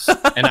 hours.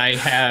 And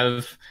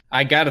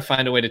I got to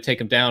find a way to take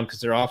them down,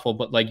 because they're awful.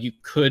 But like, you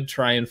could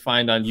try and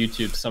find on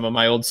YouTube some of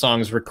my old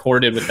songs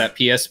recorded with that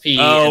PSP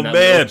and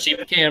a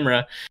cheap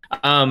camera.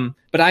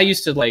 But I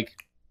used to like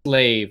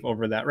slave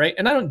over that, right?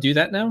 And I don't do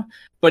that now.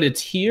 But it's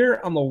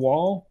here on the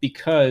wall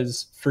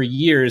because for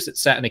years it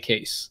sat in a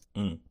case.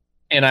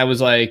 And I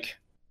was like,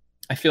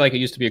 I feel like I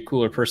used to be a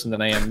cooler person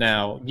than I am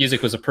now.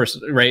 Music was a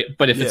person, right?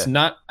 But if it's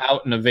not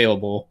out and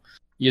available,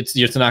 it's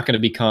not going to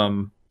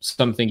become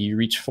something you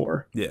reach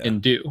for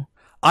and do.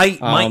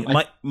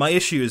 My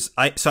issue is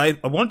I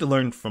wanted to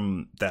learn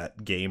from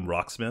that game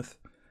Rocksmith.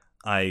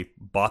 I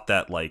bought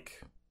that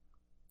like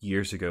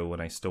years ago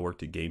when I still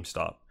worked at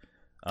GameStop.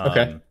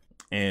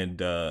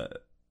 And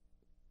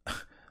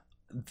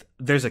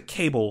there's a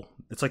cable.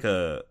 It's like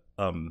a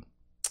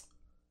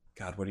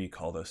God, what do you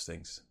call those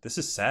things? This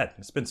is sad.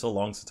 It's been so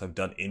long since I've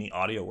done any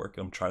audio work.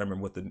 I'm trying to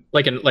remember what the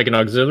like an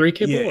auxiliary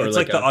cable. Yeah, it's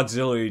like the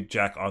auxiliary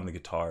jack on the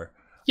guitar.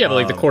 Yeah, but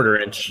like the quarter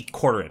inch.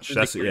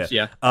 That's it.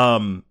 Yeah.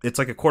 It's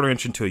like a quarter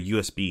inch into a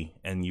USB,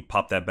 and you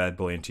pop that bad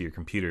boy into your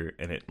computer,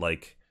 and it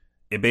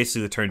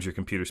basically turns your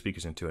computer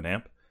speakers into an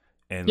amp,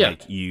 and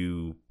like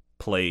you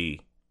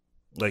play,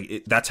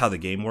 like that's how the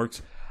game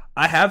works.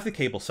 I have the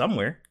cable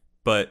somewhere,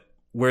 but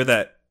where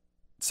that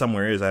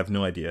somewhere is, I have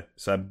no idea.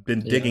 So I've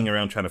been digging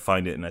around trying to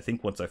find it, and I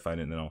think once I find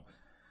it, then I'll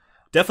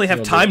definitely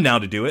have time now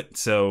to do it.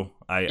 So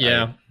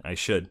I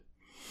should.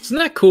 Isn't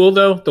that cool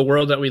though? The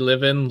world that we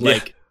live in,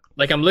 like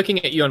I'm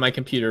looking at you on my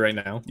computer right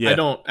now. Yeah. I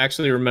don't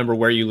actually remember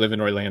where you live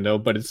in Orlando,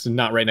 but it's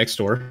not right next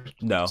door.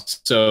 No.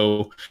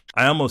 So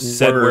I almost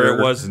said where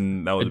it was,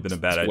 and that would have been a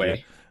bad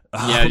idea.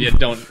 Yeah, you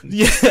don't.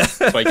 Yeah.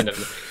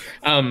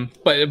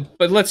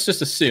 But let's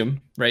just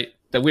assume, right,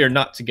 that we are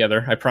not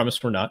together. I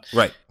promise we're not.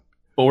 Right.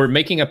 But we're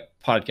making a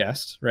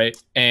podcast, right?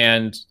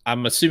 And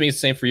I'm assuming it's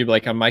the same for you. But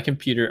like on my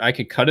computer, I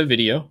could cut a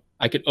video.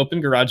 I could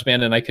open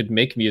GarageBand and I could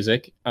make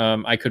music.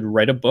 I could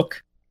write a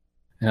book.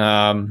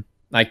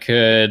 I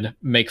could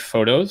make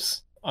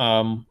photos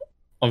of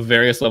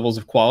various levels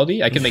of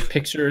quality. I could make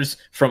pictures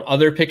from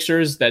other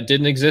pictures that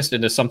didn't exist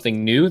into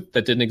something new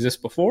that didn't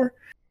exist before.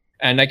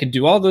 And I could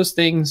do all those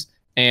things.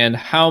 And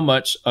how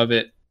much of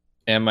it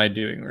am I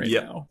doing right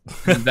now?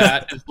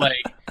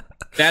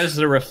 That is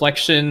the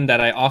reflection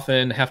that I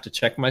often have to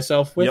check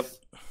myself with.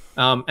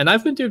 And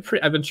I've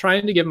been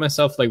trying to give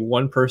myself like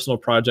one personal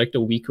project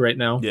a week right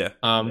now. Yeah.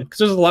 Because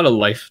there's a lot of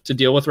life to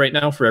deal with right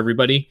now for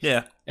everybody.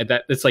 Yeah. And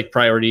that it's like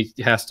priority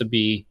has to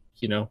be,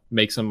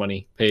 make some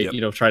money, pay,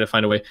 try to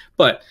find a way.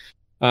 But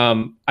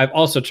I've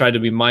also tried to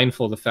be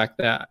mindful of the fact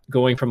that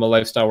going from a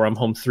lifestyle where I'm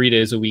home 3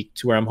 days a week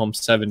to where I'm home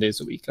 7 days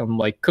a week, I'm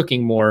like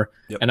cooking more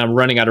and I'm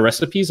running out of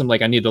recipes. I'm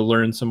like, I need to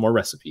learn some more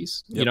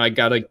recipes. I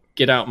got to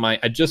get out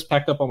I just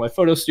packed up all my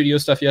photo studio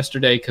stuff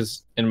yesterday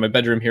because in my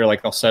bedroom here,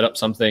 like I'll set up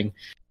something.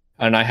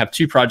 And I have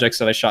 2 projects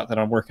that I shot that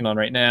I'm working on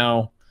right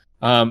now.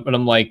 But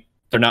I'm like,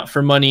 they're not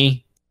for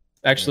money.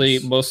 Actually,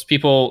 most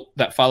people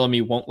that follow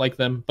me won't like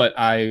them, but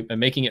I am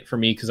making it for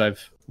me because I've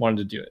wanted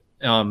to do it.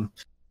 And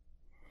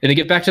to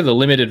get back to the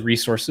limited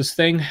resources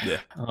thing,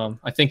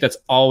 I think that's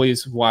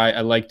always why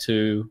I like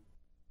to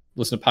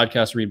listen to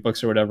podcasts, read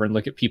books or whatever, and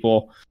look at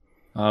people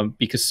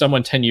because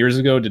someone 10 years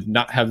ago did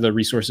not have the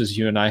resources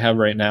you and I have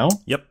right now.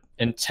 Yep.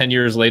 And 10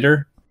 years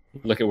later,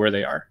 look at where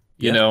they are,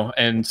 you know?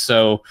 And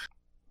so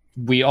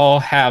we all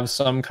have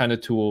some kind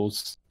of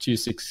tools to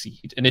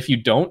succeed. And if you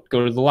don't,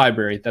 go to the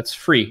library. That's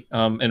free.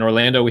 In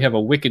Orlando, we have a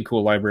wicked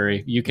cool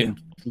library. You can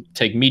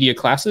take media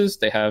classes.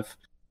 They have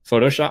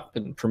Photoshop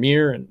and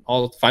Premiere and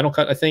all Final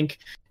Cut, I think.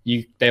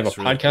 They have a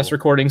podcast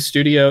recording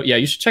studio. Yeah,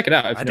 you should check it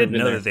out. I didn't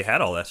know that they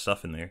had all that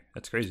stuff in there.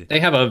 That's crazy. They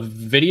have a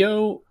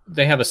video.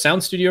 They have a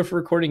sound studio for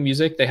recording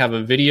music. They have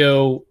a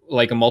video,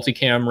 like a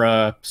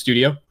multi-camera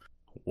studio.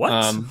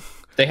 What?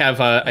 They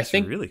have, I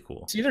think, really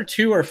cool. It's either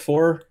 2 or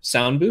 4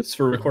 sound booths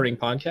for recording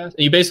podcasts.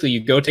 And you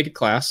go take a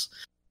class,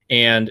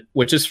 and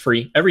which is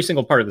free. Every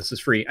single part of this is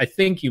free. I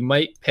think you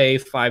might pay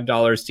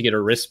 $5 to get a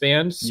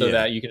wristband so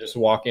that you can just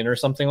walk in or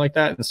something like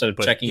that instead of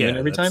checking in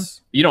every time.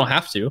 You don't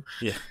have to.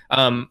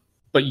 Yeah.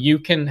 But you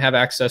can have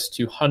access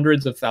to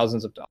hundreds of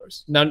thousands of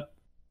dollars. Now,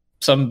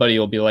 somebody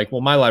will be like,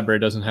 well, my library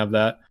doesn't have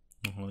that.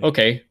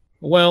 Okay,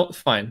 well,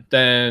 fine.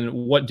 Then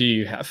what do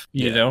you have?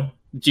 You know?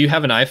 Do you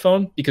have an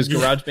iPhone? Because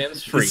GarageBand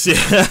is free.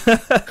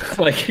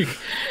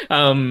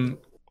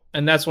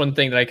 And that's one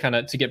thing that I kind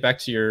of, to get back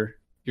to your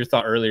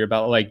thought earlier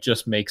about like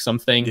just make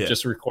something,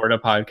 just record a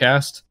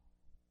podcast.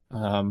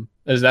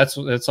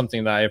 That's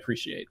something that I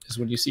appreciate is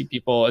when you see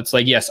people. It's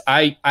like, yes,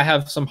 I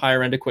have some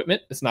higher end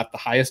equipment. It's not the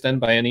highest end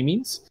by any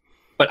means,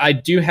 but I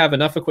do have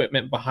enough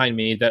equipment behind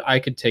me that I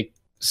could take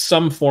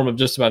some form of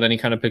just about any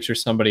kind of picture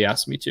somebody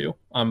asked me to.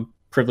 I'm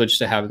privileged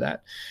to have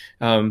that.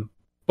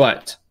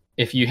 But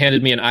if you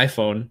handed me an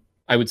iPhone,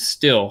 I would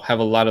still have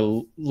a lot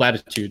of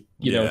latitude,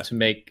 to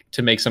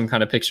make some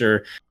kind of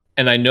picture.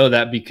 And I know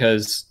that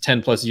because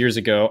 10 plus years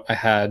ago, I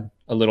had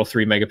a little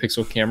 3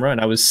 megapixel camera and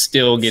I was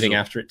still getting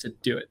after it to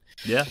do it.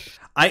 Yeah.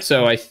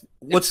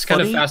 What's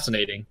kind of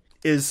fascinating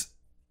is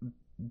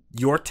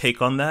your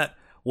take on that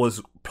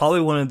was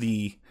probably one of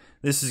the,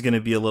 this is going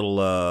to be a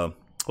little,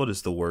 what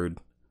is the word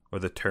or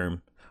the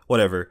term?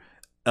 Whatever.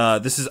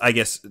 This is, I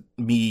guess,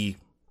 me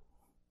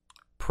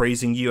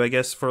praising you, I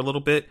guess, for a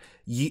little bit.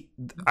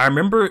 I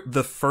remember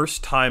the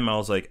first time I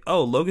was like,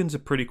 oh, Logan's a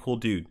pretty cool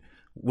dude.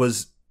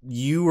 It's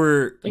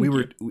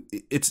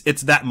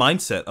that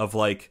mindset of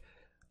like,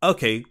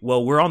 okay,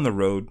 well, we're on the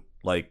road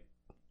like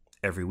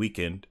every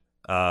weekend,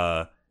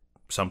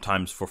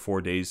 sometimes for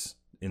 4 days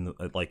in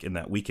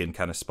that weekend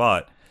kind of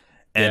spot.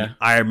 And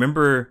I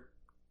remember,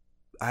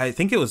 I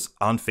think it was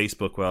on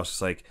Facebook where I was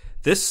just like,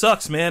 this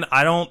sucks, man.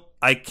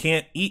 I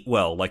can't eat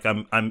well. Like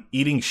I'm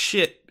eating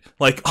shit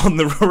like on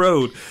the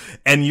road.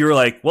 And you're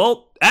like,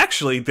 well,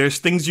 actually there's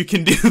things you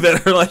can do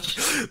that are like,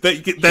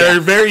 that are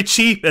very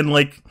cheap and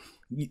like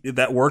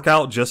that work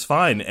out just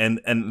fine. And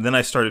then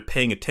I started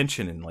paying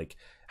attention and like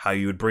how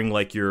you would bring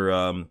like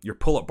your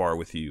pull-up bar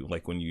with you,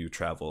 like when you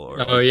travel or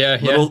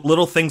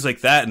little things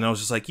like that. And I was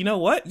just like, you know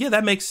what? Yeah,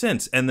 that makes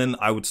sense. And then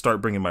I would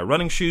start bringing my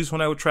running shoes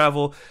when I would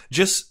travel,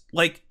 just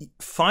like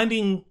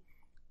finding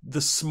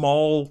the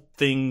small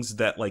things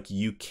that like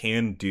you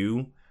can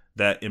do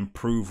that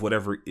improve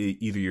whatever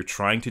either you're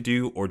trying to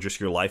do or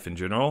just your life in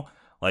general.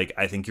 Like,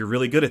 I think you're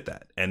really good at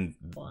that. And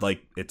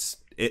like,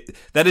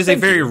 that is a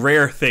very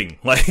rare thing.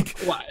 Like,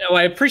 well,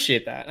 I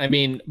appreciate that. I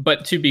mean,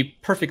 but to be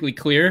perfectly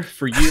clear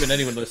for you and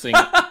anyone listening,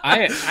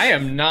 I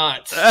did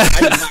not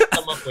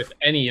come up with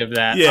any of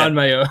that on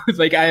my own.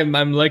 Like,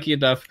 I'm lucky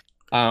enough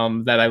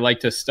that I like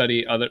to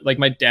study other, like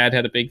my dad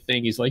had a big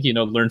thing. He's like,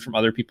 learn from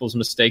other people's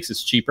mistakes.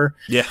 It's cheaper.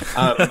 Yeah.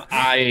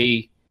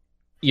 I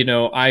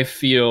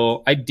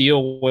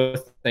deal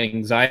with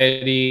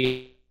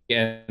anxiety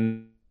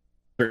and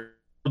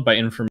by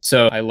information.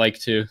 So I like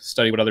to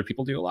study what other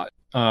people do a lot.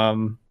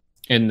 And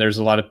there's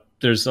a lot of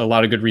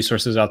good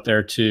resources out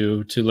there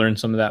to learn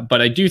some of that.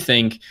 But I do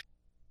think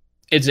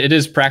it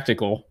is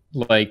practical,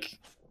 like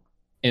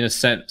in a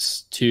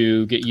sense,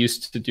 to get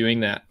used to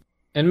doing that.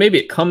 And maybe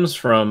it comes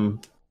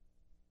from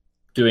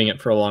doing it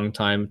for a long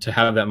time to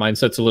have that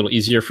mindset. It's a little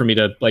easier for me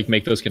to like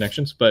make those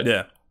connections. But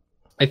yeah,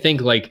 I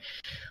think like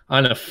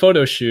on a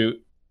photo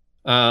shoot,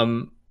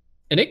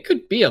 and it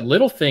could be a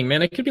little thing,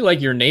 man. It could be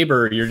like your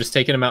neighbor. You're just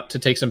taking them out to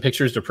take some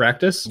pictures to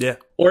practice. Yeah.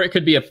 Or it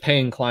could be a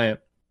paying client.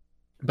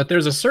 But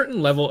there's a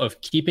certain level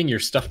of keeping your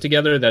stuff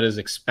together that is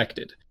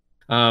expected.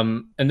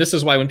 And this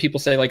is why when people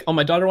say like, oh,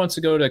 my daughter wants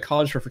to go to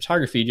college for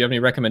photography, do you have any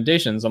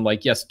recommendations? I'm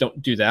like, yes,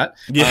 don't do that.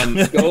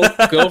 Yeah.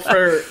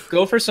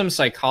 Go for some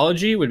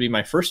psychology would be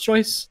my first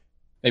choice.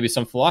 Maybe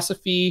some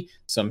philosophy,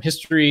 some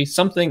history,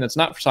 something that's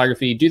not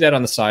photography. Do that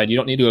on the side. You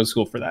don't need to go to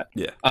school for that.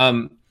 Yeah.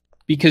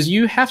 Because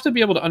you have to be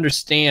able to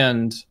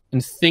understand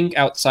and think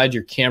outside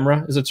your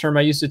camera is a term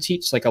I used to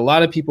teach. Like a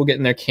lot of people get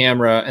in their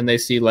camera and they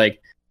see like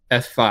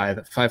f5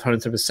 at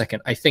 500th of a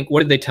second. I think, what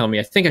did they tell me?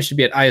 I think I should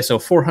be at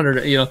ISO 400,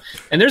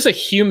 and there's a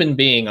human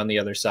being on the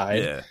other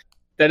side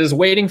that is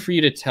waiting for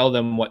you to tell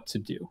them what to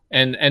do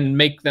and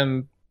make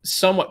them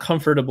somewhat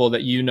comfortable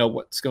that you know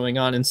what's going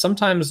on. And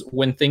sometimes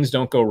when things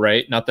don't go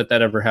right, not that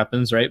ever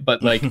happens, right?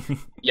 But like,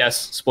 yes,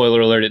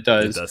 spoiler alert, it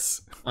does. It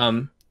does.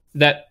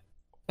 That,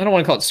 I don't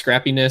want to call it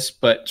scrappiness,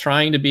 but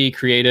trying to be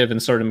creative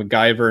and sort of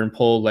MacGyver and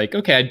pull like,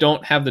 okay, I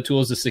don't have the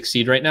tools to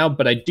succeed right now,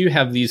 but I do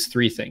have these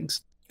 3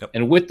 things. Yep.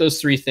 And with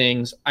those 3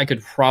 things, I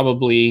could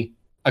probably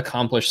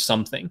accomplish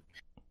something.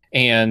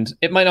 And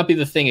it might not be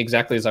the thing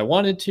exactly as I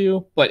wanted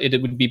to, but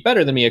it would be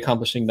better than me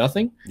accomplishing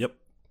nothing. Yep.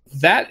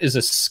 That is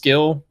a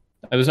skill.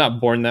 I was not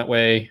born that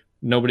way.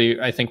 Nobody,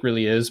 I think,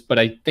 really is. But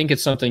I think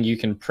it's something you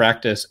can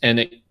practice. And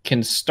it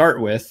can start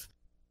with,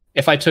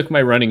 if I took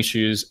my running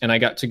shoes and I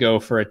got to go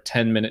for a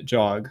 10-minute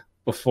jog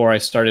before I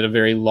started a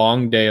very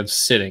long day of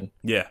sitting.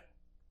 Yeah.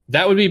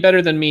 That would be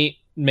better than me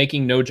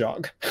making no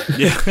jog.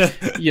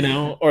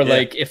 Yeah. Or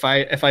like if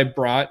I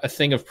brought a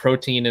thing of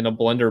protein in a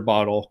blender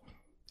bottle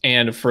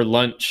and for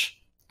lunch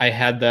I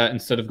had that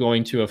instead of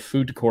going to a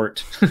food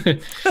court,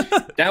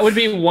 that would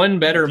be one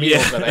better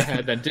meal that I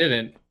had that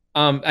didn't.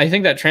 I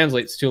think that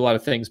translates to a lot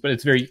of things, but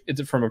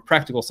it's from a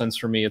practical sense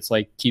for me, it's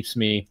like keeps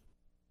me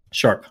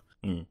sharp,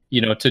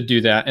 to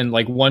do that. And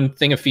like one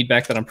thing of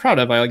feedback that I'm proud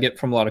of, I get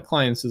from a lot of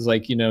clients is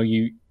like,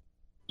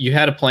 you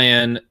had a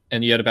plan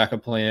and you had a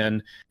backup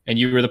plan and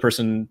you were the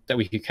person that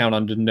we could count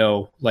on to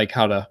know like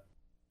how to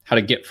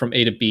get from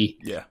A to B.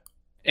 Yeah.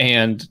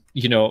 And,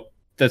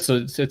 it's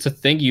a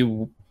thing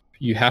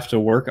you have to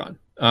work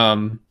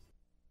on.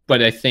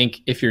 But I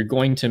think if you're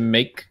going to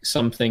make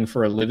something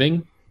for a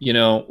living,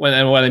 and what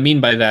I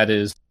mean by that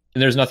is,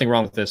 and there's nothing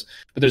wrong with this,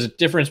 but there's a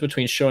difference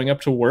between showing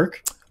up to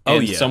work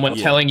and someone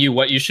telling you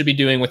what you should be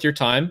doing with your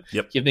time,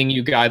 giving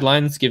you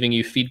guidelines, giving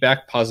you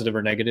feedback, positive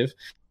or negative,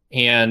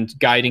 and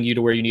guiding you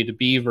to where you need to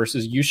be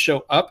versus you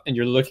show up and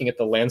you're looking at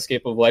the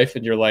landscape of life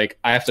and you're like,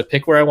 I have to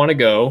pick where I want to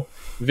go,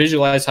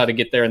 visualize how to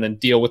get there, and then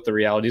deal with the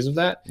realities of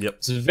that. Yep.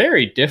 It's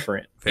very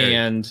different.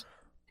 And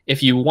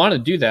if you want to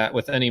do that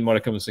with any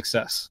modicum of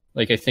success,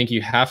 like I think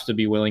you have to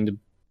be willing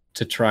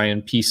to try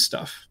and piece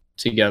stuff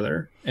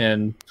together.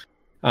 And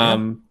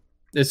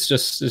it's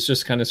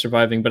just kind of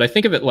surviving. But I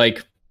think of it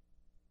like,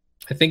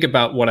 I think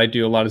about what I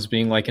do a lot as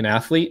being like an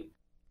athlete.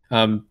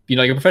 Like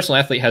a professional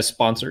athlete has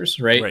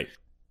sponsors, right? Right.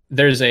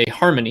 There's a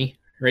harmony,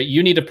 right?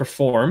 You need to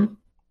perform,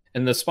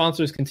 and the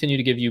sponsors continue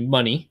to give you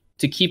money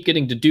to keep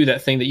getting to do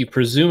that thing that you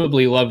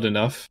presumably loved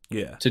enough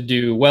to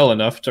do well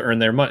enough to earn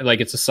their money. Like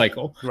it's a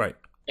cycle. Right.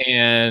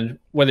 And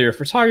whether you're a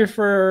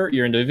photographer,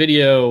 you're into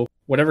video,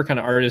 whatever kind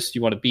of artist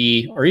you want to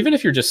be, or even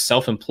if you're just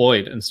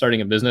self-employed and starting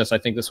a business, I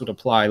think this would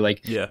apply.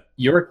 Like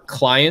your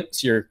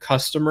clients, your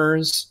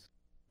customers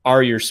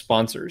are your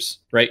sponsors,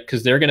 right?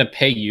 Because they're going to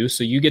pay you.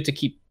 So you get to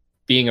keep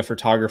being a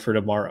photographer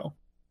tomorrow.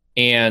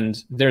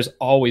 And there's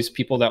always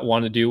people that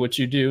want to do what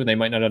you do. And they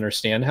might not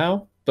understand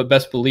how, but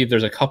best believe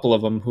there's a couple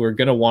of them who are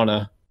going to want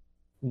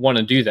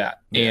to do that.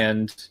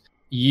 And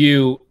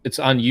it's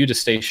on you to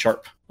stay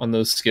sharp on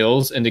those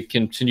skills and to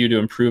continue to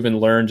improve and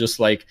learn, just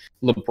like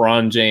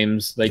LeBron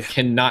James. They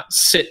cannot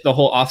sit the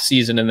whole off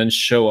season and then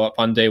show up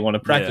on day 1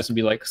 of practice and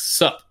be like,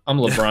 sup, I'm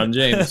LeBron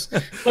James.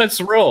 Let's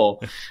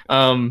roll.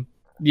 So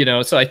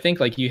I think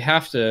like you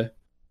have to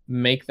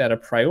make that a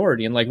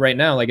priority. And like right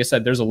now, like I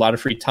said, there's a lot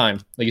of free time.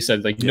 Like you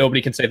said, like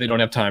nobody can say they don't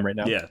have time right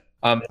now.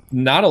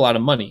 Not a lot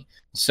of money.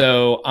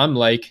 So I'm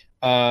like,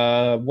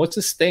 what's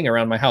this thing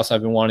around my house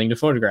I've been wanting to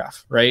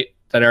photograph, right?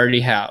 that I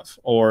already have,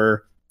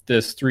 or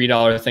this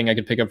 $3 thing I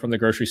could pick up from the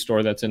grocery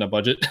store that's in a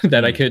budget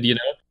that I could,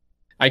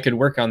 I could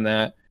work on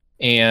that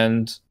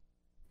and,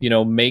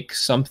 make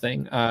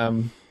something.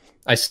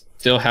 I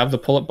still have the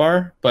pull-up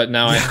bar, but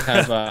now I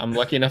have, I'm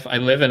lucky enough, I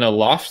live in a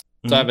loft,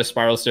 so I have a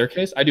spiral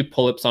staircase. I do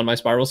pull-ups on my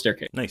spiral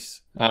staircase.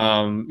 Nice.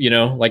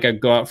 Like I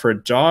go out for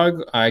a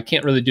jog. I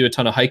can't really do a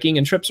ton of hiking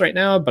and trips right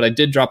now, but I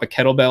did drop a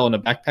kettlebell in a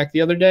backpack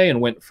the other day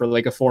and went for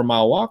like a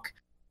 4-mile walk.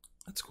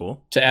 That's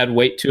cool. To add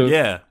weight to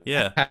a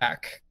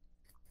pack.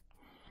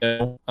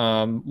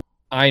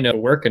 I know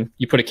working.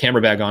 You put a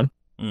camera bag on.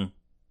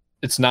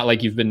 It's not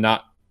like you've been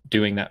not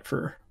doing that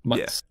for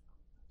months.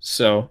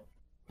 So,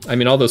 I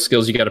mean, all those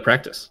skills you got to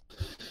practice.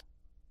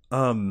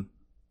 Damn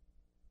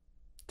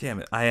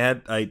it!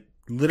 I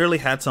literally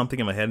had something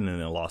in my head and then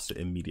I lost it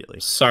immediately.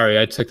 Sorry,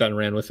 I took that and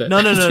ran with it. No,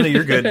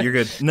 you're good. You're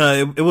good.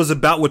 No, it was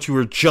about what you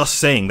were just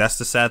saying. That's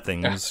the sad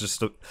thing. It was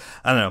just,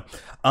 I don't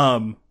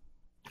know.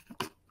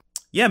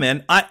 Yeah,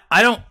 man. I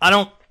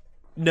don't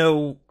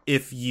know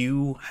if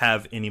you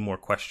have any more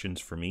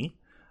questions for me.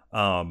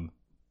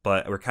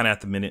 But we're kind of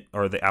at the minute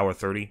or the hour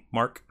 30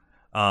 mark.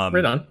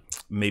 Right on.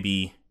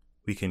 Maybe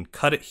we can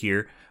cut it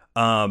here.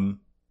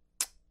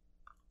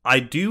 I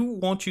do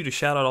want you to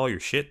shout out all your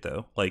shit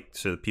though, like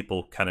so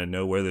people kind of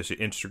know where there's your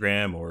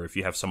Instagram or if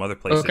you have some other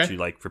place that you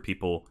like for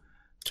people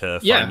to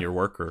find your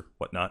work or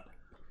whatnot.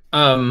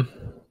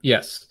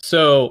 Yes.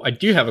 So I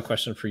do have a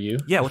question for you.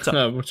 Yeah. What's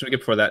up? What should we get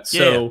before that?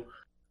 So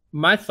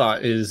my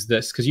thought is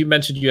this, because you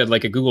mentioned you had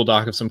like a Google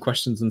Doc of some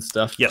questions and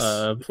stuff. Yes.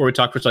 Before we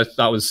talked, which I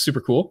thought was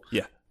super cool.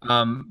 Yeah.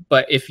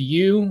 But if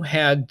you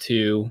had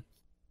to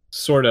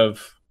sort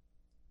of,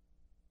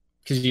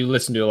 because you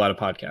listen to a lot of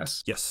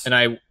podcasts. Yes. And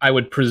I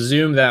would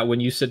presume that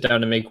when you sit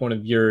down to make one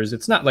of yours,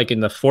 it's not like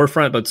in the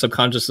forefront, but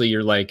subconsciously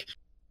you're like,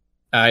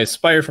 I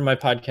aspire for my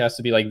podcast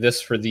to be like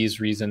this for these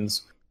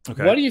reasons.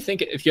 Okay. What do you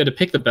think, if you had to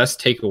pick the best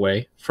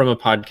takeaway from a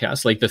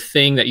podcast, like the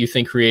thing that you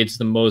think creates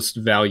the most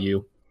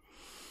value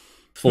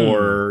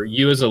for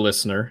you as a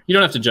listener? You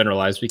don't have to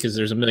generalize because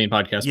there's a million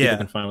podcasts, people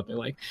can find what they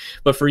like.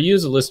 But for you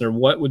as a listener,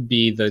 what would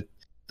be the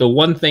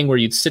one thing where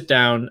you'd sit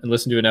down and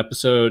listen to an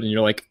episode and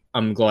you're like,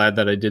 I'm glad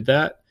that I did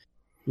that?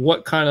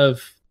 What kind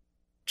of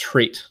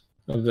trait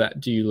of that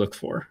do you look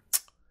for?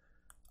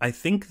 I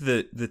think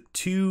that the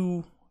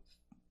two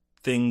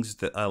things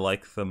that I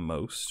like the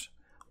most,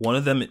 one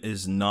of them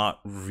is not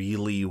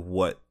really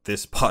what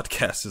this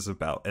podcast is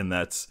about, and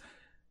that's,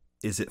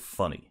 is it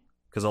funny?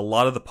 Because a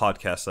lot of the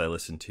podcasts that I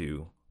listen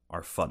to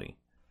are funny.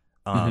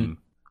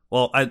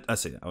 Well, I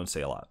wouldn't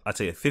say a lot. I'd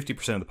say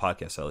 50% of the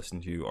podcasts I listen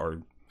to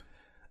are,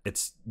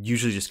 it's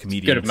usually just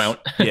comedians. Good amount.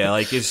 Yeah,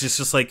 like it's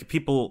just like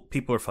people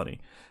are funny.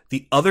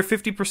 The other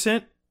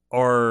 50%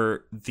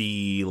 are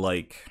the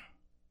like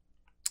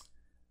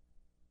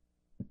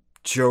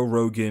Joe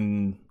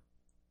Rogan,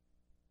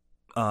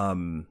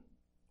 God,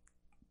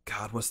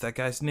 what's that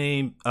guy's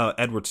name?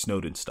 Edward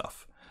Snowden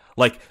stuff.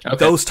 Like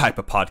those type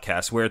of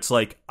podcasts where it's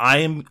like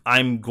I'm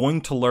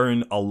going to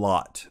learn a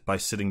lot by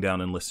sitting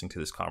down and listening to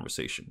this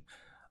conversation.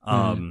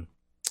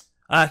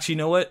 Actually, you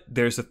know what?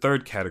 There's a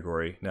third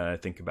category now that I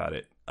think about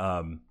it.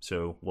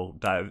 So we'll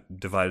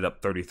divide it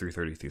up 33,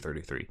 33,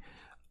 33.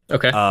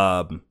 Okay.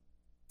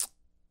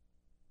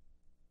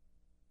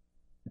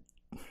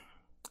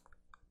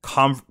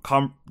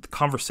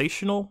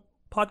 Conversational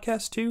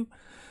podcast too,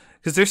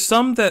 because there's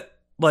some that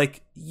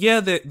like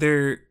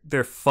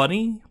they're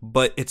funny,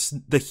 but it's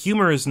the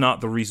humor is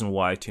not the reason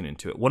why I tune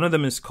into it. One of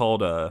them is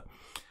called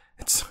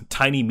it's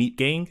Tiny Meat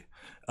Gang.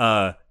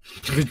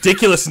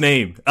 Ridiculous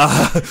name.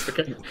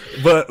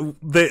 But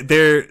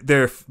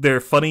they're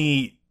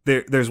funny.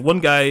 There's one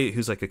guy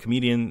who's like a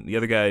comedian. The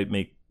other guy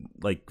make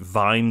like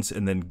Vines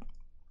and then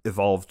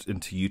evolved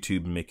into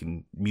YouTube and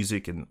making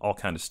music and all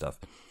kind of stuff.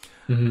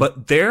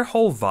 But their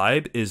whole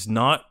vibe is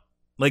not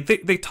like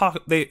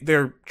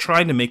they're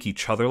trying to make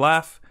each other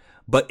laugh,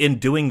 but in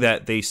doing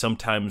that they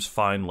sometimes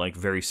find like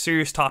very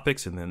serious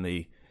topics and then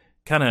they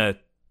kind of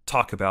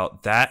talk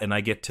about that, and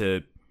I get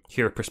to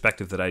hear a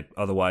perspective that I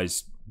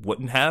otherwise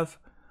wouldn't have.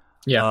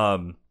 Yeah.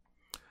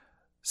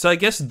 So I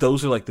guess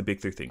those are like the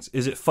big three things.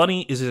 Is it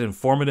funny? Is it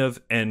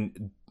informative?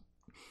 And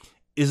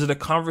is it a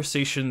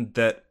conversation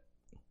that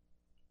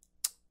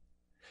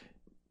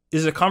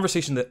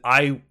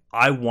I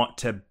want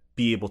to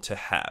be able to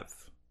have?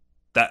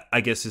 That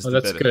I guess is the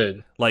that's better.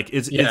 Good. Like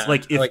it's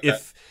like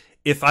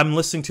if I'm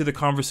listening to the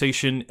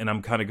conversation and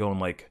I'm kind of going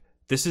like,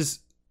 this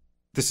is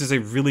a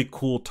really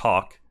cool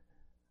talk.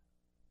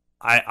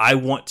 I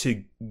want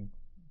to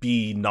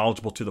be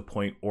knowledgeable to the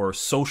point or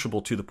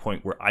sociable to the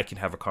point where I can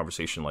have a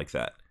conversation like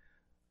that.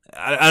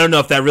 I don't know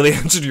if that really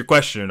answered your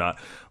question or not.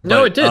 But,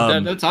 no, it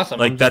did. That's awesome.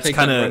 Like that's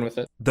kind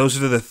of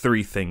those are the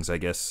three things I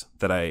guess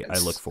that I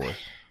look for.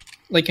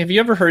 Like, have you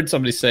ever heard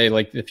somebody say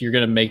like, if you're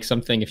gonna make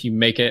something, if you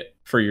make it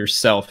for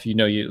yourself, you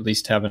at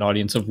least have an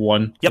audience of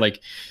one. Yep. Like,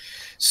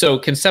 so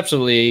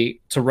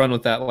conceptually, to run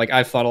with that, like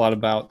I've thought a lot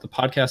about the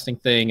podcasting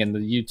thing and the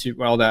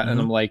YouTube, all that, and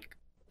I'm like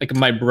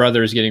my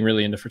brother's getting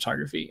really into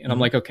photography, and I'm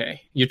like,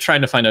 okay, you're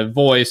trying to find a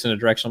voice and a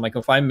direction. I'm like,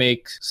 if I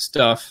make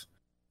stuff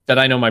that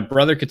I know my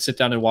brother could sit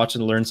down and watch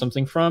and learn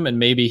something from, and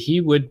maybe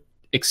he would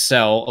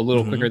excel a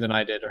little quicker than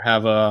I did, or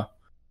have a,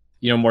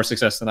 more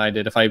success than I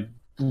did if I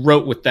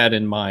wrote with that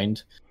in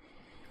mind.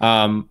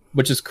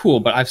 Which is cool,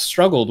 but I've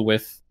struggled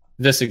with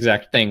this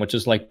exact thing, which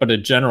is like, but a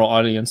general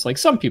audience, like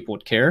some people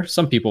would care,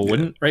 some people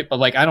wouldn't, right? But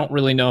like, I don't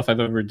really know if I've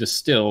ever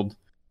distilled.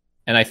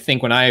 And I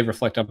think when I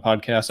reflect on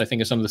podcasts, I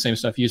think of some of the same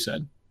stuff you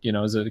said,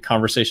 is a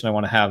conversation I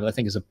want to have. I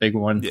think is a big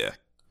one. Yeah.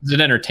 Is it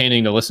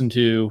entertaining to listen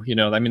to?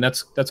 I mean,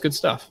 that's good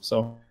stuff.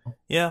 So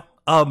yeah.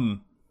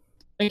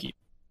 Thank you.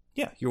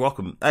 Yeah, you're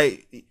welcome.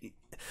 I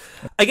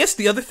guess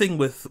the other thing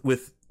with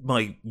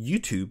my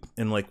YouTube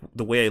and like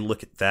the way I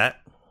look at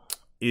that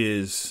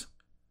is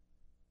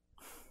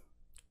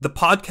the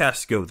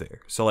podcasts go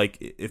there. So like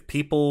if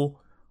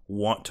people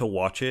want to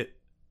watch it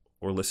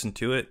or listen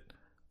to it,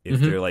 if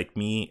they're like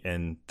me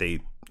and they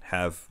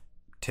have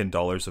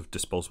 $10 of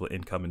disposable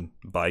income and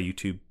buy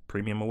YouTube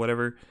Premium or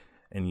whatever,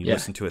 and you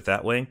listen to it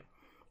that way,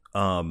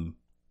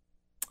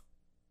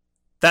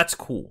 that's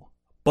cool.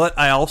 But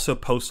I also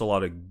post a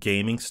lot of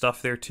gaming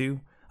stuff there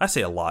too. I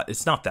say a lot.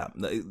 It's not that.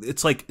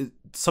 It's like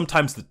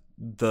sometimes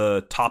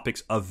the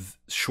topics of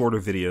shorter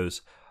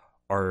videos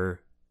are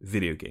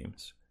video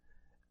games.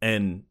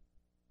 And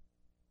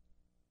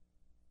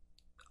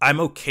I'm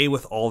okay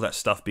with all that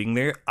stuff being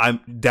there. I'm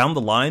down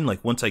the line,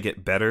 like once I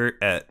get better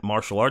at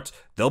martial arts,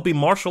 there'll be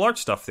martial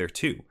arts stuff there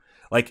too.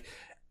 Like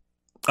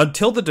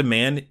until the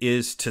demand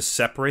is to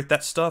separate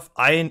that stuff,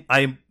 I'm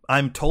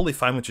totally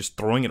fine with just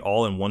throwing it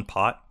all in one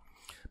pot.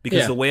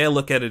 Because the way I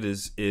look at it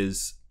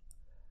is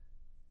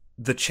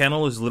the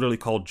channel is literally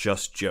called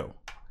Just Joe.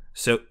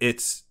 So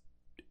it's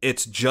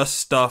just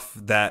stuff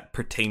that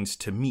pertains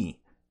to me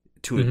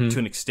to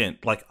an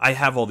extent. Like I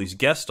have all these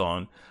guests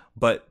on,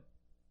 but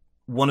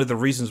one of the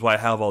reasons why I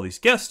have all these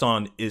guests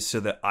on is so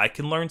that I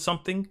can learn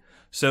something.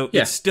 So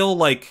it's still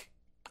like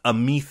a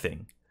me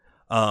thing.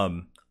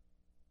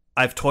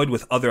 I've toyed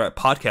with other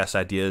podcast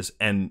ideas,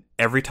 and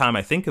every time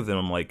I think of them,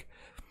 I'm like,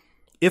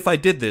 if I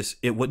did this,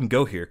 it wouldn't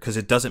go here because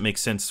it doesn't make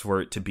sense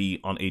for it to be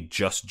on a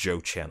Just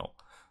Joe channel.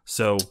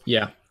 So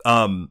I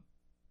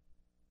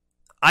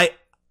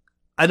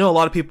know a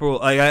lot of people.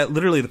 I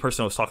literally, the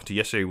person I was talking to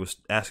yesterday was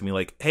asking me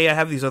like, "Hey, I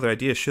have these other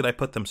ideas. Should I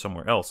put them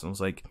somewhere else?" And I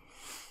was like,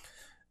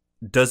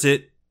 "Does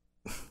it?"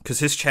 Because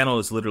his channel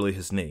is literally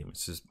his name.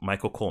 It's his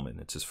Michael Coleman.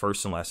 It's his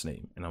first and last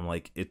name. And I'm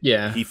like,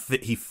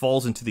 he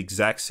falls into the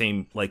exact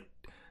same like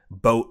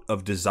boat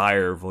of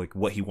desire of like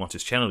what he wants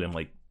his channel to. I'm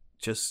like,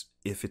 just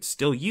if it's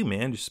still you,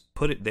 man, just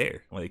put it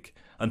there. Like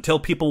until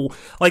people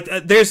like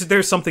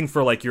there's something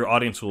for like your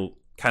audience will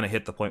kind of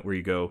hit the point where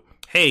you go,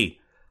 hey,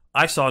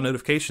 I saw a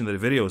notification that a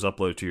video was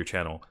uploaded to your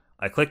channel.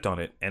 I clicked on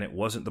it and it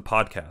wasn't the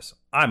podcast.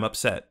 I'm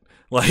upset.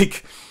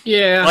 Like,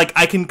 like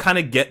I can kind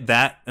of get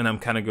that, and I'm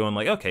kind of going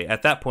like, okay,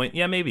 at that point,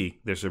 maybe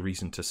there's a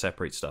reason to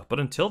separate stuff. But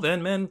until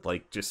then, man,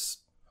 like I just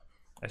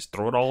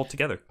throw it all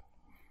together.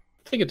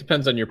 I think it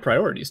depends on your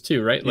priorities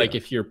too, right? Like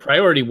if your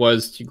priority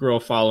was to grow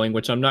a following,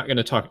 which I'm not going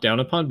to talk down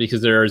upon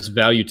because there is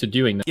value to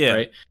doing that,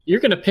 right?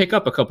 You're going to pick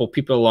up a couple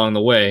people along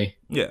the way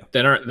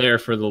that aren't there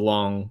for the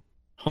long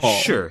haul.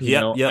 Sure.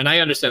 Yeah. And I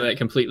understand that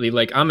completely.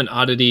 Like I'm an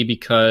oddity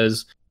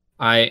because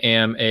I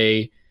am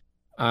a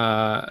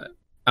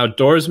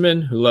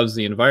outdoorsman who loves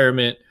the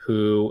environment,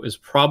 who is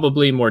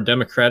probably more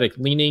democratic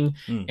leaning,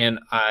 and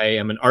I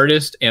am an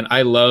artist and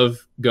I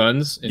love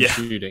guns and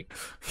shooting.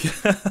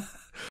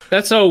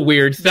 That's a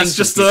weird thing. That's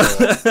just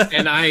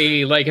and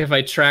I like if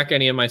I track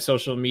any of my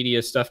social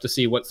media stuff to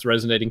see what's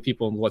resonating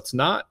people and what's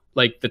not.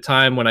 Like the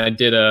time when I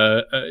did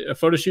a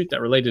photo shoot that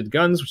related to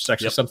guns, which is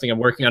actually something I'm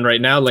working on right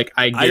now. Like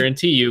I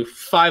guarantee you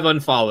 5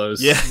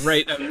 unfollows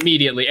right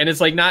immediately. And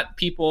it's like not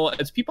people,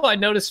 it's people I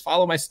notice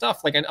follow my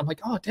stuff. Like I'm like,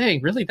 oh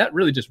dang, really? That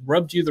really just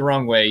rubbed you the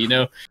wrong way,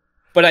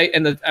 But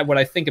what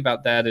I think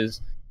about that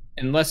is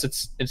unless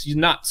it's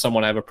not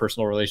someone I have a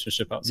personal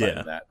relationship outside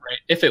of that, right?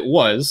 If it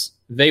was,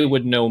 they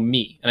would know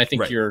me. And I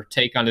think your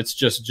take on It's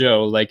Just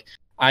Joe, like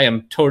I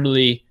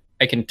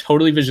can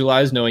totally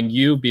visualize knowing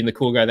you being the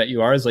cool guy that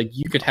you are is like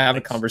you could have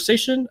a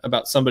conversation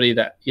about somebody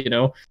that,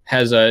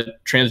 has a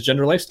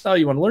transgender lifestyle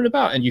you want to learn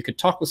about. And you could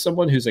talk with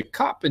someone who's a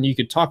cop and you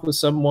could talk with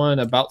someone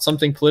about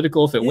something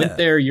political. If it went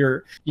there,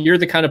 you're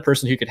the kind of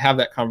person who could have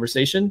that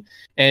conversation.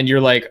 And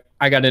you're like,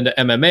 I got into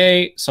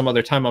MMA. Some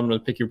other time I'm going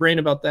to pick your brain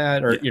about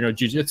that or,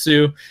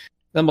 jujitsu.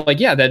 I'm like,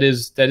 yeah, that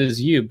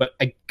is you. But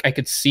I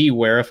could see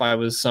where if I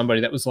was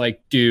somebody that was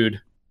like,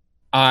 dude,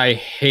 I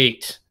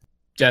hate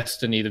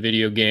Destiny, the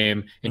video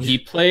game, and he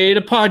played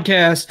a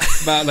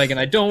podcast about and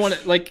I don't want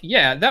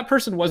to that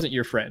person wasn't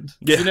your friend.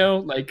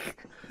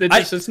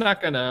 It's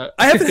not gonna.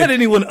 I haven't had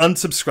anyone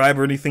unsubscribe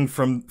or anything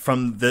from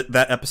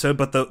that episode,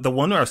 but the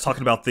one where I was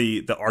talking about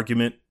the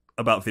argument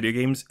about video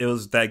games, it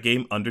was that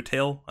game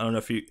Undertale. I don't know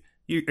if you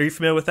are you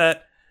familiar with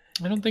that?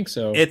 I don't think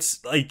so.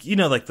 It's like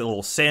like the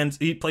little sands.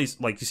 He plays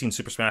like you seen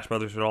Super Smash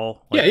Brothers at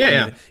all? Like,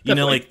 yeah.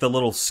 Like the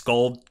little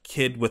skull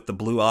kid with the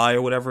blue eye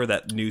or whatever,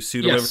 that new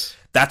suit or whatever.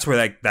 That's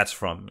where that's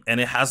from, and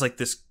it has like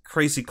this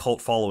crazy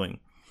cult following.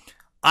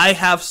 I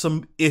have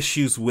some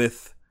issues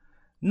with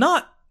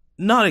not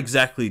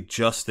exactly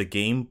just the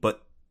game,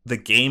 but the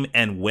game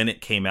and when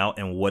it came out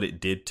and what it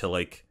did to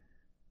like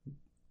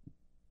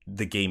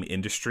the game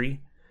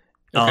industry.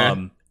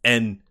 Okay.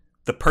 And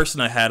the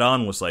person I had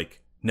on was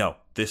like, no,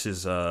 this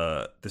is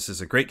a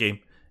great game.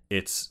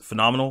 It's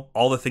phenomenal.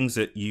 All the things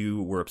that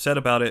you were upset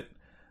about it,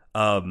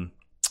 I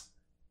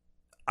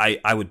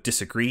would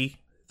disagree,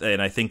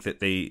 and I think that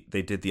they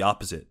did the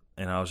opposite.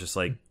 And I was just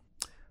like,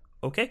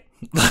 okay,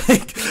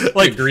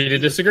 like agree to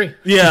disagree.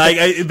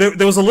 Yeah,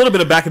 there was a little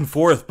bit of back and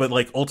forth, but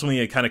like ultimately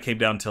it kind of came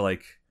down to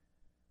like,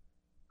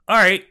 all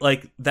right,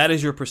 like that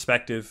is your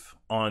perspective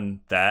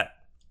on that.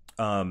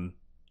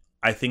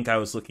 I think I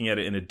was looking at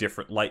it in a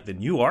different light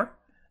than you are,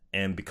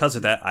 and because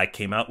of that, I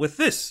came out with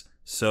this.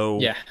 So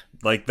yeah,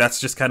 like that's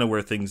just kind of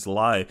where things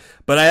lie.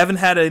 But I haven't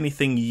had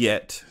anything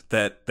yet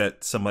that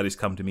somebody's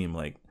come to me and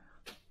like,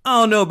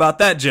 I don't know about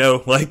that,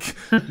 Joe. Like,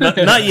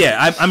 not yet.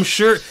 I'm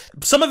sure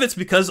some of it's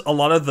because a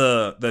lot of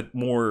the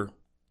more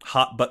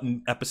hot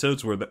button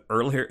episodes were the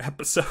earlier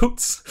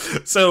episodes.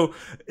 So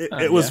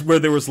it was where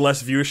there was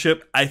less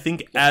viewership. I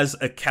think as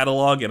a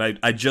catalog, and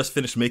I just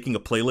finished making a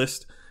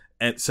playlist,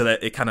 and so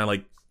that it kind of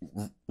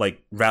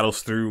like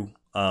rattles through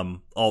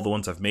all the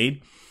ones I've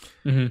made.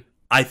 Mm-hmm.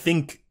 I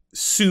think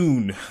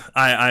soon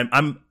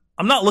I'm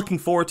not looking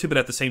forward to, but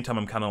at the same time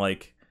I'm kind of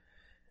like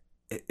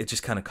it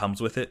just kind of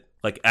comes with it.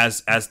 Like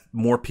as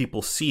more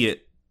people see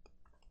it,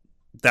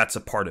 that's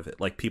a part of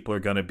it. Like people are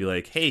gonna be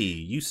like, "Hey,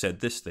 you said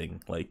this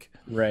thing," like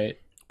right.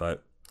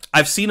 But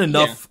I've seen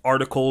enough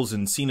articles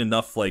and seen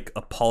enough like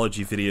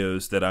apology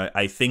videos that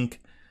I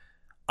think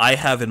I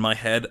have in my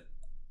head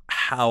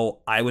how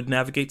I would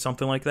navigate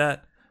something like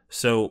that.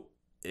 So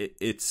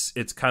it's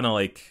kind of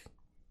like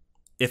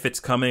if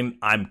it's coming,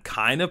 I'm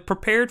kind of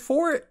prepared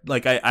for it.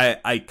 Like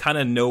I kind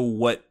of know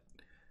what.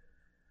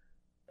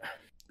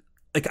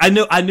 Like I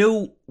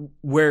know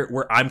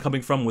where I'm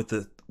coming from with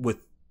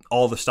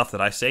all the stuff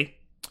that I say.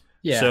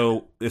 Yeah.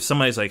 So if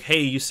somebody's like, "Hey,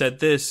 you said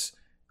this.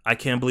 I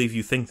can't believe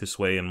you think this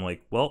way." And I'm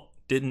like, "Well,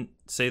 didn't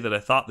say that I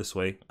thought this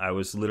way. I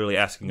was literally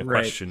asking a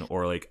question,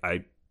 or like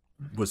I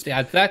was."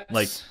 Yeah,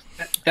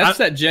 that's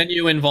that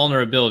genuine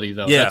vulnerability,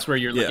 though. Yeah, that's where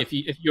you're like,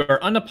 if you are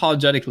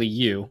unapologetically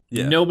you,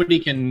 nobody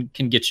can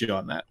get you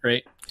on that,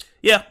 right?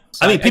 Yeah,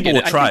 so I mean, people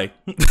will try.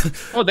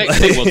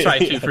 They will try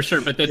too, for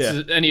sure. But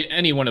that's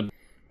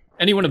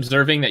anyone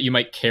observing that you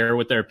might care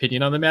what their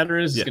opinion on the matter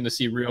is going to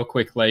see real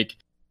quick, like,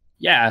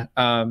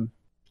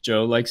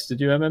 Joe likes to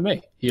do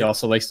MMA. He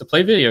also likes to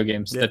play video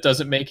games. That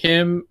doesn't make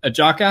him a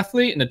jock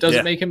athlete, and it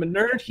doesn't make him a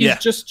nerd. He's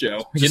just Joe.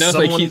 Just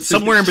he's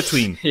somewhere in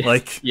between.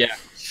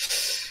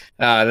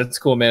 That's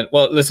cool, man.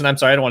 Well, listen, I'm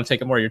sorry, I don't want to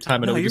take up more of your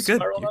time. No, you're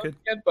good.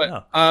 Again,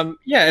 but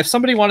if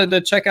somebody wanted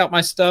to check out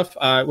my stuff,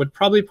 I would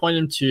probably point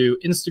them to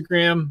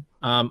Instagram.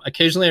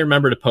 Occasionally I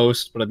remember to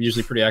post, but I'm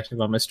usually pretty active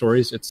on my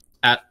stories. It's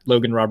at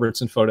Logan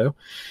Robertson Photo.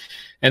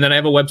 And then I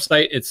have a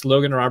website. It's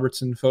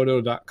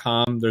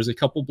loganrobertsonphoto.com. There's a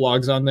couple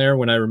blogs on there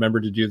when I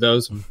remember to do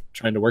those. I'm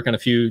trying to work on a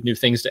few new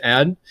things to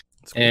add.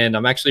 Cool. And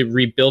I'm actually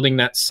rebuilding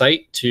that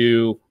site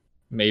to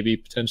maybe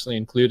potentially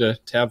include a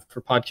tab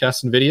for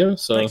podcasts and video.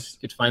 So you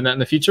could find that in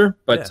the future.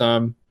 But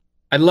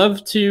I'd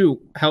love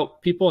to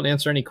help people and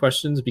answer any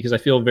questions because I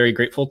feel very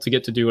grateful to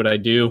get to do what I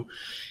do.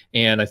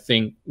 And I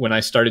think when I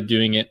started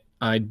doing it,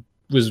 I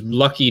was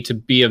lucky to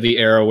be of the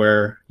era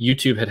where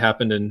YouTube had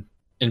happened and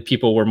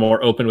people were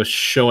more open with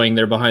showing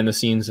their behind the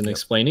scenes and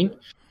explaining.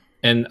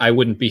 And I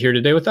wouldn't be here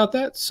today without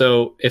that.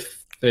 So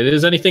if it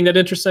is anything that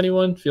interests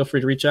anyone, feel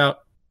free to reach out,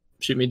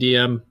 shoot me a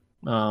DM.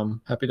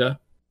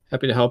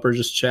 Happy to help or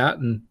just chat.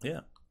 And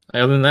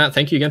other than that,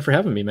 thank you again for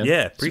having me, man.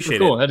 Yeah, appreciate it.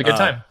 Cool. I had a good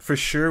time. For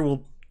sure.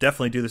 We'll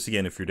definitely do this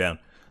again if you're down.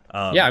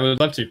 I would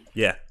love to.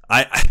 Yeah.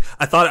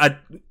 I thought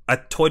I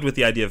toyed with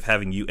the idea of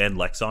having you and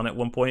Lex on at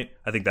one point.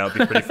 I think that would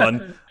be pretty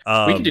fun.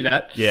 We can do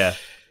that. Yeah.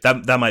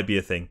 That might be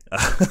a thing.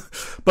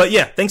 But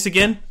yeah, thanks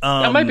again.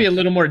 That might be a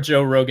little more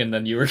Joe Rogan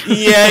than you were.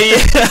 Yeah.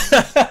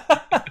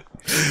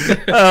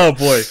 Oh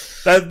boy.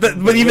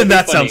 But even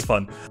that sounds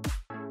fun.